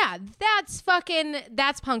 Yes. Yeah, that's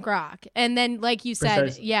punk rock. And then, like you said,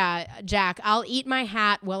 Precisely. Jack, I'll eat my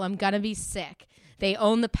hat while I'm gonna be sick. They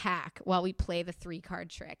own the pack while we play the 3-Card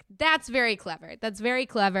Trick. That's very clever.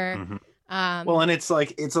 Mm-hmm. Well, and it's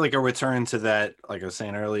like a return to that, like I was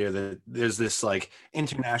saying earlier, that there's this like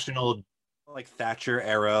international, like Thatcher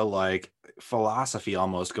era, like philosophy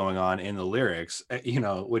almost going on in the lyrics, you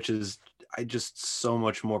know, which is just so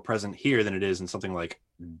much more present here than it is in something like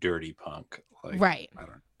Dirty Punk. Like, right. I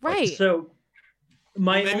don't know. Right. So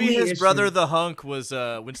maybe his brother, the hunk, was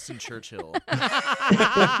Winston Churchill.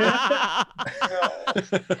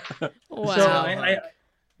 Wow. So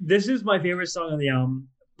this is my favorite song on the album,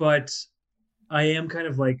 but I am kind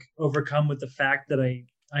of like overcome with the fact that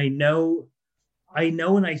I know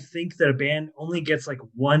and I think that a band only gets like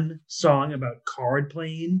one song about card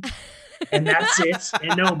playing and that's it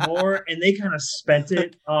and no more, and they kind of spent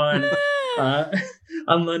it on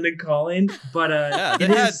London Calling, but they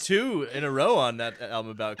had 2 in a row on that album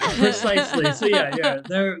about cards. Precisely. So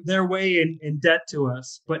they're way in debt to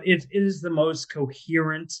us, but it is the most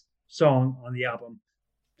coherent song on the album,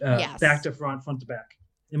 back to front to back,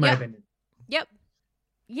 in my opinion.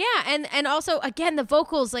 Yeah, and also again the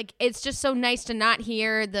vocals, like it's just so nice to not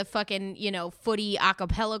hear the fucking, footy a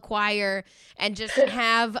cappella choir and just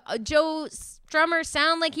have Joe Strummer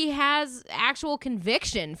sound like he has actual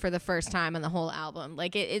conviction for the first time on the whole album.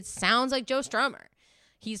 Like it sounds like Joe Strummer.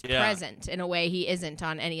 He's present in a way he isn't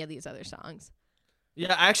on any of these other songs.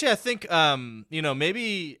 Yeah, actually I think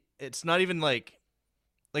maybe it's not even like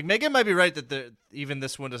Megan might be right that even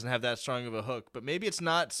this one doesn't have that strong of a hook, but maybe it's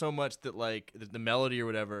not so much that like the melody or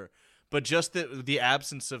whatever, but just that the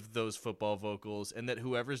absence of those football vocals, and that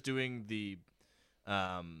whoever's doing the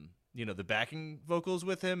the backing vocals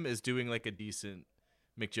with him is doing like a decent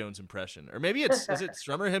Mick Jones impression. Or maybe is it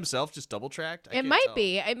Strummer himself just double tracked? It might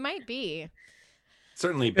be.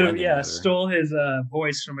 Certainly stole his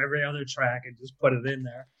voice from every other track and just put it in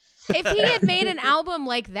there. If he had made an album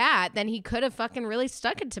like that, then he could have fucking really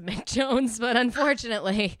stuck it to Mick Jones. But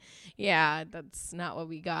unfortunately, that's not what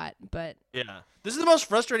we got. But yeah, this is the most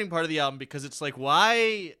frustrating part of the album because it's like,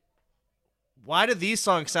 why do these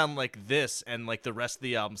songs sound like this and like the rest of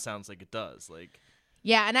the album sounds like it does? Like,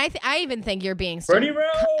 yeah, and I even think you're being Bernie Rhodes.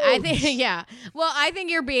 I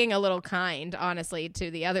think you're being a little kind, honestly,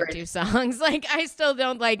 to the other two songs. Like, I still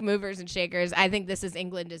don't like Movers and Shakers. I think This Is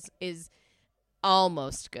England is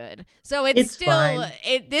almost good. So it's still fine.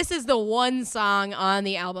 This is the one song on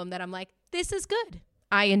the album that I'm like, this is good.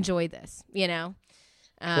 I enjoy this, I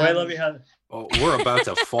love you how we're about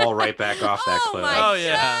to fall right back off that cliff. Oh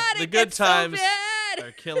yeah, the good times are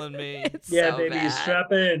killing me. Baby, bad.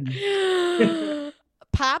 strap in.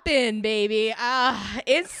 Pop in, baby.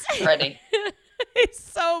 It's ready. It's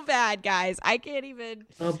so bad, guys. I can't even.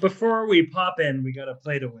 Before we pop in, we gotta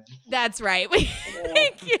play to win. That's right.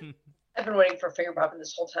 I've been waiting for finger popping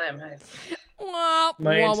this whole time.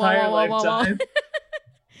 My entire lifetime.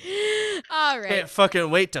 All right. Can't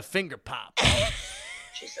fucking wait to finger pop.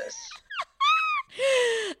 Jesus.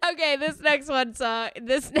 Okay, this next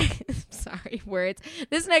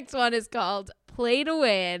one is called Play to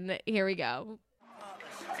Win. Here we go.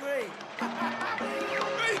 Great. I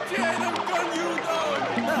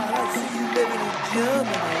see you living in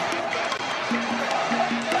Germany.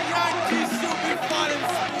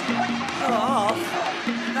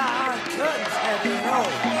 Curtains heavy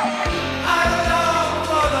I long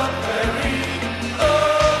for the prairie, the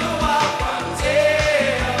wild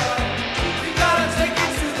frontier. We gotta take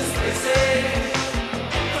it to the spaces,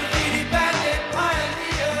 graffiti bandit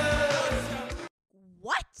pioneers.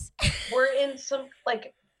 What? We're in some like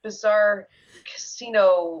bizarre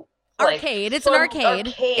casino arcade. It's an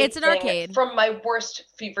arcade. It's an arcade from my worst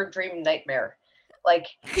fever dream nightmare. Like.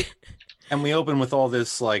 And we open with all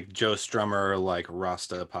this like Joe Strummer, like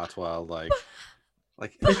Rasta patois, like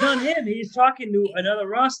it's not him. He's talking to another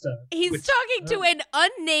Rasta. He's talking to an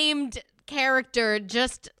unnamed character,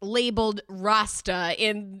 just labeled Rasta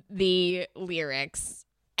in the lyrics,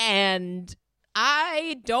 and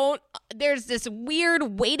there's this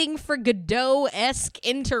weird Waiting for Godot-esque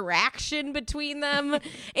interaction between them.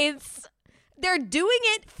 They're doing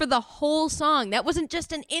it for the whole song. That wasn't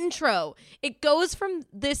just an intro. It goes from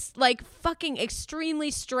this like fucking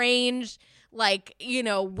extremely strange, like,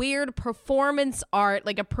 weird performance art,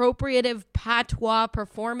 like appropriative patois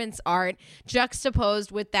performance art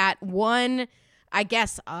juxtaposed with that one, I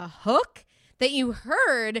guess, a hook that you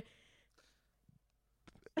heard.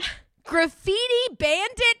 Graffiti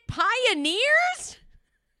Bandit Pioneers?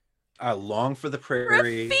 I long for the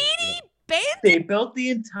prairie. Graffiti Bandit. They built the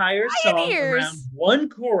entire song around one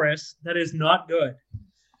chorus that is not good.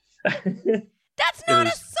 That's not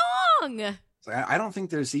a song. I don't think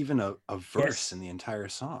there's even a verse in the entire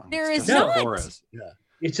song. There is not. A chorus. Yeah.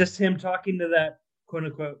 It's just him talking to that quote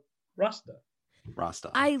unquote Rasta.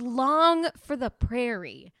 I long for the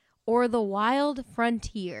prairie or the wild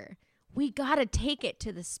frontier. We gotta take it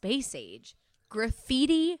to the space age.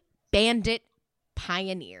 Graffiti Bandit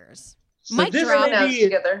Pioneers. So Mic drop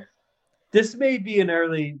together. This may be an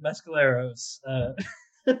early Mescaleros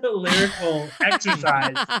lyrical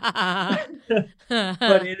exercise,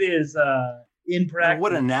 but it is in practice.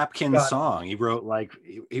 What a napkin song! He wrote like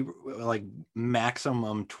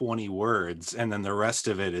maximum 20 words, and then the rest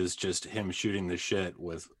of it is just him shooting the shit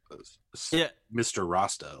with Mr.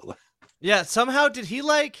 Rasta. Yeah, somehow did he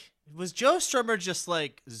was Joe Strummer just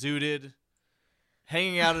like zooted,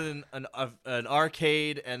 hanging out in an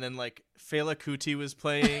arcade, and then like Fela Kuti was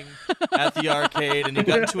playing at the arcade, and he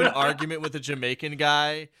got into an argument with a Jamaican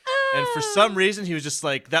guy, and for some reason he was just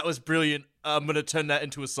like, that was brilliant, I'm gonna turn that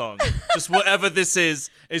into a song. Just whatever this is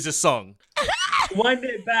a song. Wind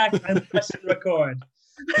it back and press and record.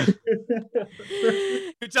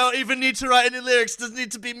 You don't even need to write any lyrics. Doesn't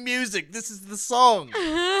need to be music. This is the song.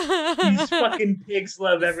 These fucking pigs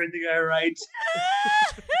love everything I write.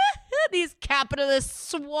 These capitalist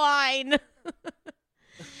swine.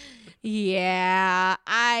 Yeah,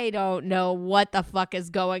 I don't know what the fuck is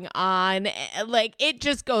going on. Like, it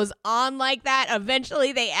just goes on like that.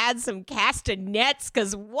 Eventually, they add some castanets,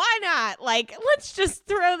 because why not? Like, let's just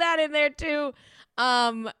throw that in there, too.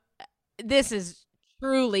 This is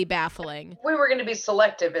truly baffling. We were going to be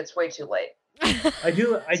selective. It's way too late. I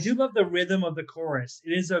do love the rhythm of the chorus.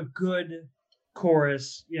 It is a good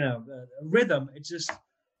chorus, rhythm. It's just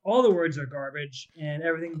all the words are garbage and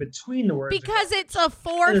everything between the words. Because it's a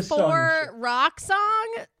 4/4 rock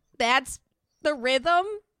song. That's the rhythm.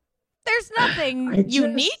 There's nothing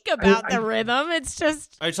unique about the rhythm. It's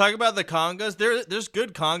just. Are you talking about the congas? There's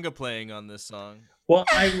good conga playing on this song. Well,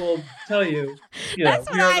 I will tell you, that's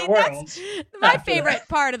that's my favorite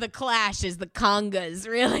part of the Clash is the congas.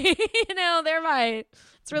 Really,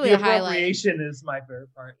 it's really a highlight. Appropriation is my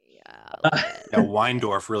favorite part. Yeah,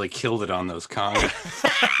 Weindorf really killed it on those congas.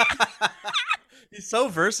 He's so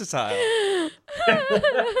versatile.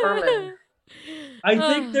 I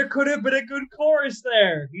think there could have been a good chorus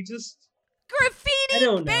there. He just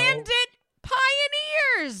graffiti bandit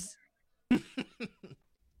pioneers.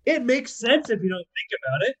 It makes sense if you don't think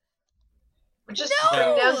about it. We just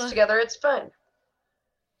bring dance together. It's fun.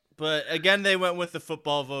 But again, they went with the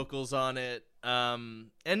football vocals on it. And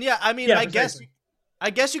yeah, I mean, I guess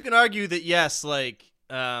you can argue that yes, like,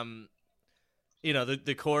 the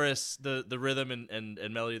chorus, the rhythm and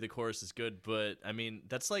melody of the chorus is good, but I mean,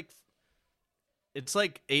 it's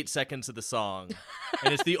like 8 seconds of the song,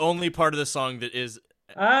 and it's the only part of the song that is.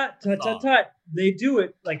 They do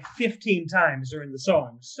it like 15 times during the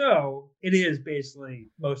song, so it is basically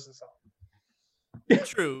most of the song.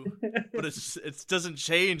 True, but it doesn't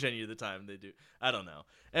change any of the time they do. I don't know.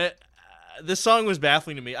 The song was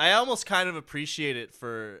baffling to me. I almost kind of appreciate it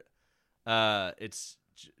for, it's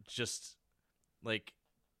just like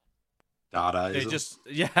Dadaism. They just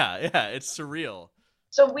it's surreal.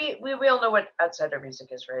 So we all know what outsider music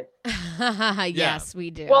is, right? Yes, we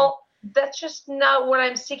do. Well, that's just not what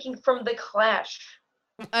I'm seeking from the Clash.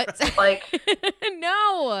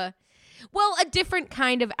 No. Well, a different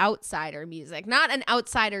kind of outsider music. Not an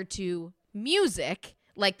outsider to music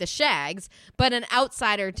like the Shags, but an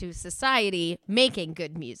outsider to society making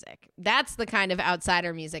good music. That's the kind of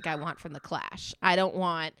outsider music I want from the Clash. I don't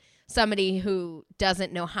want somebody who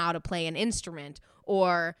doesn't know how to play an instrument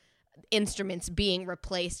or instruments being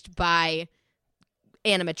replaced by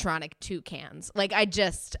animatronic toucans. Like,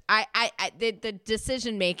 the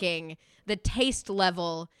decision making, the taste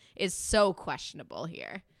level is so questionable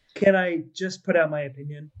here. Can I just put out my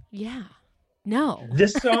opinion? Yeah. No.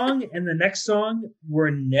 This song and the next song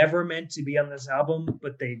were never meant to be on this album,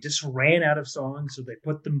 but they just ran out of songs, so they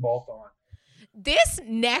put them both on. This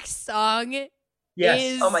next song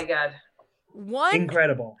is, oh my god, one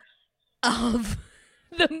incredible of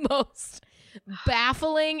the most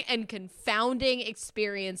baffling and confounding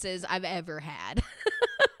experiences I've ever had.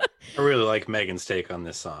 I really like Megan's take on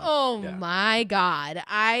this song. Oh my god.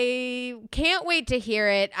 I can't wait to hear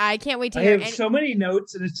it. I can't wait to hear it. I have so many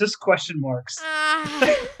notes and it's just question marks.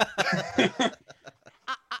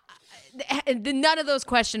 None of those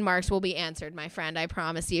question marks will be answered, my friend, I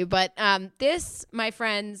promise you. But this, my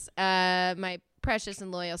friends, my precious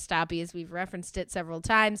and loyal stoppies, we've referenced it several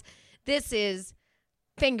times. This is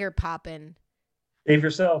Finger Poppin'. Save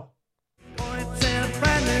yourself. Points and a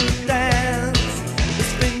brand new dance.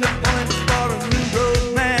 This finger points for a new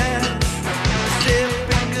romance. Still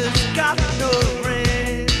fingers got no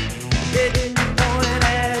ring. It can point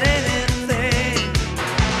at anything.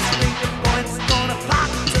 This finger point's gonna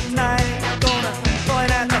pop tonight. Gonna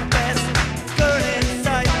point at the best girl in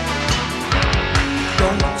sight.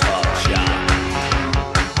 Don't touch ya.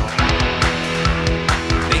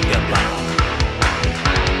 Finger pop.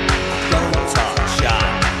 Don't touch ya.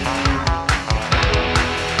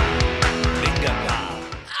 Finger pop.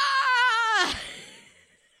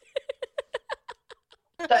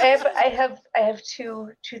 So I have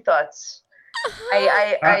two thoughts.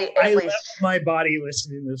 I left my body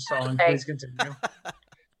listening to this song. Please continue.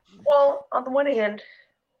 Well, on the one hand,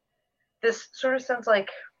 this sort of sounds like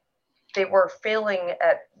they were failing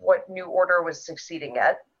at what New Order was succeeding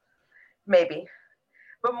at, maybe.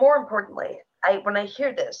 But more importantly, when I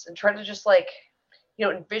hear this and try to just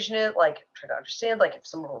envision it, try to understand, if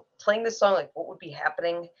someone were playing this song, what would be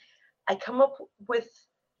happening, I come up with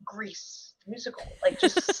Grease, the musical.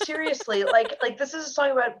 Just seriously, this is a song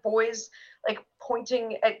about boys,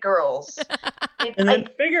 pointing at girls. and then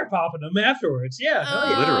finger popping them afterwards. Yeah, hell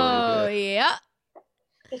yeah. Literally, yeah.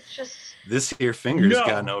 It's just This here finger's No.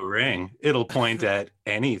 got no ring. It'll point at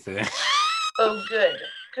anything. oh good.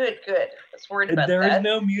 I was worried about There is that.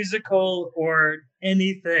 no musical or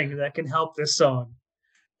anything that can help this song.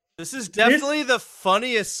 This is definitely the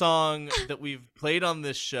funniest song that we've played on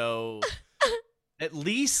this show, at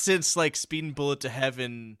least since like Speed and Bullet to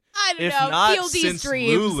Heaven. I don't If know. not Fieldy's since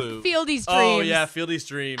Dreams. Lulu. Fieldy's Dreams. Oh yeah, Fieldy's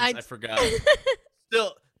Dreams. I- I forgot.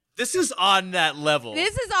 Still, this is on that level.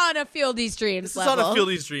 This is on a Fieldy's Dreams This is level. on a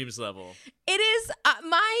Fieldy's Dreams level. It is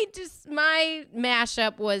my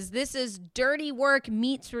mashup was this is Dirty Work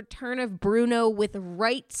meets Return of Bruno with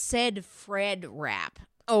Right Said Fred rap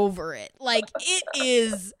over it. Like it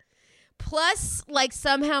is plus like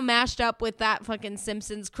somehow mashed up with that fucking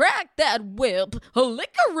Simpsons crack that whip, a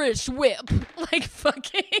licorice whip. Like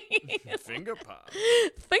fucking Finger pop.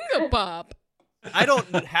 finger pop. I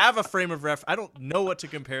don't have a frame of reference. I don't know what to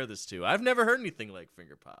compare this to. I've never heard anything like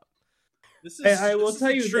Finger Pop. This is, I will this tell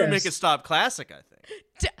is a you true this. Make It Stop classic, I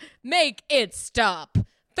think. Make it stop.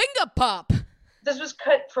 Finger pop. This was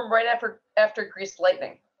cut from right after Greased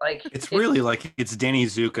Lightning. Like It's really like it's Danny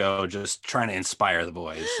Zuko just trying to inspire the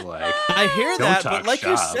boys. Like I hear Don't that, talk but like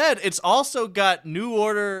you shop. said, it's also got New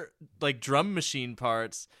Order like drum machine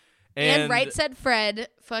parts. And Right Said Fred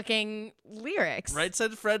fucking lyrics. Right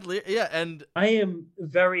Said Fred. Yeah, and I am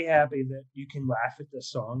very happy that you can laugh at this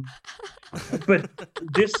song, but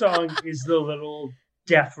this song is the little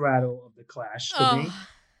death rattle of the Clash to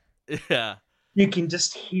me. yeah. You can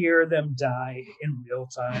just hear them die in real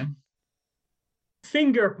time.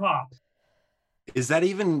 Finger pop. is that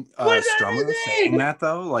even What does that Strummer even saying mean? that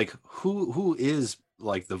though? Like who is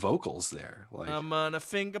like the vocals there? Like I'm gonna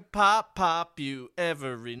finger pop you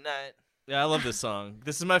every night. Yeah, I love this song.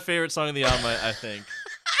 This is my favorite song of the album, I think,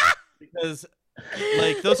 because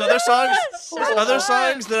like those other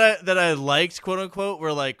songs, that I liked, quote unquote,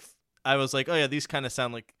 were like I was like, oh yeah, these kind of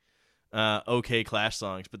sound like okay Clash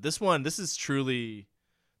songs, but this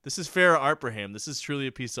is fair art for him. This is truly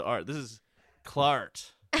a piece of art. This is Clark.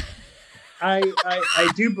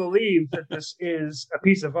 I do believe that this is a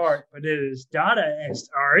piece of art, but it is Dadaist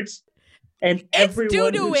art. And It's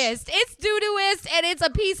everyone doo-dooist. It's doo-dooist, and it's a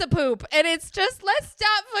piece of poop. And it's just, let's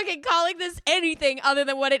stop fucking calling this anything other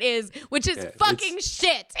than what it is, which is fucking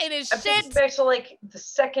shit. It is I'm thinking shit. back to like the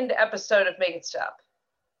second episode of Make It Stop.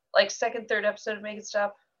 Like third episode of Make It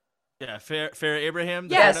Stop. Yeah, Fair Abraham.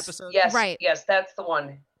 The Yes. third episode. Yes. Right. Yes, that's the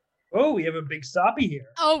one. Oh, we have a big stoppie here.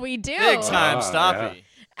 Oh, we do. Big time Oh, stoppy.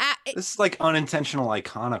 this is like unintentional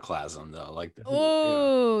iconoclasm though. Like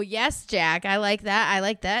Oh, yes, Jack. I like that. I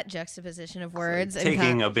like that juxtaposition of words. and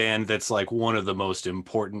taking a band that's like one of the most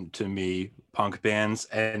important to me punk bands,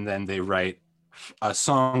 and then they write a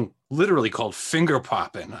song literally called Finger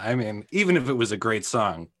Poppin'. I mean, even if it was a great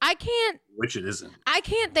song, I which it isn't.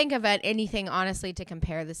 can't think of anything honestly to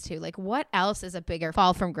compare this to. Like, what else is a bigger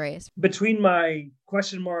fall from grace? Between my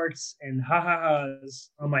question marks and ha-ha-has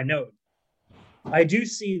on my note, I do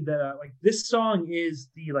see that like this song is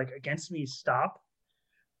the like Against Me Stop.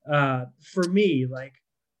 For me, like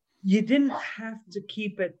you didn't have to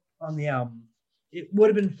keep it on the album. It would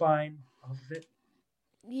have been fine off of it.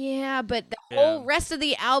 Yeah, but the whole rest of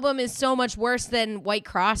the album is so much worse than White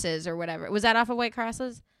Crosses or whatever. Was that off of White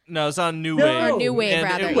Crosses? No, it's on New No. Wave. Or New Wave, And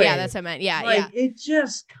rather. it- Yeah, that's what I meant. Yeah, Like it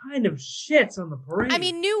just kind of shits on the parade. I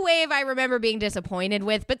mean, New Wave, I remember being disappointed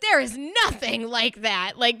with, but there is nothing like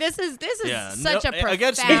that. Like this is Yeah, such no- a profound.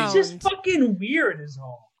 Against it's just fucking weird as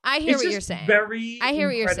all. I hear It's what just you're saying. Very I hear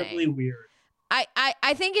what you're incredibly saying. weird.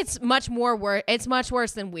 I think it's much more it's much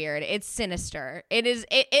worse than weird. It's sinister. It is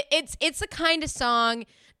it's the kind of song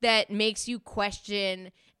that makes you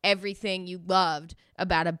question everything you loved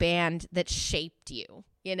about a band that shaped you.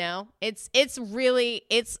 You know? It's really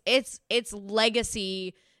it's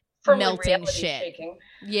legacy Firmly melting reality shit. shaking.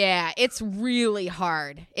 Yeah, it's really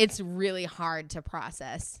hard. It's really hard to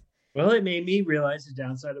process. Well, it made me realize the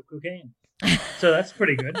downside of cocaine. So that's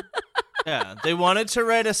pretty good. Yeah, they wanted to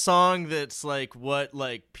write a song that's like what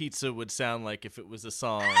like pizza would sound like if it was a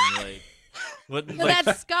song. Like, what? Well, like,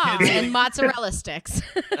 that's ska and mozzarella sticks.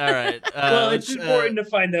 all right. Well, it's important to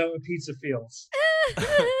find out what pizza feels.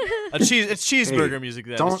 It's cheeseburger music.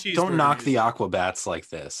 Then Don't It's cheeseburger knock music. the Aquabats like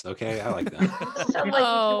this, okay? I like that. It sounded like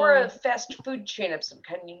if you were a fast food chain of some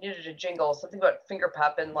kind, you needed a jingle, something about finger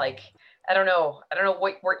popping. Like I don't know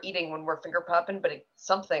what we're eating when we're finger popping, but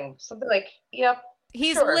something like yep.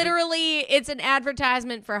 He's Sure. literally, it's an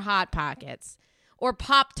advertisement for Hot Pockets or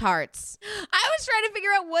Pop Tarts. I was trying to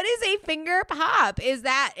figure out what is a finger pop. Is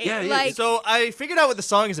that like, So I figured out what the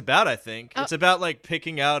song is about. I think it's about like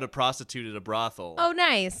picking out a prostitute at a brothel. oh,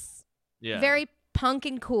 nice. Yeah. Very punk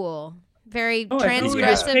and cool. Very Oh, I thought we were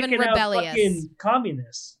just transgressive and picking out rebellious. fucking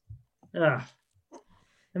communists. That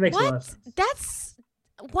makes a lot of What? sense. That's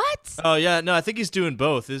what? Oh yeah, no, I think he's doing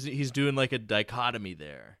both. He's doing like a dichotomy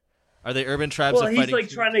there. Are they urban tribes? Well, of he's fighting like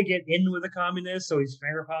trying to get in with the communists, so he's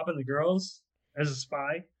finger popping the girls as a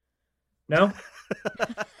spy. No,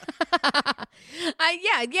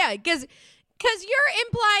 Yeah, because you're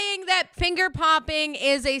implying that finger popping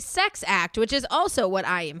is a sex act, which is also what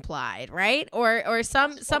I implied, right? Or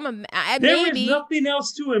some there maybe is nothing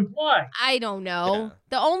else to imply. I don't know. Yeah.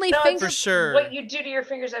 The only No, finger for sure. What you do to your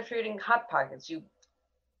fingers after eating Hot Pockets, you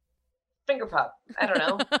finger pop. I don't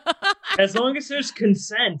know. As long as there's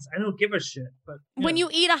consent, I don't give a shit. But When you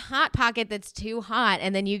eat a Hot Pocket that's too hot,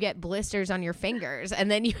 and then you get blisters on your fingers,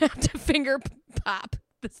 and then you have to finger pop.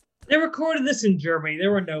 they recorded this in Germany,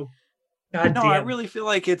 there were no. God No, damn. I really feel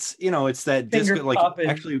like it's that Finger disco. Like popping.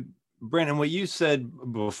 actually, Brandon, what you said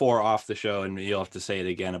before off the show, and you'll have to say it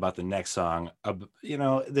again about the next song.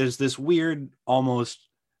 There's this weird almost,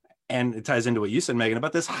 and it ties into what you said, Megan,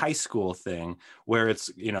 about this high school thing where it's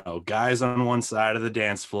guys on one side of the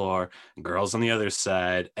dance floor, girls on the other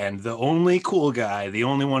side, and the only cool guy, the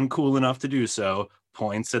only one cool enough to do so,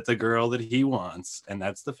 points at the girl that he wants, and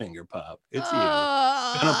that's the finger pop. It's you.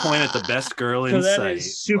 Gonna point at the best girl So in that sight.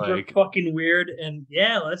 is super like, fucking weird. And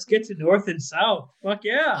yeah, let's get to North and South. Fuck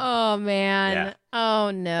yeah. Oh man. Yeah.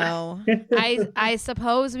 Oh no. I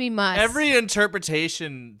suppose we must. Every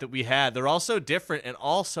interpretation that we had, they're all so different and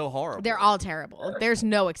all so horrible. They're all terrible. There's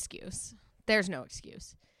no excuse. There's no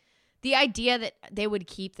excuse. The idea that they would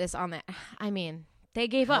keep this on that, I mean, they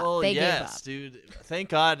gave up. Oh They yes, gave up. dude. Thank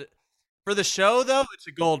God. For the show, though, it's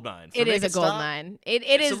a gold mine. For It is Make a gold Stop, mine.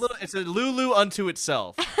 It's a Lulu unto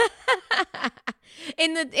itself.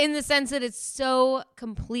 in the sense that it's so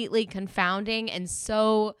completely confounding and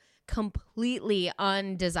so completely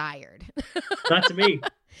undesired. Not to me.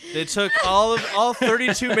 They took all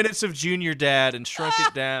 32 minutes of Junior Dad and shrunk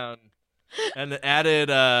it down, and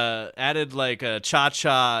added like a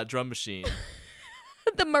cha-cha drum machine.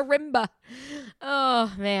 The marimba.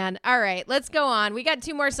 Oh man. All right, let's go on. We got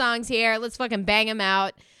 2 more songs here. Let's fucking bang them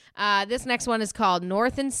out. This next one is called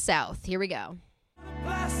North and South. Here we go.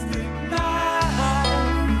 Plastic knife.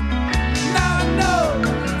 Now I know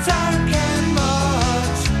time can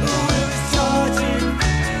much. Who is charging?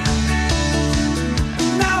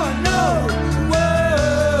 Now I know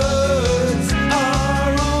words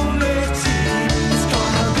are only cheap. It's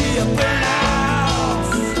gonna be a burnout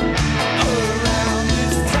around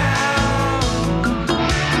this town.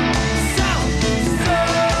 South is so,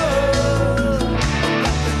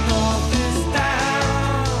 but the North is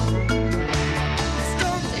down.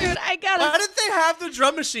 Dude, I gotta. Why did they have the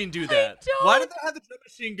drum machine do that? don't- Why did they have the drum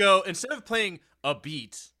machine go, instead of playing a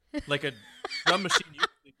beat like a drum machine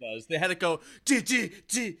usually does, they had it go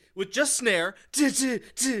with just snare.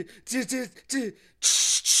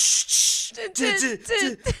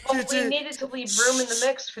 Well, we needed to leave room in the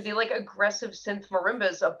mix for the aggressive synth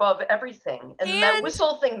marimbas above everything, and then that And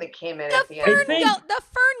whistle thing that came in The at the I end. think- the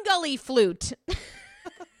Fern Gully flute. The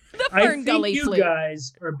I Fern think Gully you flute.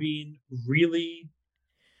 guys are being really.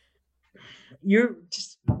 You're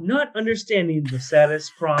just not understanding the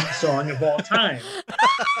saddest prom song of all time.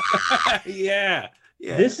 yeah.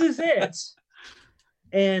 This is it.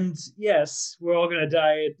 And yes, we're all gonna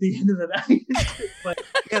die at the end of the night. But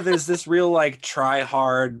Yeah, there's this real try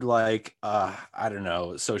hard, I don't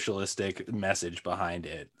know, socialistic message behind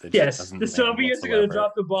it. That just yes, doesn't the land Soviets are gonna whatsoever.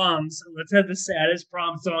 drop the bombs. Let's have the saddest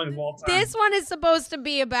prom song of all time. This one is supposed to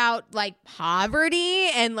be about poverty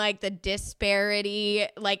and the disparity,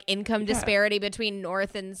 income disparity between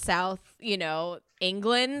North and South,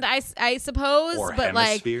 England, I suppose. Or but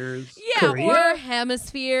hemispheres. yeah, Korea? or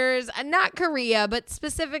hemispheres. Not Korea, but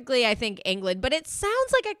specifically I think England. But it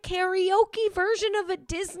sounds like a karaoke version of a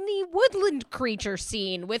Disney woodland creature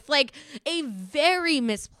scene with a very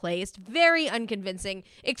misplaced, very unconvincing,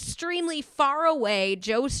 extremely far away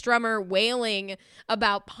Joe Strummer wailing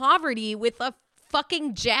about poverty with a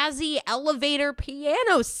fucking jazzy elevator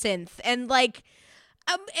piano synth and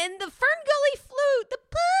and the Fern Gully flute, the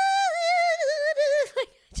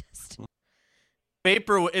just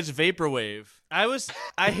It's vaporwave.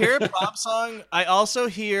 I hear a pop song. I also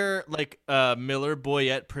hear Miller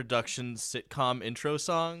Boyette Productions sitcom intro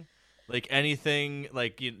song, anything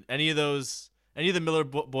any of the Miller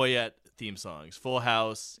Boyette theme songs. Full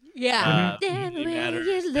House. Yeah. Family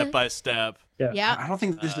Matters, Step by Step. Yeah. I don't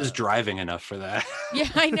think this is driving enough for that. Yeah,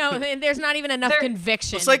 I know. There's not even enough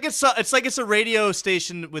conviction. It's like it's a radio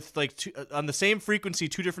station with like on the same frequency,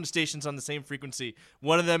 two different stations on the same frequency.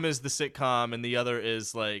 One of them is the sitcom, and the other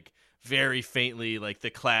is like very faintly like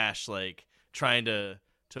the Clash, like trying to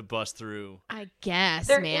bust through. I guess,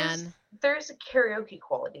 There is a karaoke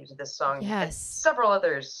quality to this song. Yes. And several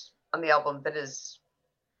others on the album that is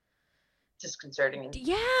disconcerting.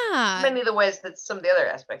 Yeah. Many of the ways that some of the other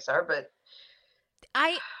aspects are, but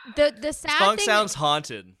the sad song thing sounds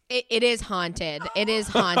haunted. It is haunted. It is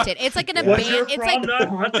haunted. It's like an What's your abandoned. It's problem, like not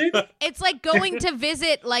haunted? it's like going to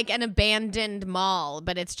visit like an abandoned mall,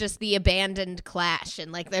 but it's just the abandoned Clash,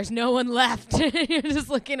 and like there's no one left. You're just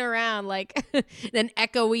looking around like an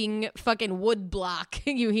echoing fucking wood block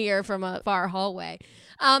you hear from a far hallway.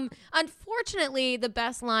 Unfortunately, the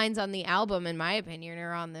best lines on the album, in my opinion,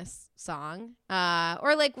 are on this song,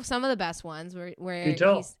 or like some of the best ones where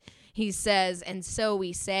he says, and so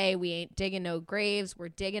we say, we ain't digging no graves, we're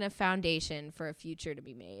digging a foundation for a future to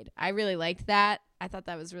be made. I really liked that. I thought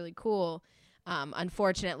that was really cool.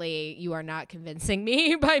 Unfortunately, you are not convincing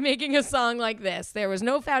me by making a song like this. There was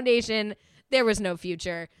no foundation. There was no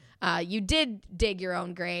future. You did dig your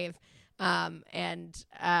own grave. And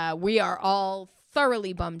we are all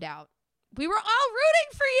thoroughly bummed out. We were all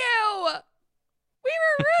rooting for you. We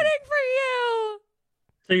were rooting for you.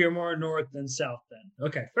 So you're more north than south then.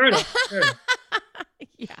 Okay, fair enough.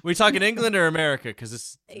 Yeah. We talking England or America? Because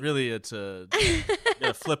it's you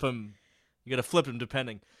gotta flip them. You gotta flip them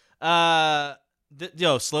depending. Slow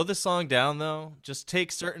this song down though. Just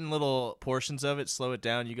take certain little portions of it, slow it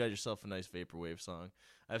down. You got yourself a nice vaporwave song.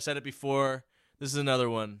 I've said it before. This is another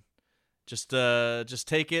one. Just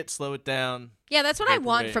take it, slow it down. Yeah, that's what I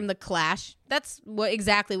want from the Clash. That's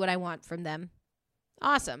exactly what I want from them.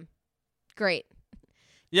 Awesome, great.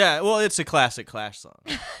 Yeah, well, it's a classic Clash song.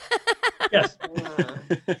 Yes.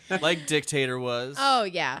 Like Dictator was. Oh,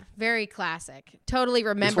 yeah. Very classic. Totally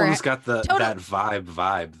remember. This one's got that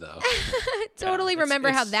vibe, though. Totally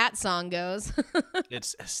remember how that song goes.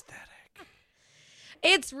 It's aesthetic.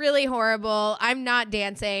 It's really horrible. I'm not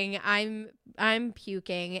dancing. I'm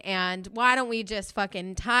puking. And why don't we just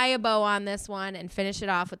fucking tie a bow on this one and finish it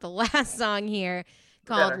off with the last song here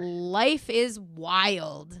called Life is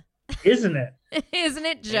Wild. Isn't it? Isn't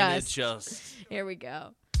it just? Here we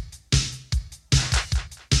go.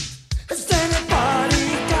 Has anybody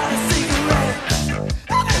got a cigarette?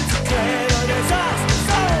 I'm declared a disaster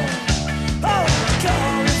zone. Oh, my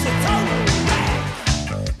car is a total wreck,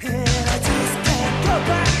 and I just can't go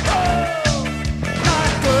back home. My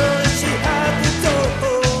girl, she had the door.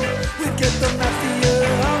 We get the mafia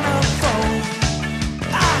on our phone.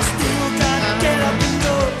 I still gotta get up and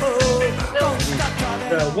go. Don't stop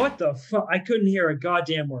calling. What the fuck? I couldn't hear a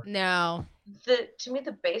goddamn word. No. To me,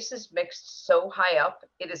 the bass is mixed so high up,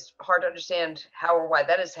 it is hard to understand how or why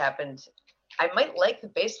that has happened. I might like the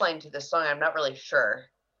bass line to this song. I'm not really sure.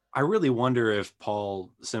 I really wonder if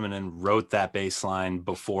Paul Simonon wrote that bass line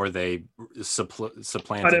before they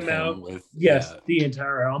supplanted him with the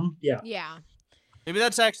entire album. Yeah. Maybe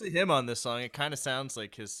that's actually him on this song. It kind of sounds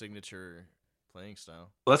like his signature playing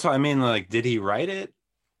style. Well, that's what I mean. Like, did he write it?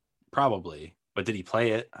 Probably. But did he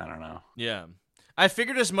play it? I don't know. Yeah. I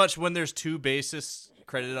figured as much. When there's two bassists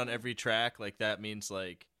credited on every track, like that means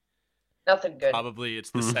like nothing good. Probably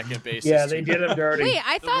it's the second bassist. Yeah, they did him dirty. Wait,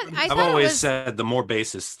 I've always said the more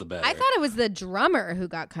bassists, the better. I thought it was the drummer who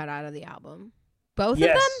got cut out of the album. Both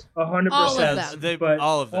yes, of them? 100%. All of them. But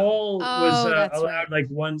all of them. Paul was allowed like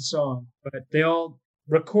one song, but they all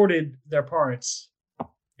recorded their parts,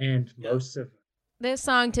 and most of them. This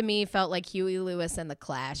song to me felt like Huey Lewis and the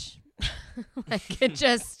Clash. Like it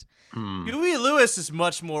just. Huey Lewis is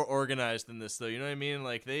much more organized than this, though. You know what I mean?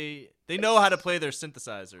 Like they know how to play their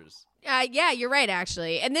synthesizers. Yeah, you're right,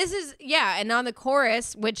 actually. And this is and on the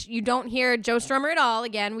chorus, which you don't hear Joe Strummer at all.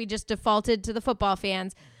 Again, we just defaulted to the football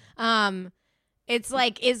fans. It's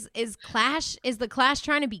like is the Clash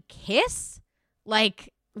trying to be Kiss?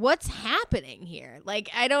 Like what's happening here? Like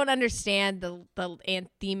I don't understand the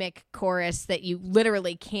anthemic chorus that you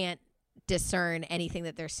literally can't discern anything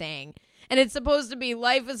that they're saying. And it's supposed to be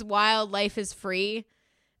life is wild, life is free.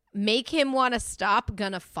 Make him want to stop,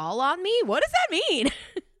 gonna fall on me? What does that mean?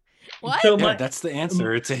 What? So that's the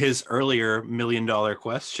answer to his earlier $1 million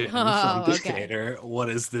question from Dictator. Okay. What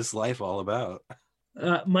is this life all about?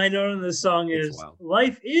 My note on this song is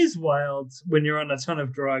life is wild when you're on a ton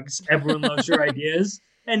of drugs. Everyone loves your ideas.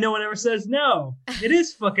 And no one ever says no. It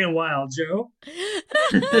is fucking wild, Joe.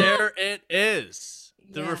 There it is.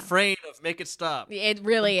 The refrain of Make It Stop. It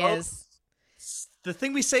really is. the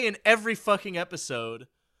thing we say in every fucking episode.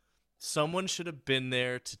 Someone should have been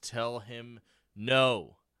there to tell him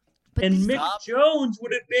no. And Mick Jones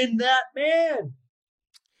would have been that man.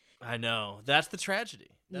 I know. That's the tragedy.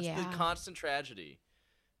 That's the constant tragedy.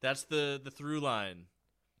 That's the through line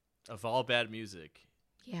of all bad music.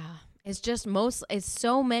 Yeah. It's just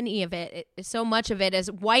so many of it, so much of it is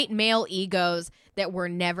white male egos that were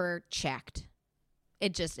never checked.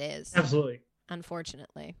 It just is. Absolutely.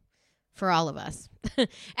 Unfortunately. For all of us.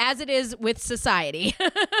 As it is with society.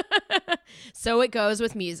 So it goes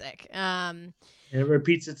with music. It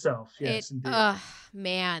repeats itself. Yes, indeed.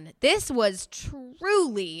 Man, this was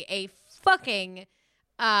truly a fucking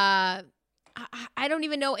I don't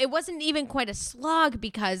even know. It wasn't even quite a slog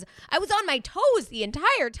because I was on my toes the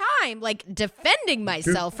entire time, like defending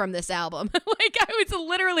myself from this album. Like I was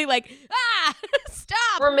literally like,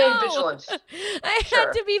 stop. Remain vigilant. I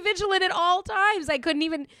had to be vigilant at all times. I couldn't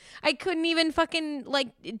even fucking like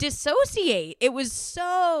dissociate. It was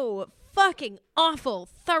so fucking awful,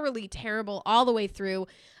 thoroughly terrible all the way through.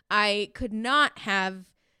 I could not have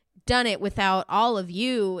done it without all of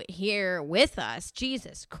you here with us.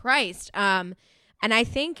 Jesus Christ. And I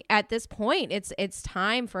think at this point it's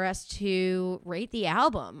time for us to rate the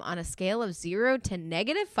album on a scale of 0 to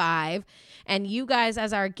 -5, and you guys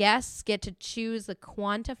as our guests get to choose the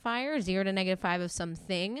quantifier. 0 to -5 of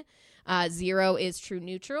something. 0 is true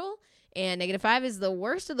neutral, and -5 is the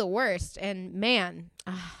worst of the worst. And man,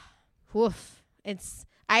 woof.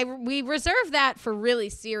 We reserve that for really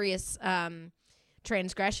serious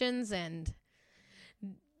transgressions, and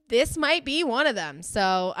this might be one of them.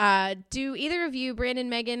 So do either of you, Brandon,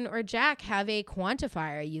 Megan, or Jack, have a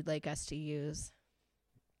quantifier you'd like us to use?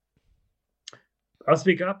 I'll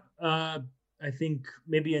speak up. I think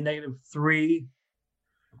maybe a -3.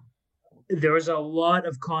 There was a lot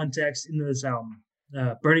of context into this album.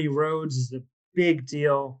 Bernie Rhodes is a big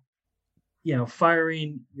deal. You know,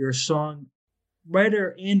 firing your song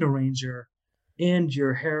writer and arranger and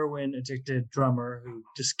your heroin addicted drummer who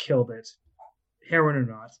just killed it, heroin or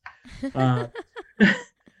not.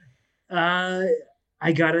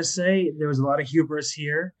 I gotta say, there was a lot of hubris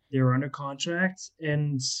here. They were under contract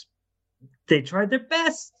and they tried their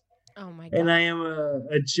best. Oh my God. And I am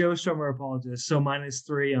a Joe Strummer apologist, so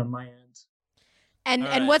 -3 on my end.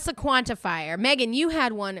 And what's the quantifier? Megan, you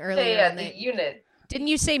had one earlier. The unit. Didn't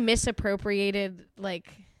you say misappropriated,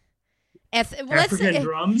 like... African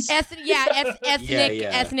drums?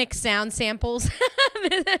 Ethnic sound samples.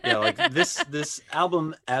 Yeah, like this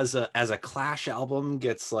album as a Clash album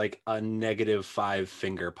gets like a -5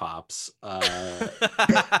 finger pops.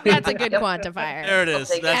 That's a good quantifier. There it is.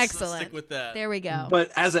 Excellent. Let's stick with that. There we go.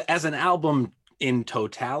 But as an album in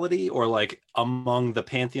totality, or like among the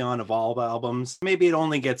pantheon of all albums, maybe it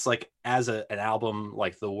only gets like as an album,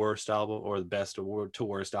 like the worst album or the best to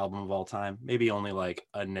worst album of all time, maybe only like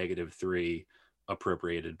a -3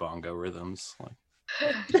 appropriated bongo rhythms.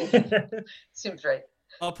 Seems right.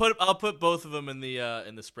 I'll put both of them in the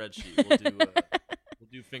spreadsheet. We'll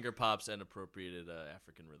do finger pops and appropriated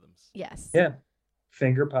African rhythms. Yes. Yeah.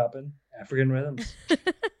 Finger popping African rhythms.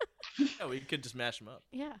 Yeah, we could just mash them up.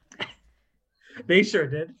 Yeah. They sure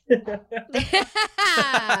did. But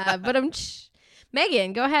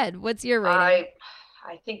Megan, go ahead. What's your rating?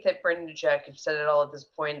 I think that Brendan and Jack have said it all at this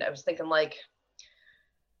point. I was thinking like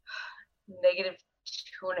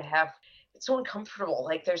 -2.5. It's so uncomfortable.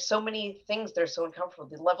 Like there's so many things that are so uncomfortable.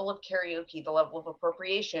 The level of karaoke, the level of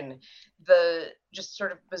appropriation, the just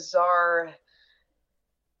sort of bizarre,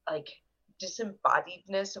 like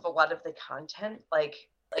disembodiedness of a lot of the content. Like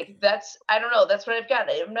that's, I don't know, that's what I've got.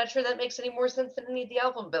 I'm not sure that makes any more sense than any of the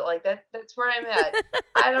album, but like that's where I'm at.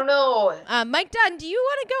 I don't know. Mike Dunn, do you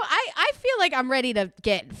want to go? I feel like I'm ready to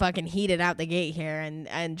get fucking heated out the gate here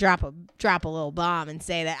and drop a little bomb and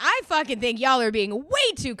say that I fucking think y'all are being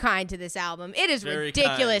way too kind to this album. It is very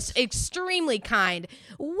ridiculous, kind. Extremely kind,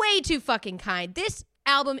 way too fucking kind. This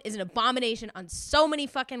album is an abomination on so many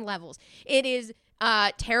fucking levels. It is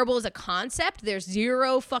terrible as a concept. There's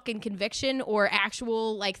zero fucking conviction or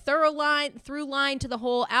actual like through line to the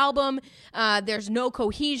whole album. There's no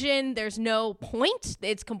cohesion. There's no point.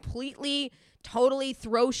 It's completely, totally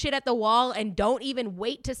throw shit at the wall and don't even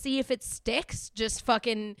wait to see if it sticks. Just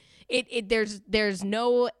fucking there's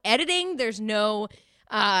no editing. There's no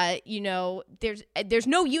there's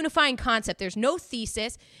no unifying concept. There's no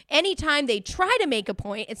thesis. Anytime they try to make a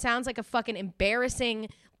point, it sounds like a fucking embarrassing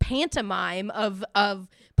pantomime of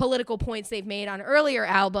political points they've made on earlier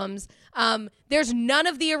albums. There's none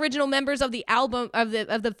of the original members of the album of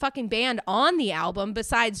the fucking band on the album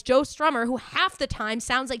besides Joe Strummer, who half the time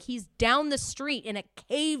sounds like he's down the street in a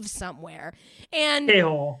cave somewhere. And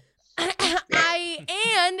K-hole.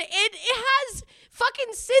 and it has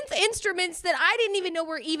fucking synth instruments that I didn't even know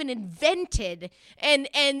were even invented,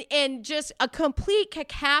 and just a complete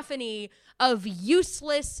cacophony of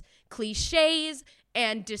useless cliches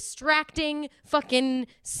and distracting fucking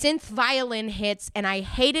synth violin hits, and I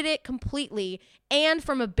hated it completely. And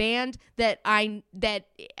from a band that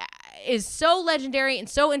is so legendary and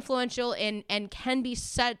so influential and can be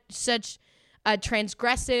such a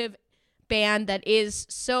transgressive band that is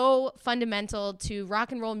so fundamental to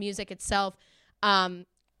rock and roll music itself.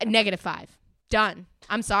 -5. Done.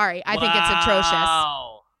 I'm sorry. I think it's atrocious.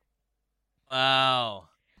 Wow.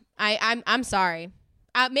 I'm sorry.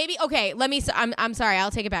 Maybe okay. I'm sorry.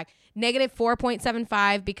 I'll take it back.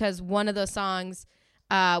 -4.75 because one of those songs.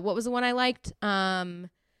 What was the one I liked?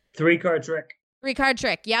 3-Card Trick. 3-Card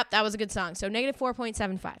Trick. Yep, that was a good song. So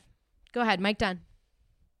 -4.75. Go ahead, Mike Dunn.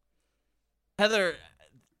 Heather,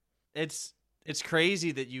 it's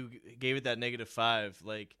crazy that you gave it that -5.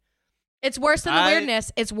 Like, it's worse than the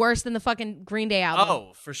weirdness. It's worse than the fucking Green Day album.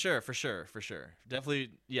 Oh, for sure.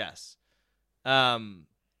 Definitely, yes.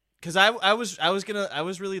 Because I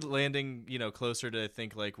was really landing, closer to, I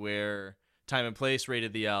think, like where Time and Place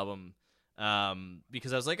rated the album.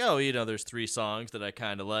 Because I was like, there's 3 songs that I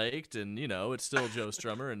kind of liked, and it's still Joe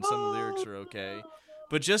Strummer, and some of the lyrics are okay.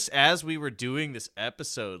 But just as we were doing this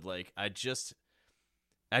episode, like I just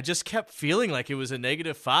kept feeling like it was a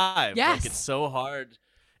 -5. Yes. Like, it's so hard.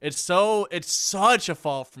 It's such a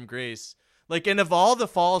fall from grace. Like, and of all the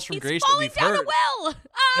falls from grace that we've heard,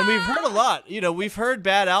 and we've heard a lot. We've heard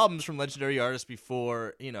bad albums from legendary artists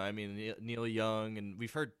before. Neil Young, and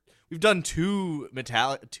we've done 2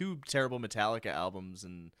 terrible Metallica albums,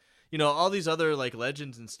 and all these other like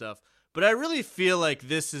legends and stuff. But I really feel like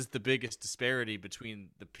this is the biggest disparity between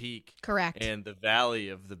the peak, correct, and the valley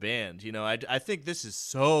of the band. I think this is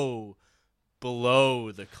so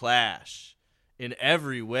below the Clash in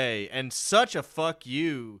every way, and such a fuck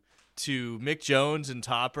you to Mick Jones and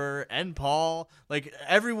Topper and Paul, like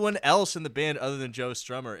everyone else in the band other than Joe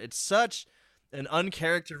Strummer. It's such an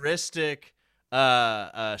uncharacteristic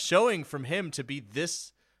showing from him to be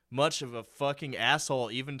this much of a fucking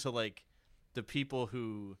asshole, even to like the people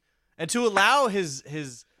who, and to allow his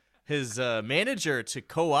manager to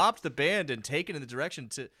co-opt the band and take it in the direction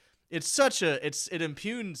to. It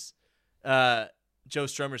impugns Joe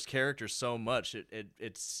Strummer's character so much.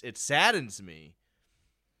 It saddens me.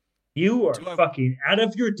 You are fucking out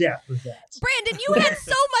of your depth with that. Brandon, you had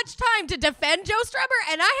so much time to defend Joe Strummer,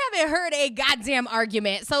 and I haven't heard a goddamn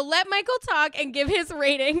argument. So let Michael talk and give his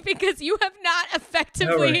rating, because you have not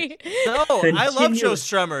effectively. No, I love Joe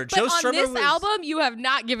Strummer. But on this album, you have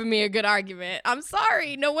not given me a good argument. I'm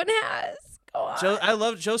sorry. No one has. Go on. I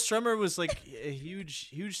love Joe Strummer. Was like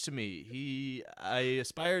huge to me. I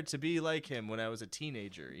aspired to be like him when I was a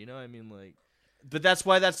teenager. But that's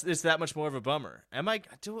why it's that much more of a bummer.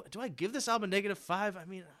 Do I give this album a -5? I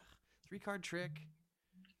mean, 3-Card Trick.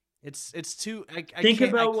 It's too. Think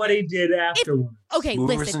about what he did afterwards. Okay,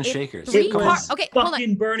 Movers listen. and shakers. It was okay, hold fucking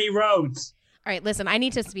on. Bernie Rhodes. All right, listen. I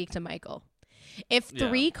need to speak to Michael. If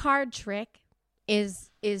 3-Card Trick is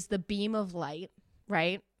the beam of light,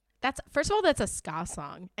 right? First of all, that's a ska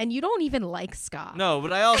song, and you don't even like ska. No,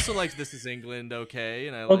 but I also liked This Is England, okay,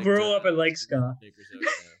 and I grew up and like ska.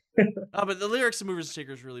 But the lyrics of Movers and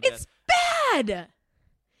Shakers are really bad. It's bad.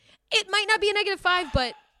 It might not be a -5,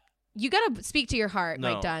 but you gotta speak to your heart,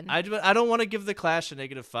 Mike Dunn. I don't want to give the Clash a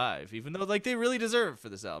 -5, even though like they really deserve for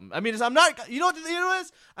this album. I mean, I'm not. You know what it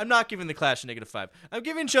is? I'm not giving the Clash a -5. I'm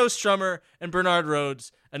giving Joe Strummer and Bernard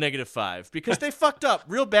Rhodes a -5 because they fucked up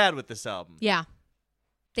real bad with this album. Yeah,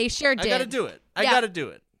 they sure did. I gotta do it. I gotta do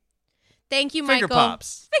it. Thank you, Michael. Finger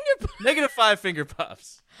pops. -5 finger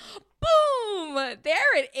pops. Boom!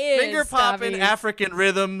 There it is. Finger popping African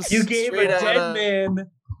rhythms. You gave a dead man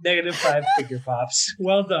 -5 finger pops.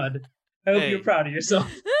 Well done. I hope you're proud of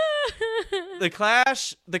yourself. The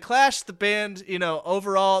Clash, the band.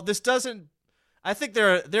 Overall, this doesn't. I think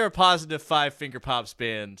they're a positive 5 finger pops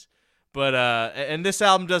band, but and this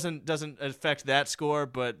album doesn't affect that score.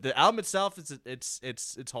 But the album itself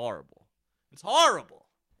it's horrible. It's horrible.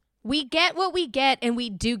 We get what we get, and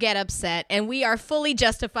we do get upset, and we are fully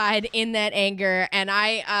justified in that anger. And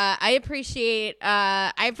I appreciate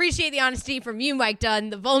the honesty from you, Mike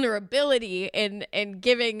Dunn, the vulnerability in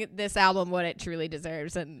giving this album what it truly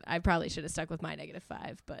deserves. And I probably should have stuck with my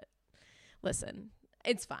 -5, but listen,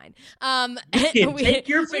 it's fine. Take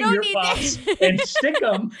your finger pops and stick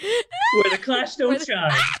them where the Clash don't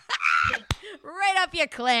shine. Right up your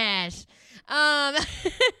Clash. I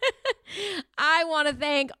want to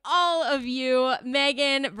thank all of you,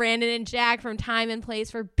 Megan, Brandon, and Jack from Time and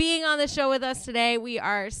Place for being on the show with us today. We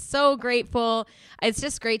are so grateful. It's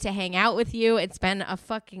just great to hang out with you. It's been a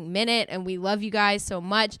fucking minute, and we love you guys so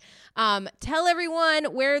much. Tell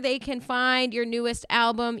everyone where they can find your newest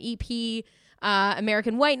album, EP,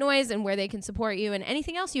 American White Noise, and where they can support you, and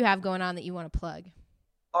anything else you have going on that you want to plug.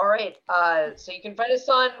 All right. So you can find us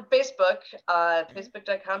on Facebook,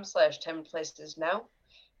 facebook.com/timeandplacesnow.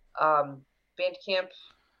 Bandcamp,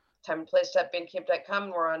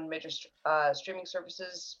 timeandplace.bandcamp.com. We're on major streaming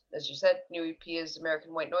services. As you said, new EP is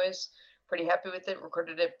American White Noise. Pretty happy with it.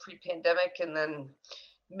 Recorded it pre-pandemic, and then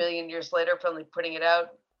a million years later, finally putting it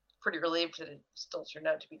out. Pretty relieved that it still turned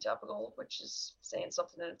out to be topical, which is saying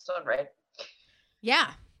something in its own right.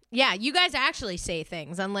 Yeah. Yeah, you guys actually say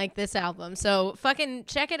things, unlike this album. So fucking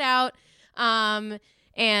check it out, and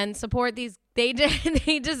support these. They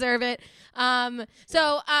deserve it. So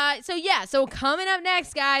coming up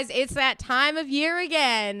next, guys, it's that time of year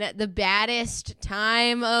again, the baddest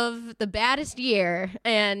time of the baddest year,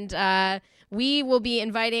 and we will be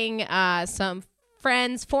inviting some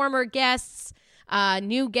friends, former guests,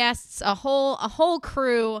 new guests, a whole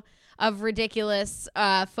crew of ridiculous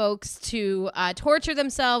folks to torture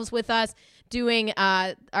themselves with us doing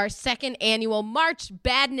our second annual March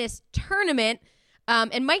Badness tournament.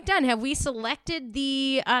 And Mike Dunn, have we selected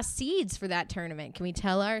the seeds for that tournament? Can we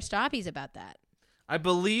tell our stoppies about that? I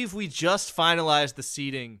believe we just finalized the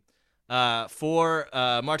seeding for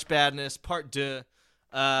March Badness Part 2.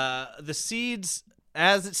 The seeds,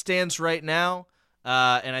 as it stands right now,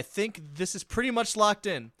 and I think this is pretty much locked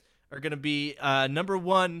in, are going to be number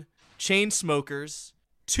 1, Chainsmokers,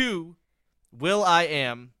 2,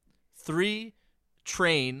 will.i.am, 3,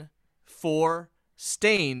 Train, 4,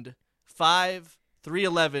 Stained, 5,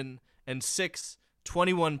 311, and 6,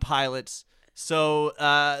 21 Pilots.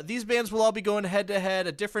 So these bands will all be going head to head,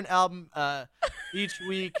 a different album each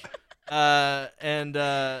week, and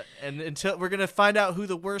until we're gonna find out who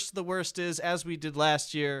the worst of the worst is, as we did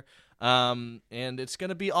last year, and it's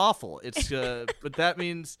gonna be awful. It's but that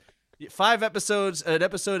means 5 episodes, an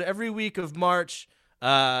episode every week of March,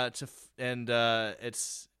 it's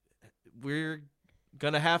we're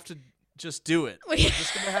gonna have to just do it. We're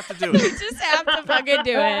just gonna have to do it. We just have to fucking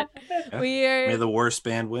do it. Yeah. We're May the worst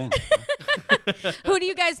band win. Who do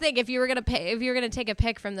you guys think, if you were gonna take a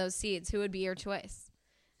pick from those seeds, who would be your choice?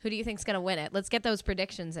 Who do you think's gonna win it? Let's get those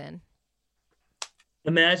predictions in.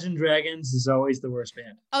 Imagine Dragons is always the worst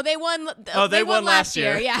band. Oh, they won. They won last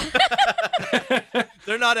year. Yeah.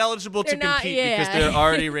 They're not eligible to compete because they're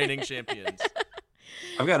already reigning champions.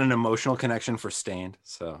 I've got an emotional connection for Stained,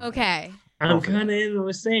 so Okay. I'm kind of in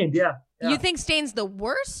with Stained, yeah. You think Stained's the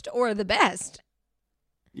worst or the best?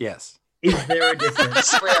 yes. Is there a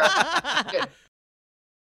difference? Good.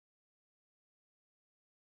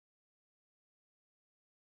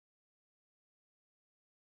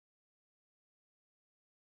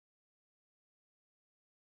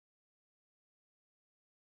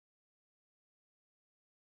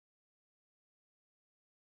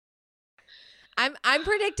 I'm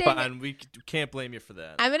predicting. Fine, we can't blame you for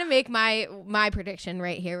that. I'm gonna make my prediction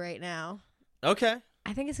right here, right now. Okay.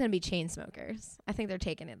 I think it's gonna be Chainsmokers. I think they're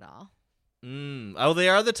taking it all. Oh, they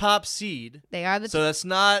are the top seed. They are so that's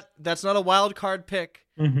not a wild card pick.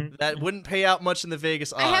 Mm-hmm. That wouldn't pay out much in the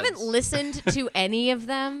Vegas odds. I haven't listened to any of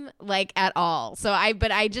them like at all.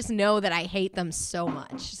 But I just know that I hate them so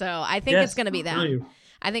much. So I think it's gonna be them.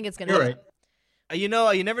 I think it's gonna be right. You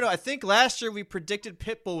never know. I think last year we predicted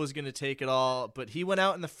Pitbull was going to take it all, but he went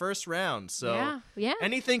out in the first round. So yeah.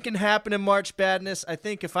 Anything can happen in March Badness. I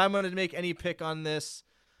think if I'm going to make any pick on this,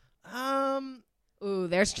 ooh,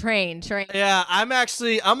 there's Train. Yeah, I'm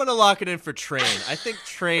going to lock it in for Train. I think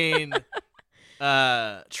Train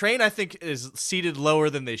I think is seated lower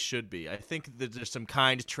than they should be. I think that there's some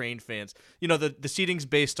kind Train fans. The seating's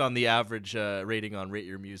based on the average rating on Rate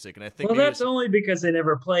Your Music, and I think that's only because they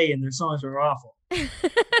never play and their songs are awful.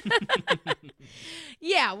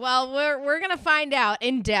 Yeah, well, we're gonna find out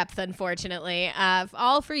in depth, unfortunately,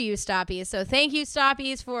 all for you, Stoppies. So thank you,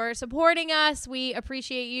 Stoppies, for supporting us. We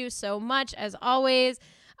appreciate you so much, as always.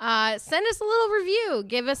 Send us a little review,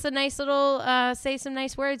 give us a nice little say some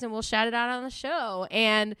nice words, and we'll shout it out on the show.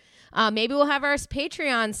 And maybe we'll have our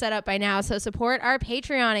Patreon set up by now, so support our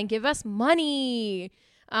Patreon and give us money.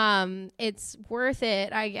 It's worth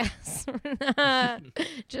it, I guess.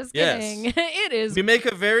 Just kidding. It is. We make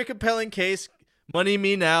a very compelling case. Money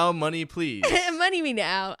me now, money please. Money me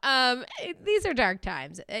now. These are dark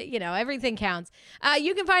times. Everything counts.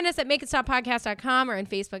 You can find us at makeitstoppodcast.com or on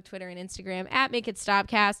Facebook, Twitter, and Instagram at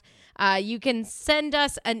makeitstopcast. You can send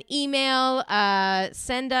us an email.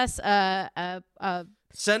 Send us a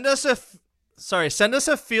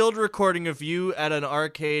field recording of you at an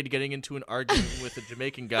arcade getting into an argument with a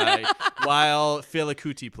Jamaican guy while Fela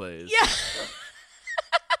Kuti plays. Yeah.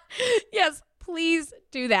 Yes. Please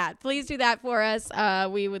do that. Please do that for us.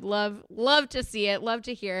 We would love to see it, love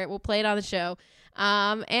to hear it. We'll play it on the show.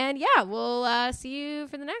 We'll see you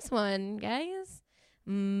for the next one, guys.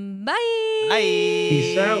 Bye. Bye.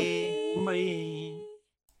 Peace out. Bye.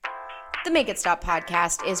 The Make It Stop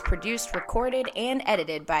podcast is produced, recorded, and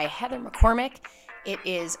edited by Heather McCormick. It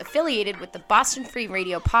is affiliated with the Boston Free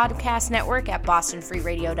Radio Podcast Network at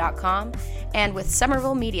bostonfreeradio.com and with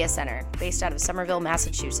Somerville Media Center, based out of Somerville,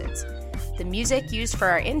 Massachusetts. The music used for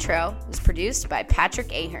our intro was produced by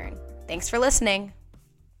Patrick Ahern. Thanks for listening.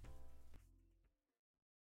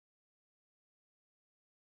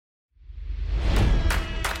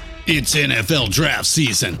 It's NFL draft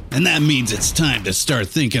season, and that means it's time to start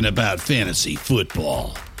thinking about fantasy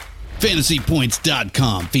football.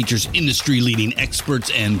 FantasyPoints.com features industry-leading experts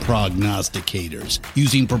and prognosticators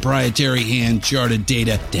using proprietary hand-charted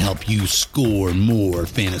data to help you score more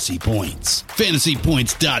fantasy points.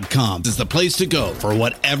 FantasyPoints.com is the place to go for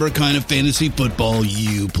whatever kind of fantasy football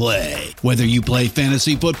you play. Whether you play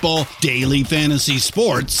fantasy football, daily fantasy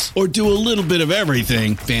sports, or do a little bit of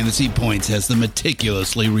everything, Fantasy Points has the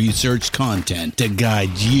meticulously researched content to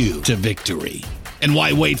guide you to victory. And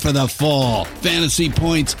why wait for the fall? Fantasy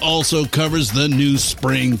Points also covers the new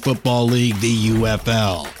spring football league, the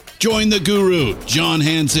UFL. Join the guru, John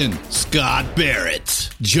Hansen, Scott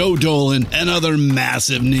Barrett, Joe Dolan, and other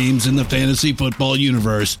massive names in the fantasy football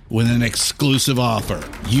universe with an exclusive offer.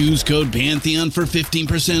 Use code Pantheon for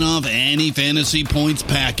 15% off any Fantasy Points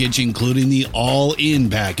package, including the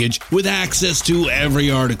all-in package, with access to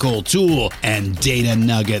every article, tool, and data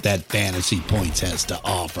nugget that Fantasy Points has to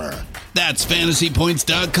offer. That's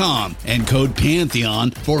FantasyPoints.com and code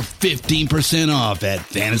Pantheon for 15% off at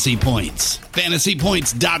Fantasy Points.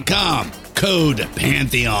 FantasyPoints.com, code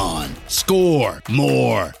Pantheon. Score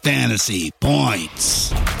more fantasy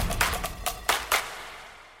points.